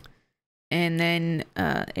 And then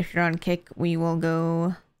if you're on Kick, we will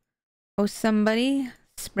go host somebody.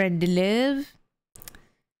 Spread the love.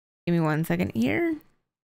 Give me 1 second here.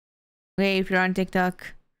 Okay, if you're on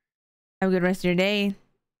TikTok, have a good rest of your day.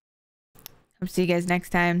 Hope to see you guys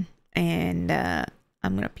next time. And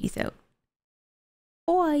I'm gonna peace out.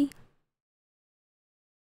 Bye.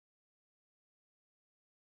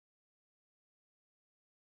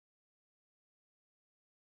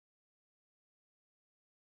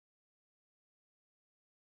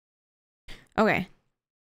 Okay.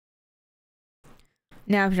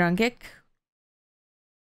 Now if you're on Kick,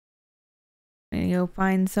 I'm gonna go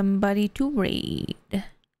find somebody to raid.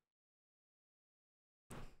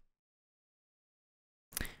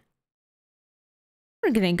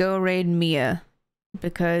 We're gonna go raid Mia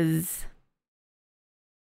because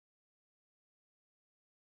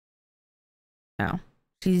no,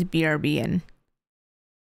 she's BRBing.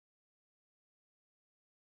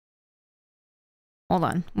 Hold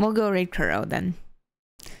on. We'll go raid Kuro then.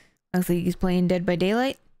 Looks like he's playing Dead by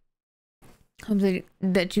Daylight. Hope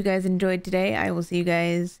that you guys enjoyed today. I will see you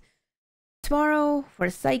guys tomorrow for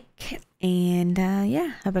Psych. And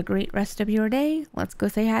yeah, have a great rest of your day. Let's go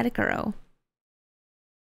say hi to Kuro.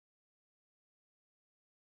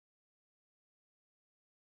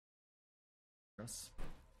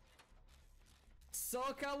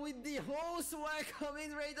 Soka with the host, welcome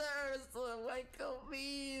in Raiders, welcome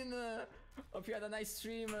in. Hope you had a nice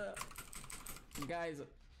stream, guys.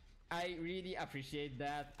 I really appreciate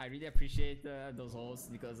that. I really appreciate those hosts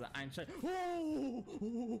because I'm trying.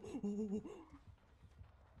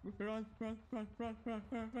 Run, run, run, run, run,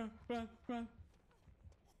 run, run, run, run.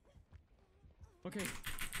 Okay,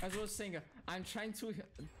 as I was saying, I'm trying to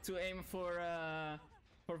aim for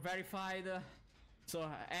verified. So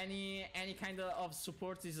any kind of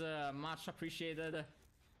support is much appreciated.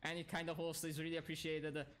 Any kind of host is really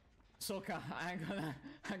appreciated. Soka, I'm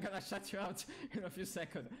gonna shut you out in a few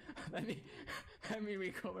seconds. Let me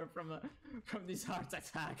recover from this heart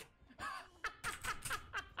attack.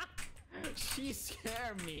 She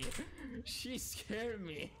scared me. She scared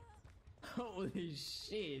me. Holy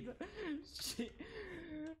shit!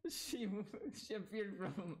 She appeared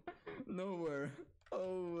from nowhere.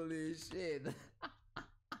 Holy shit!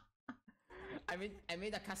 I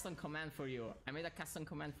made a custom command for you.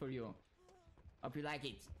 Hope you like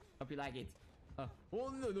it. Oh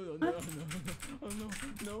no, oh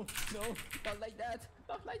no, not like that.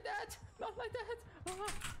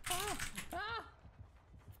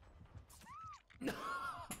 No.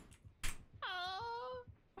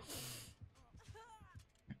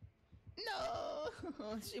 No.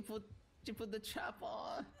 She put the trap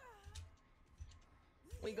on.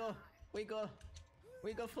 We go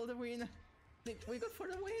for the win.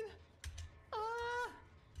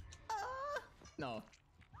 No.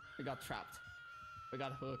 We got trapped. We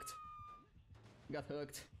got hooked.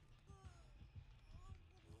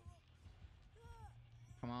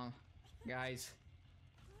 Come on, guys.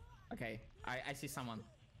 Okay, I see someone.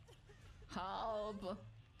 Help!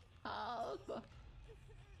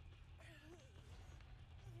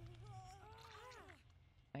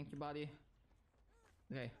 Thank you, buddy.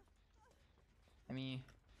 Okay. Let me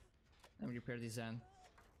repair this end.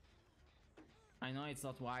 I know it's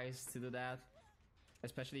not wise to do that,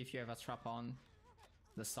 especially if you have a trap on,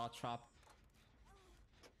 the saw trap.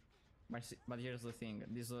 But here's the thing,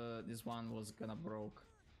 this one was gonna break,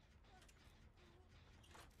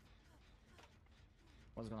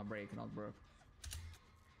 not broke.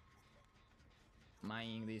 My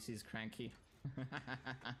English is cranky.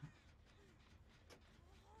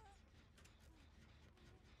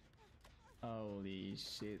 Holy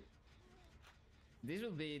shit. This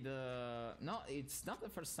will be the... No, it's not the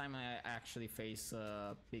first time I actually face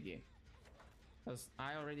Piggy. Because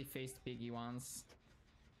I already faced Piggy once.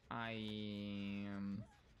 I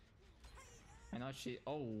know she...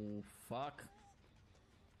 Oh, fuck.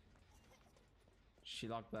 She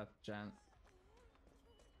locked that gen.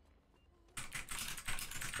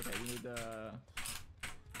 Okay, we need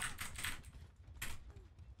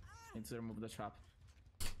to remove the trap.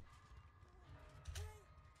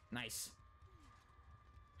 Nice.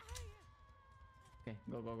 Okay,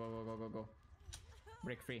 go.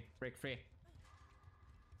 Break free.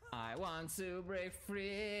 I want to break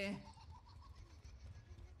free.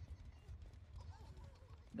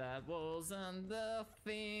 That wasn't the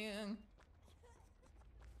thing.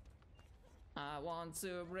 I want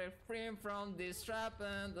to break free from this trap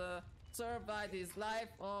and survive this life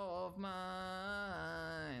of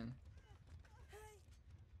mine.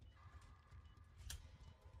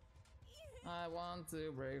 I want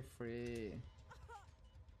to break free.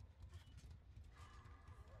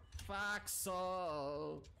 Fuck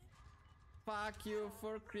so. Fuck you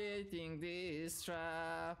for creating this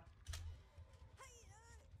trap.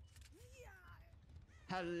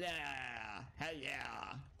 Hell yeah.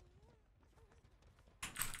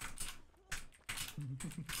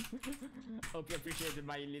 Hope you appreciated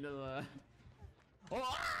my little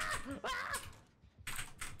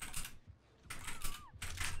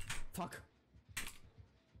Fuck.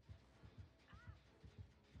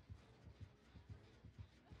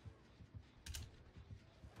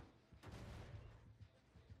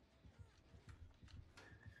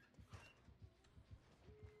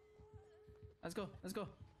 Let's go.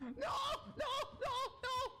 No!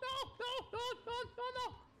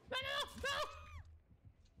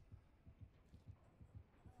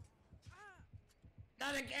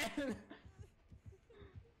 Not again!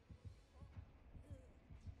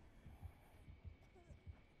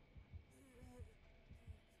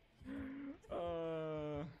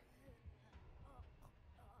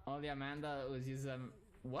 Only Amanda was his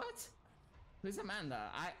what? Who's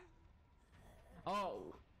Amanda?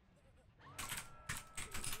 Oh.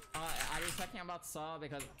 Are you talking about Saw?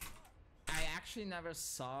 Because I actually never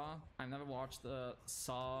saw. I've never watched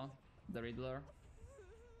Saw, the Riddler,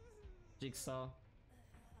 Jigsaw.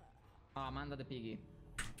 Oh, Amanda the Piggy.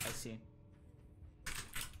 I see.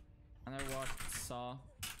 I never watched Saw.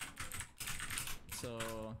 So,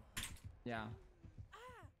 yeah.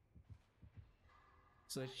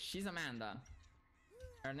 So she's Amanda.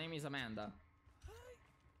 Her name is Amanda.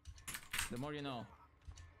 The more you know.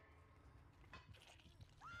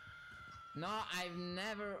 No, I've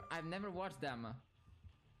never watched them.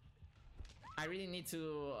 I really need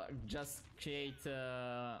to just create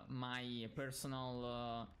my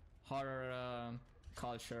personal horror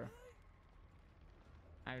culture.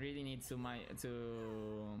 I really need to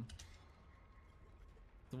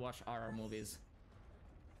watch horror movies.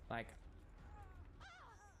 Like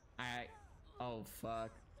oh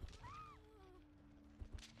fuck.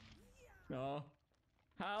 No.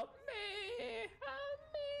 Help me! Help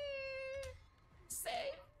me!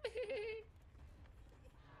 Save me!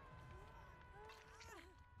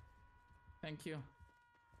 Thank you.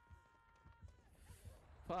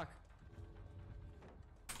 Fuck.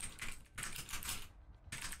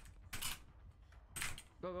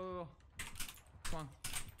 Go, go, go, go. Come on.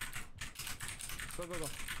 Go, go, go.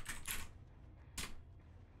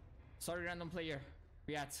 Sorry, random player.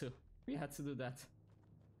 We had to. We had to do that.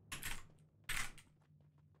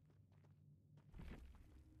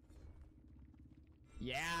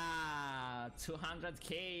 Yeah!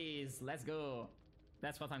 200Ks! Let's go!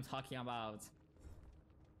 That's what I'm talking about.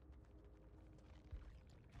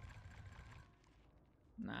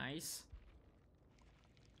 Nice.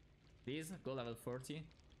 Please, go level 40.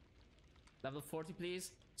 Level 40,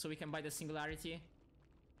 please, so we can buy the singularity.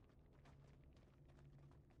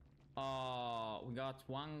 We got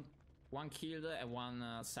one killed and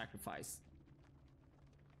one sacrificed.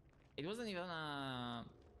 It wasn't even a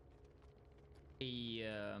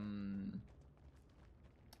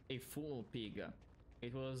full pig.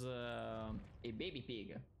 It was a baby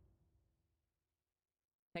pig.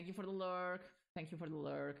 Thank you for the lurk. Thank you for the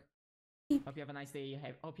lurk. Hope you have a nice day.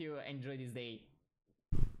 Hope you enjoy this day.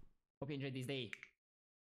 Hope you enjoy this day.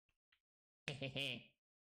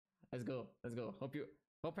 Let's go. Let's go.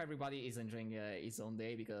 Hope everybody is enjoying his own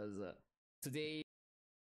day, because today